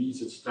 his bees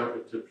had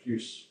started to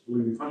produce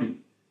blue honey.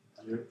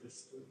 You heard this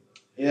story?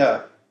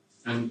 Yeah.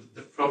 And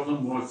the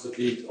problem was that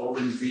they'd all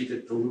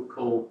invaded the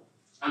local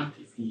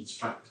antifreeze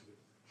factory,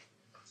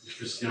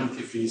 because the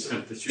antifreeze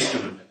had the sugar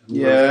in it.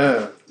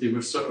 And they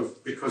were sort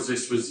of, because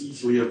this was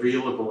easily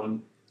available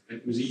and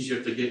it was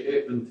easier to get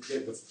it than to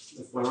get the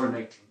flower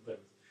nectar and things.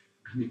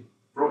 And he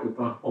brought it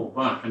all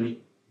back, and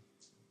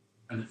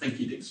I think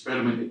he'd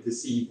experimented to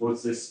see,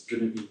 was this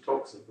going to be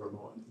toxic or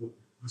not? And it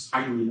was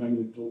highly,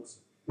 highly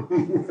toxic.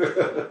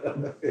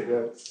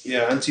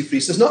 Yeah,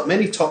 antifreeze. There's not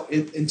many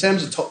in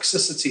terms of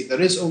toxicity.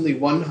 There is only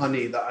one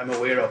honey that I'm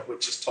aware of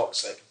which is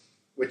toxic,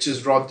 which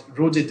is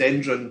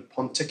Rhododendron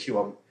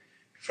ponticuum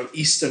from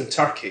eastern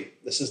Turkey.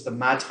 This is the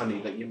mad honey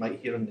that you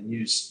might hear on the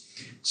news.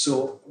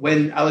 So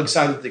when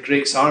Alexander the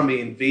Great's army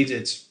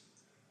invaded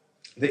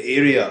the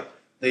area,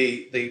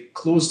 they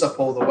closed up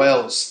all the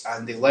wells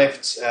and they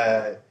left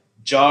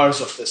jars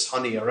of this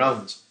honey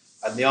around,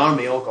 and the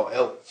army all got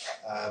ill.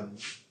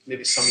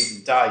 Maybe some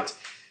even died.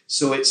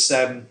 So it's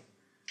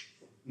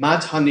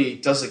mad honey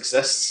does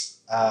exist.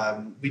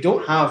 We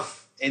don't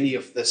have any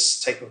of this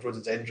type of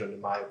rhododendron in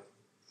my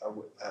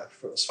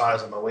as far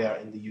as I'm aware,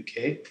 in the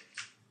UK.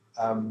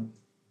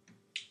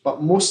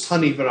 But most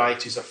honey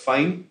varieties are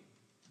fine.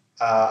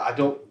 I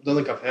don't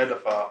think I've heard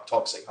of a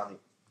toxic honey.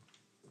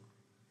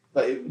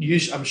 But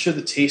I'm sure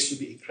the taste would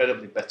be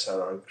incredibly bitter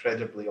or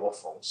incredibly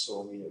awful.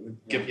 So I mean, it would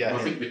give you a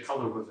hint. I think the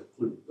colour was a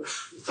clue.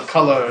 The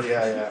colour,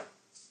 yeah.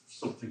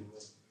 Something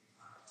wrong.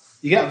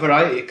 You get a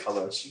variety of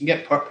colours. You can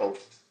get purple.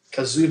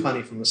 Kazoo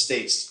honey from the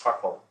States is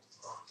purple.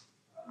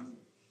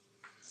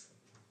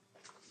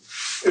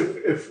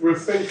 If we're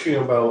thinking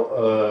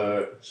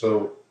about,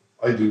 so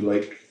I do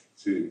like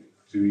to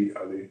eat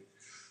honey,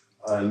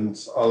 and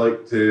I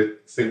like to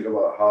think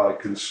about how I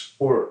can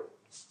support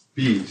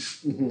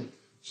bees. Mm-hmm.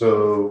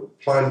 So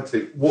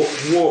planting, what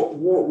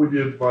would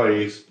you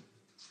advise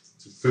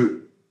to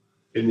put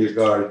in your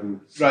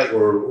garden, right?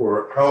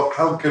 Or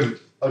how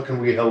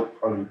can we help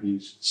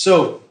honeybees?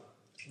 So,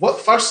 what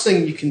first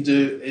thing you can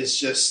do is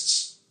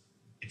just,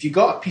 if you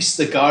got a piece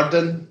of the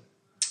garden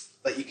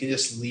that you can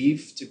just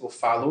leave to go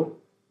fallow,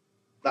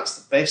 that's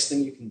the best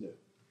thing you can do.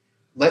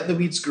 Let the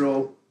weeds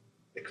grow,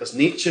 because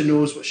nature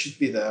knows what should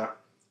be there.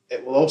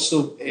 It will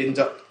also end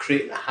up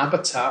creating a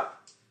habitat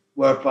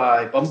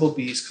whereby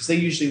bumblebees, because they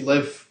usually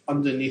live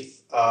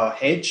underneath a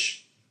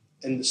hedge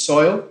in the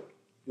soil,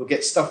 you'll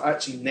get stuff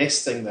actually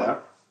nesting there.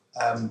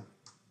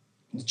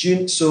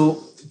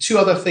 So two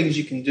other things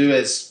you can do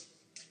is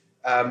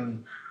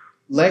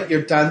let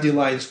your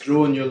dandelions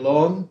grow on your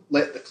lawn,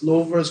 let the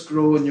clovers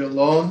grow on your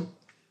lawn.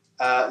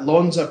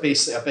 Lawns are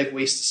basically a big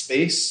waste of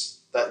space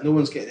that no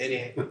one's getting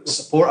any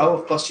support out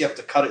of, plus you have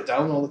to cut it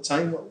down all the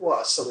time.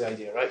 What a silly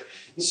idea, right?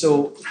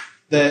 So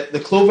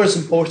the clover is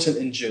important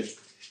in June.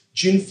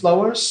 June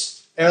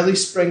flowers, early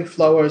spring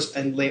flowers,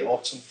 and late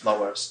autumn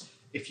flowers.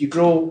 If you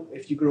grow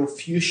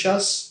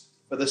fuchsias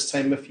for this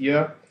time of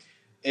year,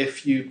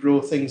 if you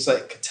grow things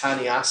like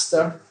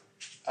Cataniaster,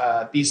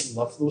 bees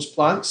love those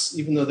plants,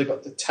 even though they've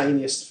got the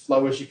tiniest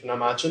flowers you can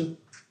imagine.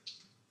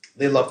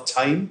 They love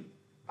thyme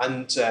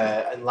and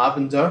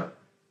lavender,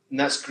 and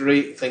that's a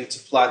great thing to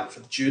plant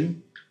for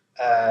June.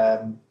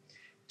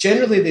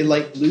 Generally, they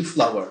like blue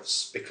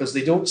flowers because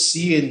they don't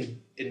see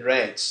in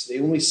reds. They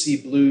only see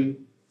blue,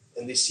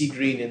 and they see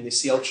green, and they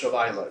see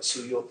ultraviolet. So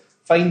you'll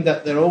find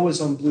that they're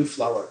always on blue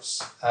flowers.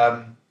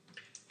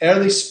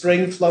 Early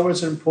spring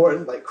flowers are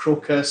important, like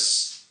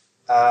crocus.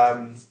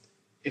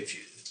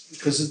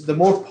 Because the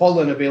more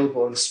pollen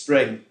available in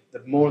spring, the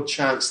more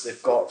chance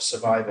they've got of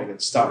surviving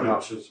and starting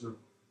up.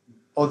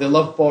 Oh, they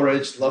love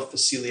borage, love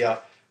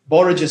Phacelia.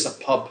 Borage is a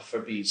pub for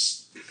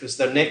bees because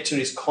their nectar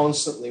is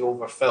constantly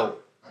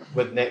overfilled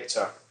with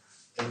nectar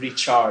and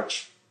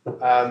recharge.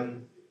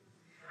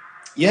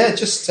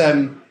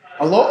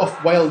 A lot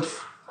of wild,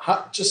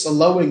 just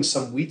allowing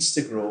some weeds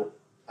to grow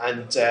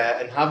and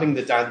having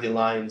the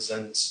dandelions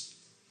and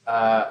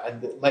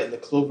letting the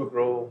clover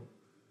grow.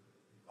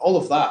 All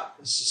of that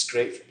is just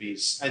great for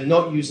bees, and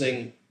not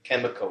using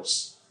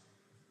chemicals.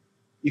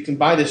 You can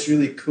buy this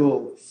really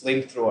cool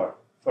flamethrower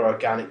for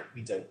organic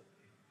weeding.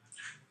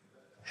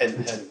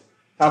 Hint, hint.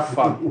 Have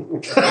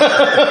fun.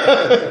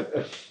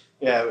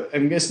 Yeah, I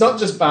mean, it's not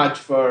just bad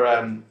for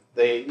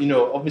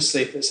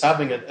obviously if it's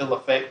having an ill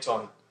effect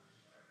on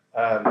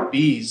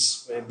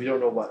bees, we don't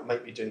know what it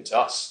might be doing to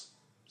us.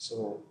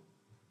 So.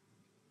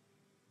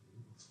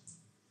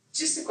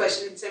 Just a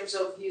question in terms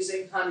of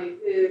using honey.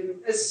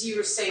 As you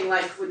were saying,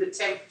 like with the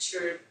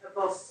temperature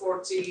above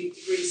 40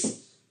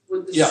 degrees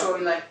would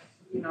destroy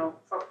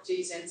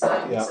properties,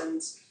 enzymes,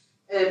 and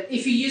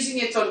if you're using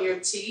it on your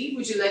tea,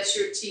 would you let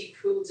your tea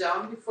cool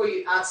down before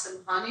you add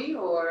some honey,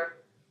 or?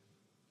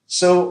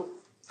 So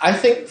I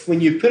think when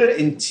you put it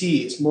in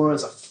tea, it's more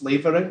as a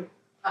flavouring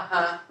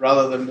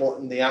rather than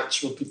wanting the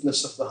actual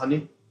goodness of the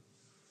honey.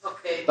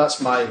 Okay.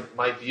 That's my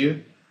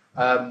view.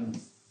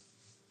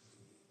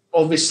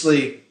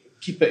 Obviously,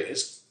 keep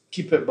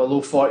it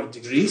below 40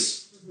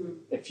 degrees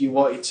if you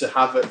wanted to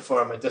have it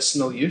for a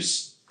medicinal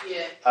use.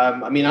 Yeah.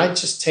 I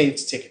just tend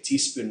to take a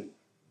teaspoon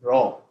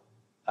raw,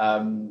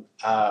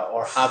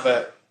 or have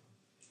it,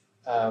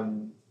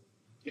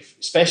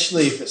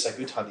 especially if it's a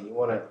good honey, you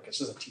want it, it's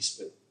just a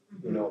teaspoon,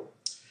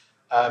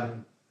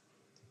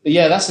 But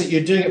yeah, that's it.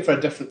 You're doing it for a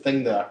different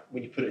thing there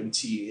when you put it in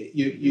tea.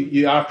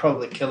 You are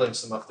probably killing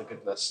some of the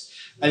goodness.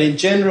 And in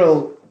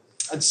general,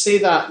 I'd say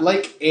that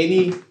like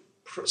any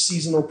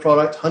seasonal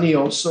product, honey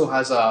also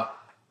has a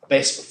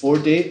best before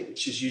date,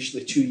 which is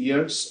usually 2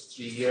 years,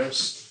 3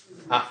 years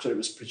after it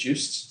was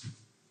produced.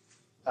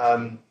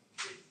 And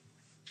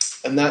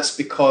that's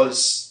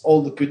because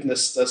all the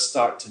goodness does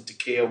start to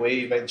decay away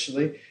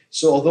eventually.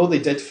 So although they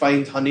did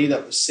find honey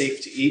that was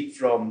safe to eat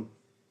from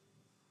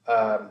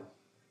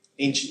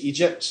ancient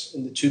Egypt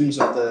in the tombs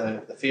of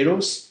the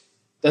pharaohs,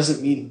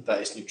 doesn't mean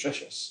that it's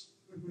nutritious.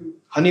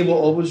 Honey will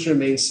always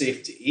remain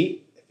safe to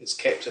eat if it's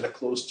kept in a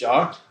closed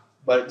jar,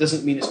 but it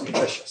doesn't mean it's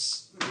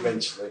nutritious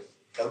eventually.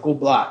 It'll go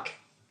black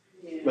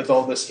with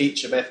all this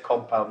HMF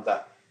compound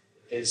that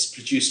is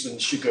produced when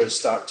the sugars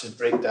start to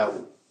break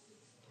down.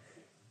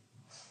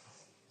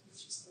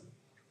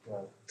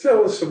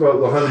 Tell us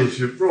about the honeys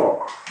you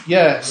brought.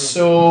 Yeah,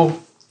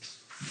 so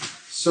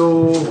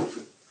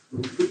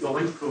We'll put the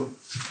link on.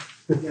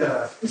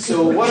 Yeah.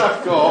 So what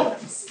I've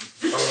got,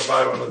 I'm gonna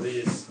buy one of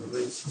these at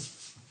least.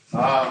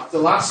 the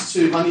last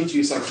 2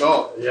 honeydews I've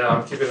got. Yeah,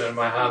 I'm keeping it in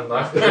my hand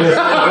now.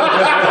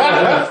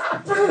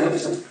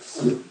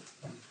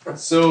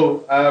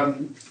 So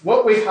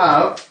what we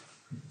have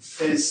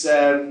is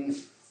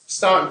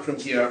starting from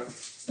here.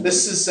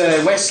 This is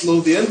West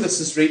Lothian. This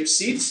is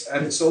rapeseed,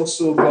 and it's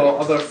also got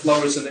other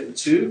flowers in it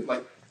too,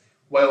 like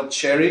wild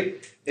cherry.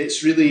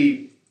 It's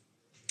really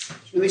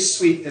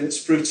sweet and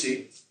it's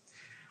fruity.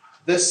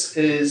 This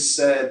is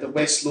the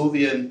West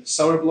Lothian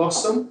sour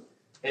blossom.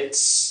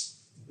 It's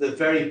the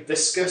very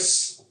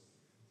viscous,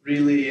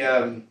 really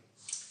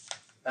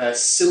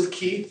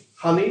silky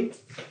honey.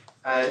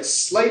 It's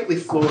slightly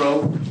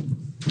floral.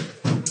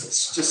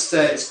 It's just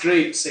it's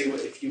great. Say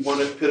if you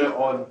want to put it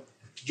on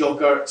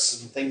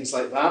yogurts and things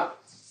like that.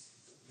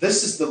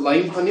 This is the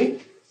lime honey.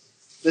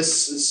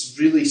 This is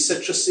really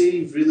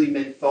citrusy, really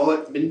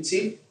mentholic,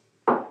 minty.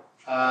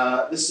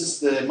 This is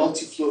the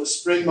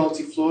spring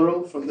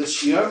multifloral from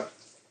this year.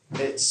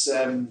 It's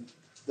the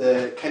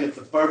kind of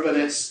the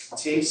bourbon-esque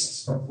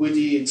taste,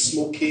 woody and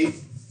smoky,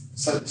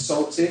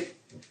 salty.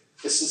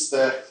 This is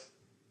the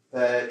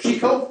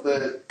treacle,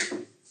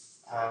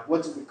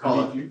 what do we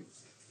call it?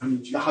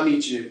 Honeydew. The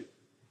honeydew.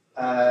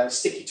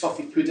 Sticky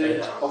toffee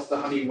pudding of the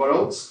honey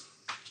world.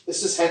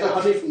 This is heather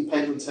honey from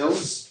Pendland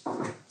Hills.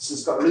 So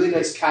it's got a really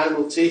nice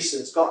caramel taste,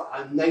 and it's got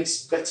a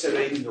nice bitter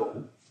end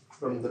note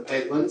from the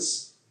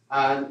Pentlands.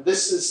 And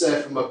this is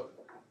from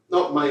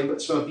not mine, but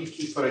it's from a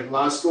beekeeper in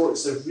Glasgow.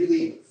 It's a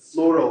really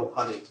floral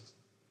honey.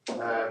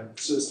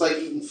 So it's like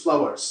eating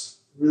flowers.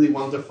 Really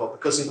wonderful,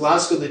 because in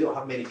Glasgow they don't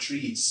have many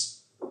trees.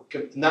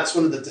 And that's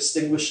one of the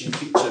distinguishing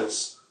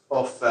features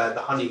of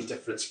the honey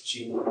difference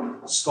between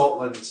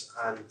Scotland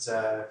and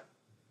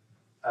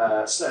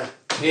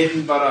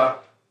Edinburgh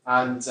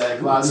and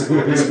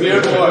Glasgow. It's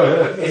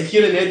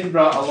here in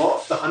Edinburgh, a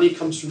lot of the honey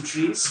comes from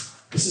trees.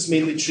 This is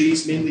mainly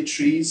trees.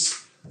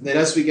 And then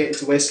as we get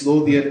into West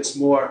Lothian, it's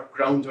more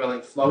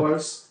ground-dwelling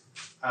flowers,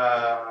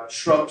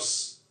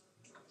 shrubs,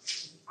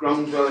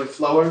 ground-dwelling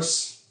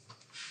flowers.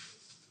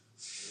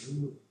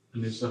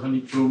 And is the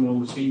honeycomb all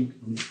the same?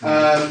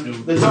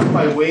 They're done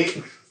by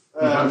weight.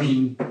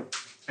 Type-wise.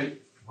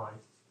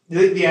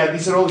 Yeah,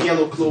 these are all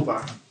yellow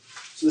clover.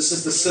 So this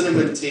is the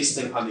cinnamon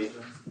tasting honey.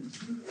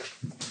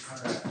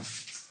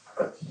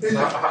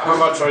 How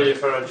much are you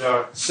for a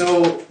jar?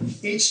 So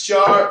each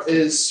jar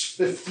is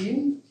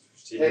 15,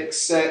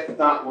 except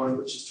that one,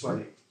 which is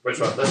 20. Which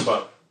one? This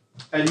one?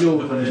 And no,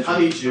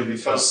 honeydew,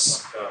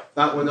 because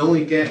that one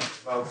only get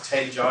about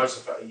 10 jars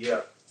of it a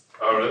year.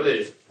 Oh,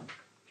 really?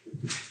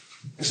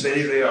 It's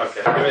very rare.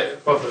 Okay, give me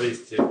both of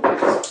these two.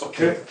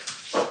 Okay.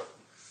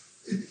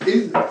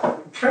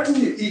 Can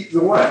you eat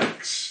the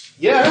wax?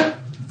 Yeah,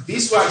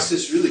 beeswax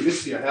is really good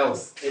for your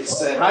health.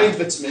 It's high in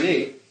vitamin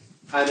A,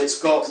 and it's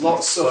got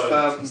lots of.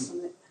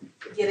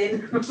 Get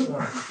in.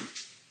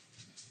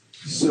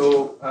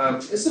 So,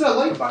 is there a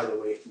light, by the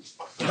way?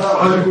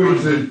 I'm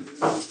going to.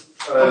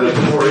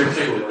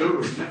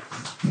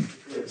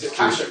 Is it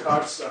cash or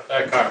card, sir?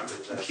 Card.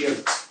 Here.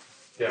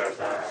 Yeah.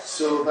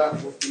 So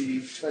that will be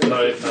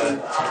 35. 35.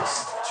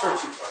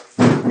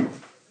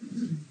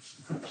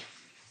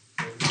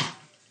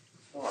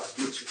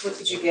 What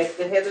did you get?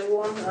 The heather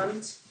one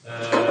and?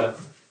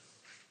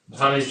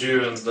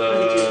 Honeydew and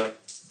the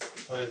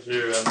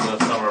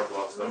summer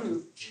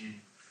blossom.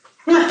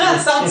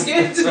 Sounds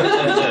good.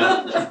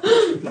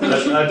 I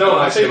don't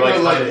actually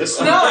like this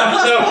one. No.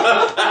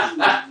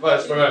 But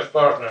it's for my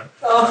partner.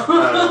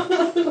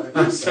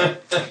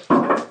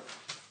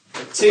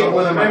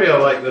 Maybe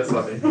I'll like this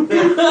one.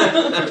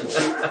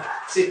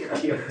 Take a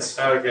cue.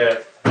 Okay.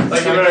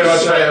 Thank you very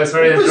much. It was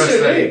very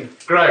interesting.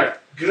 Greg.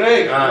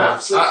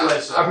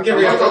 I'm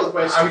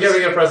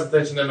giving a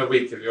presentation in a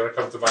week if you want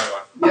to come to my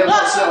one. Yeah,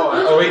 what's that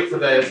one? A week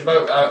today. It's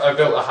about I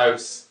built a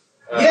house.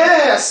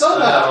 Yeah, I saw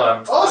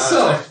that.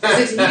 Awesome.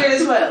 Is it here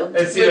as well?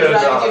 It's here as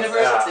well.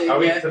 University. Yeah, a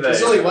week today.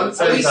 There's only one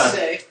Same time.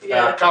 Today.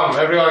 Yeah, come,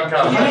 everyone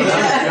come.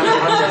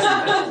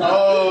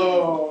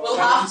 Oh. We'll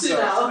have to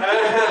now.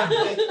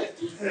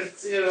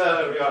 See you then,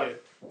 everyone.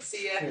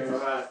 See ya.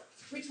 Yeah,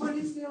 Which one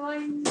is the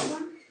line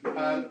one?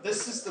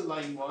 this is the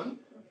line one.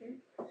 Okay.